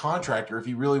back as Yeah. a contractor if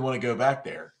you really want to go back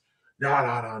there. No,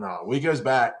 no, no, no. When he goes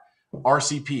back,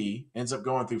 RCP ends up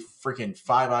going through freaking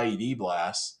 5 IED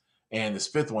blasts, and this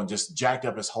fifth one just jacked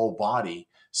up his whole body,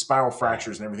 spiral Dang.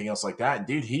 fractures and everything else like that. And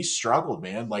dude, he struggled,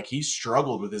 man. Like he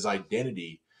struggled with his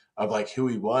identity of like who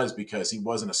he was because he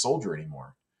wasn't a soldier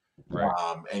anymore.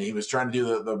 Right. And he was trying to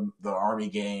do the Army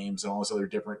Games and all this other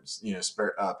different,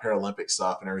 Paralympic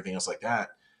stuff and everything else like that.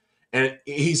 And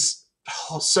he's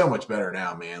so much better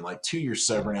now, man. Like 2 years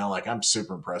sober now. Like I'm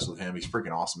super impressed with him. He's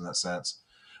freaking awesome in that sense.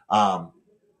 Um,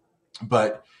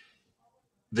 but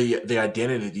the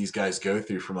identity these guys go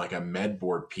through from like a med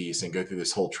board piece and go through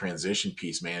this whole transition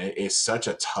piece, man, it is such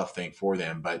a tough thing for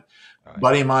them. But Oh yeah.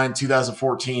 buddy of mine,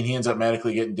 2014, he ends up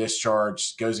medically getting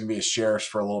discharged, goes and be a sheriff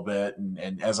for a little bit.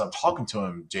 And as I'm talking to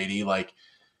him, JD, like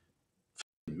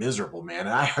miserable, man. And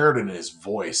I heard it in his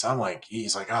voice. I'm like,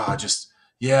 he's like, oh, just,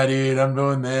 yeah, dude, I'm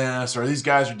doing this, or these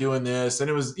guys are doing this. And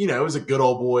it was, it was a good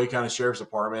old boy kind of sheriff's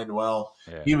department. And well,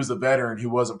 Yeah. he was the veteran who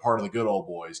wasn't part of the good old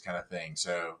boys kind of thing.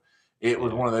 So it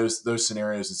was Yeah. one of those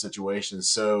scenarios and situations.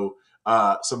 So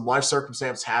some life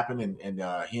circumstance happened and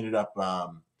he ended up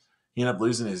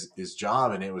losing his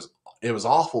job, and it was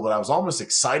awful, but I was almost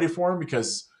excited for him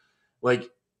because like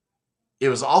it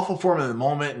was awful for him in the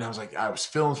moment, and I was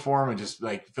feeling for him and just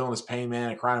like feeling his pain, man,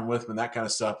 and crying with him and that kind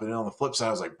of stuff. But then on the flip side, I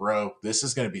was like, bro, this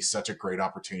is going to be such a great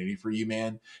opportunity for you,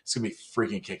 man. It's going to be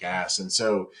freaking kick ass. And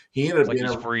so he ended It's up like being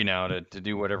he's a free now to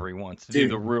do whatever he wants, to do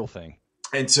the dude. real thing.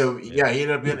 And so, Yeah. yeah, he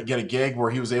ended up getting to get a gig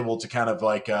where he was able to kind of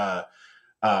like, kind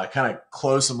of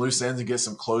close some loose ends and get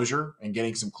some closure and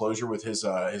getting some closure with his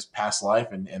past life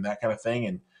and that kind of thing.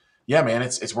 And yeah, man,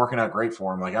 it's working out great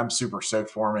for him. Like I'm super stoked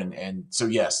for him. And so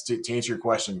yes, to answer your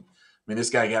question, I mean, this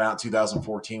guy got out in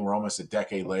 2014. We're almost a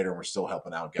decade later, and we're still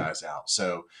helping out guys out.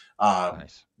 So,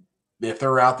 Nice. if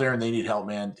they're out there and they need help,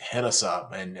 man, hit us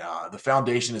up. And the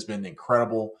foundation has been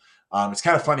incredible. It's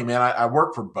kind of funny, man. I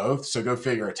work for both, so go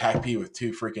figure. A TACP with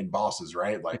two freaking bosses,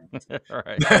 right? Like All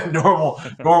right.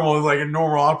 normal is like a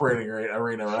normal operating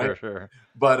arena, right? Sure. Sure.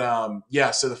 But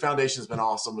yeah, so the foundation has been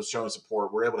awesome with showing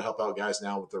support. We're able to help out guys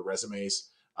now with their resumes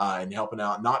and helping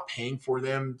out, not paying for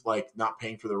them, like not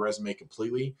paying for the resume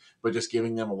completely, but just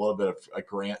giving them a little bit of a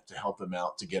grant to help them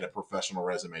out to get a professional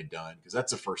resume done. Because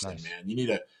that's the first thing, Nice. man. You need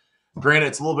a granted,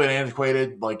 it's a little bit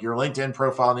antiquated. Like your LinkedIn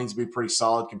profile needs to be pretty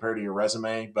solid compared to your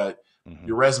resume, but Hmm.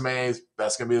 your resume,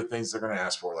 that's going to be the things they're going to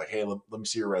ask for. Like, hey, let me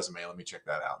see your resume. Let me check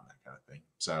that out and that kind of thing.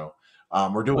 So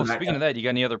we're doing Well, that. speaking of that, you got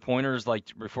any other pointers like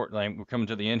before? Like we're coming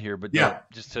to the end here, but Yeah.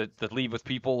 just to leave with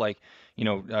people, like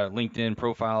LinkedIn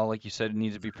profile, like you said, it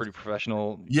needs to be pretty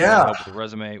professional. You want to Yeah. help with the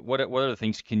resume. What other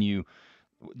things can you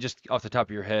just off the top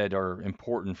of your head are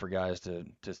important for guys to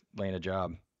land a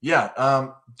job? Yeah.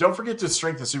 Don't forget to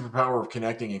strengthen the superpower of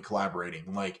connecting and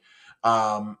collaborating. Like,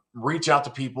 reach out to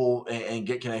people and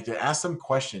get connected. Ask them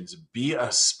questions. Be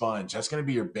a sponge. That's going to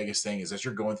be your biggest thing is as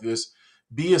you're going through this.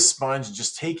 Be a sponge and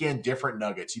just take in different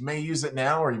nuggets. You may use it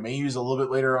now, or you may use it a little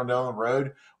bit later on down the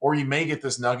road, or you may get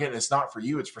this nugget and it's not for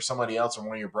you, it's for somebody else or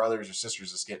one of your brothers or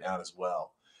sisters that's getting out as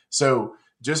well. So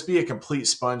just be a complete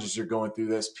sponge as you're going through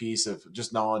this piece of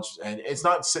just knowledge. And it's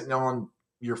not sitting on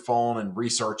your phone and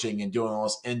researching and doing all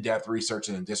this in-depth research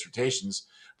and dissertations,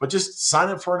 but just sign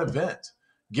up for an event.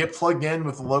 Get plugged in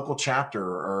with a local chapter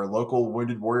or a local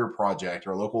Wounded Warrior Project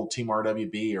or a local Team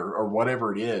RWB or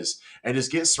whatever it is, and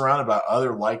just get surrounded by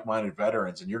other like-minded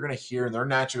veterans. And you're going to hear, and they're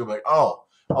naturally like, oh,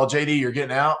 JD, you're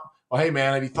getting out. well, hey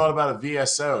man, have you thought about a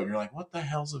VSO? And you're like, what the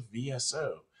hell's a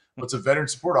VSO? What's a veteran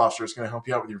support officer? It's going to help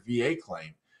you out with your VA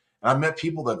claim. And I met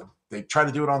people that they try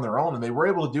to do it on their own, and they were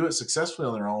able to do it successfully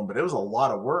on their own, but it was a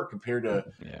lot of work compared to,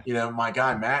 Yeah. my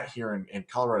guy Matt here in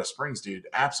Colorado Springs, dude.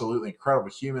 Absolutely incredible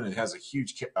human and has a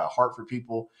huge heart for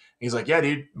people. And he's like, yeah,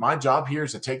 dude, my job here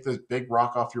is to take this big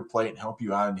rock off your plate and help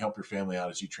you out and help your family out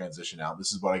as you transition out.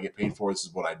 This is what I get paid for. This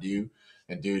is what I do.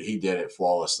 And dude, he did it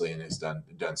flawlessly and has done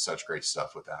such great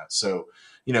stuff with that. So,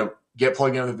 get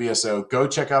plugged in with the VSO. Go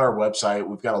check out our website.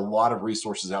 We've got a lot of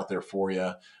resources out there for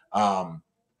you.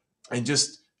 And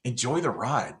just enjoy the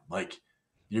ride. Like,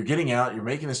 you're getting out, you're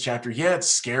making this chapter. Yeah, it's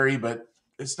scary, but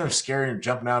it's no scary than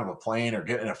jumping out of a plane or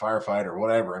getting in a firefight or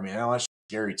whatever. I mean, that's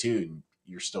scary too. And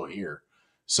you're still here.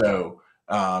 So,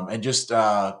 and just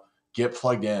get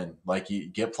plugged in. Like, you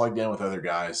get plugged in with other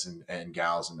guys and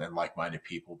gals and like-minded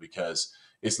people, because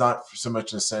it's not so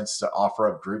much in a sense to offer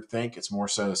up groupthink. It's more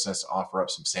so in a sense to offer up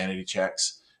some sanity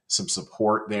checks, some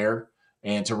support there,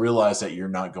 and to realize that you're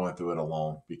not going through it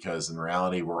alone, because in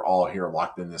reality, we're all here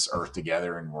locked in this earth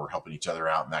together and we're helping each other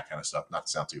out and that kind of stuff. Not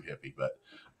to sound too hippie, but,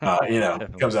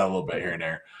 Definitely. comes out a little bit here and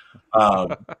there.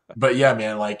 Um, but yeah,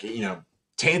 man, like,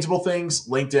 tangible things,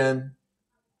 LinkedIn,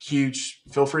 huge.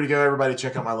 Feel free to go, everybody,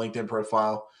 check out my LinkedIn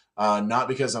profile. Not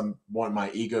because I'm wanting my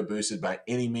ego boosted by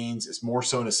any means. It's more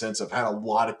so in a sense I've had a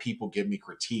lot of people give me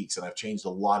critiques, and I've changed a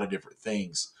lot of different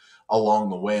things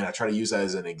along the way. And I try to use that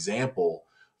as an example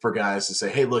for guys to say,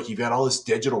 hey, look, you've got all this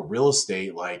digital real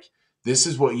estate. Like, this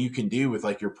is what you can do with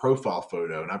like your profile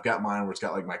photo. And I've got mine where it's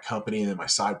got like my company and then my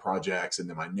side projects and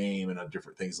then my name and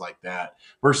different things like that,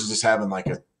 versus just having like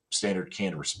a standard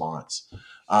canned response.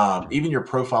 Even your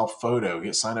profile photo,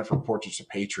 get signed up for Portraits of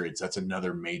Patriots. That's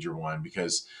another major one,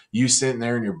 because you sitting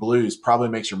there in your blues probably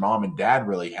makes your mom and dad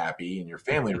really happy and your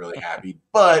family really happy,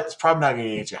 but it's probably not going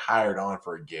to get you hired on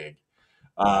for a gig.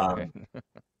 Right. Um,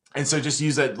 and so just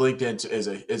use that LinkedIn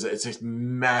it's a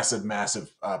massive,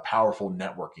 massive, powerful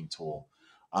networking tool.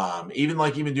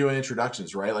 Even doing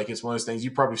introductions, right? Like, it's one of those things,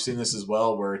 you've probably seen this as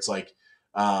well, where it's like,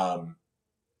 um,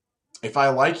 if I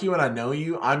like you and I know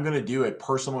you, I'm going to do a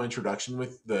personal introduction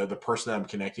with the person that I'm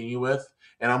connecting you with,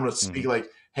 and I'm going to speak Hmm. like,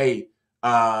 "Hey,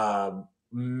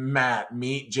 Matt,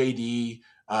 meet JD.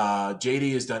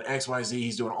 JD has done X, Y, Z.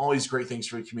 He's doing all these great things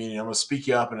for the community. I'm going to speak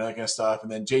you up and that kind of stuff.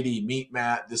 And then JD, meet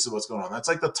Matt. This is what's going on." That's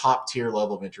like the top tier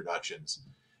level of introductions.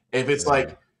 If it's Right.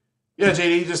 like, yeah,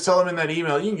 JD, just tell him in that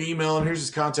email. You can email him. Here's his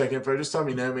contact info. Just tell him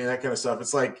you know me, that kind of stuff.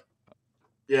 It's like,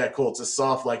 yeah, cool. It's a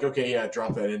soft, like, okay, yeah,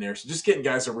 drop that in there. So just getting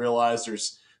guys to realize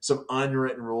there's some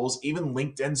unwritten rules. Even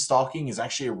LinkedIn stalking is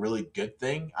actually a really good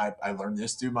thing. I learned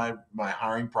this through my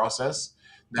hiring process.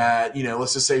 That,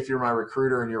 let's just say if you're my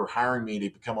recruiter and you're hiring me to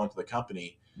come onto the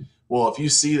company, well, if you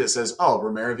see that says, "Oh,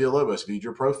 Ramiro Villalobos, viewed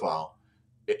your profile,"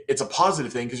 it's a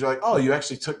positive thing, because you're like, "Oh, you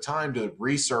actually took time to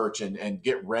research and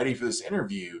get ready for this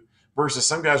interview." Versus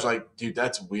some guys are like, "Dude,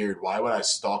 that's weird. Why would I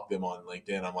stalk them on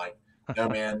LinkedIn?" I'm like, "No,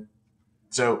 man,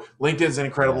 so LinkedIn's an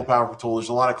incredible, Yeah. powerful tool. There's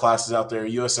a lot of classes out there.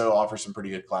 USO offers some pretty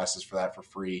good classes for that for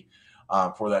free,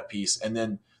 for that piece. And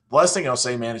then the last thing I'll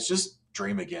say, man, is just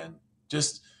dream again.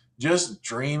 Just just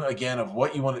dream again of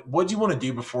what you want to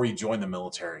do before you join the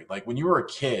military. Like, when you were a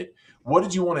kid, what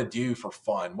did you want to do for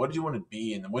fun? What did you want to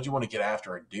be, and then what did you want to get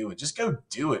after and do? And just go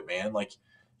do it, man. Like,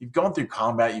 you've gone through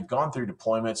combat, you've gone through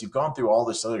deployments, you've gone through all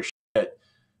this other shit.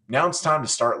 Now it's time to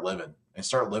start living and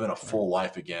start living a Right. full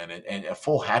life again, and a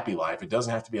full happy life. It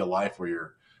doesn't have to be a life where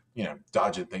you're,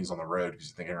 dodging things on the road because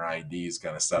you're thinking your IDs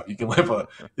kind of stuff. You can live a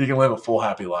full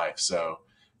happy life. So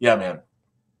yeah, man,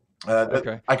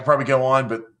 Okay. I could probably go on,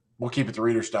 but we'll keep it the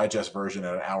Reader's Digest version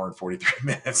at an hour and 43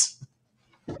 minutes.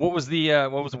 What was the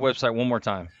website one more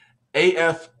time?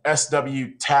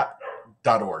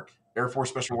 AFSWTAP.org. Air Force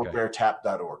Special Okay. Warfare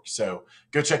TAP.org. So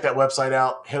go check that website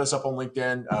out. Hit us up on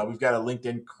LinkedIn. We've got a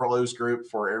LinkedIn closed group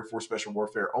for Air Force Special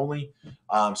Warfare only.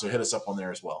 So hit us up on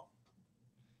there as well.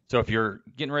 So if you're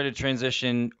getting ready to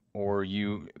transition, or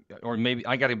maybe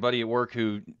I got a buddy at work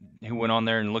who went on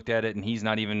there and looked at it, and he's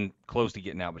not even close to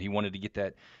getting out, but he wanted to get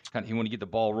that he wanted to get the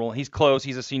ball rolling. He's close.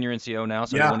 He's a senior NCO now,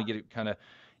 so he Yeah. wanted to get it kind of,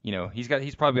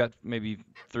 he's probably got maybe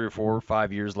 3 or 4 or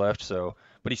 5 years left. So,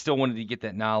 but he still wanted to get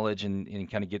that knowledge and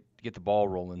kind of get the ball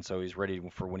rolling. So he's ready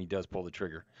for when he does pull the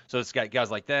trigger. So it's got guys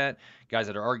like that, guys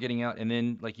that are getting out, and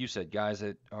then like you said, guys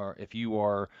that are if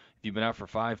you've been out for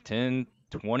 5, 10,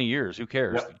 20 years, who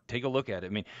cares? Yep. Take a look at it. I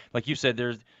mean, like you said,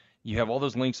 you have all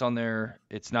those links on there.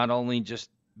 It's not only just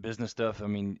business stuff. I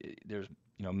mean, there's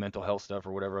mental health stuff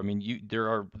or whatever. I mean, there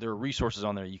are resources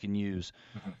on there you can use.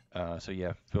 So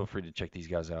yeah, feel free to check these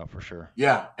guys out for sure.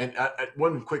 Yeah. And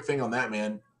one quick thing on that,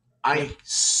 man. I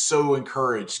so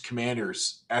encourage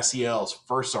commanders, SELs,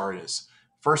 first sergeants,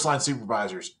 first line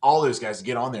supervisors, all those guys to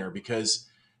get on there because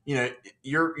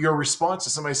your response to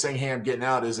somebody saying, "Hey, I'm getting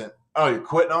out," isn't, "Oh, you're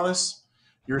quitting on us."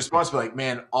 Your response will be like,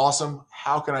 "Man, awesome.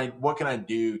 What can I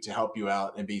do to help you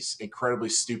out and be incredibly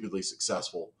stupidly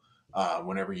successful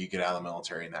whenever you get out of the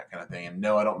military and that kind of thing?" And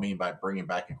no, I don't mean by bringing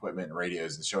back equipment and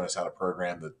radios and showing us how to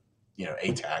program the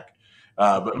ATAC,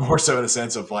 but more so in the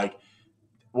sense of like,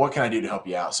 what can I do to help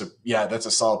you out? So yeah, that's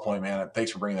a solid point, man.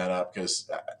 Thanks for bringing that up because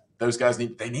those guys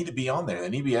need to be on there. They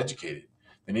need to be educated.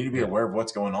 They need to be Yeah. aware of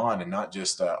what's going on and not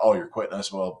just oh, you're quitting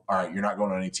us. Well, all right, you're not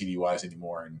going on any TDYs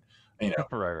anymore, and you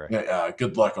Right, right.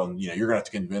 good luck on you're gonna have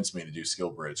to convince me to do skill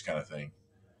bridge kind of thing.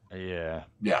 Yeah.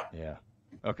 Yeah, Yeah.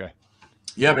 Okay.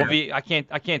 yeah, Well, man. V, I can't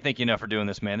thank you enough for doing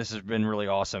this, man. This has been really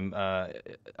awesome.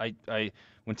 I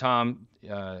when Tom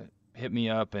hit me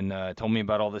up and told me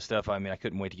about all this stuff, I mean, I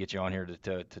couldn't wait to get you on here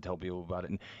to tell people about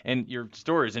it. And your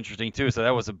story is interesting too, so that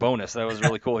was a bonus. That was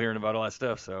really cool hearing about all that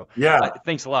stuff. So, Yeah,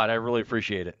 thanks a lot. I really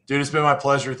appreciate it. dude, it's been my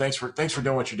pleasure. Thanks for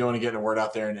doing what you're doing and getting the word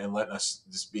out there and letting us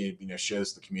just be share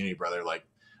this to the community, brother. Like,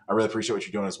 I really appreciate what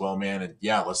you're doing as well, man. And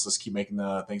yeah, let's keep making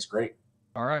things great.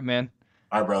 All right, man.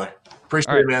 All right, brother.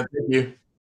 Appreciate All it, right. man. Thank you.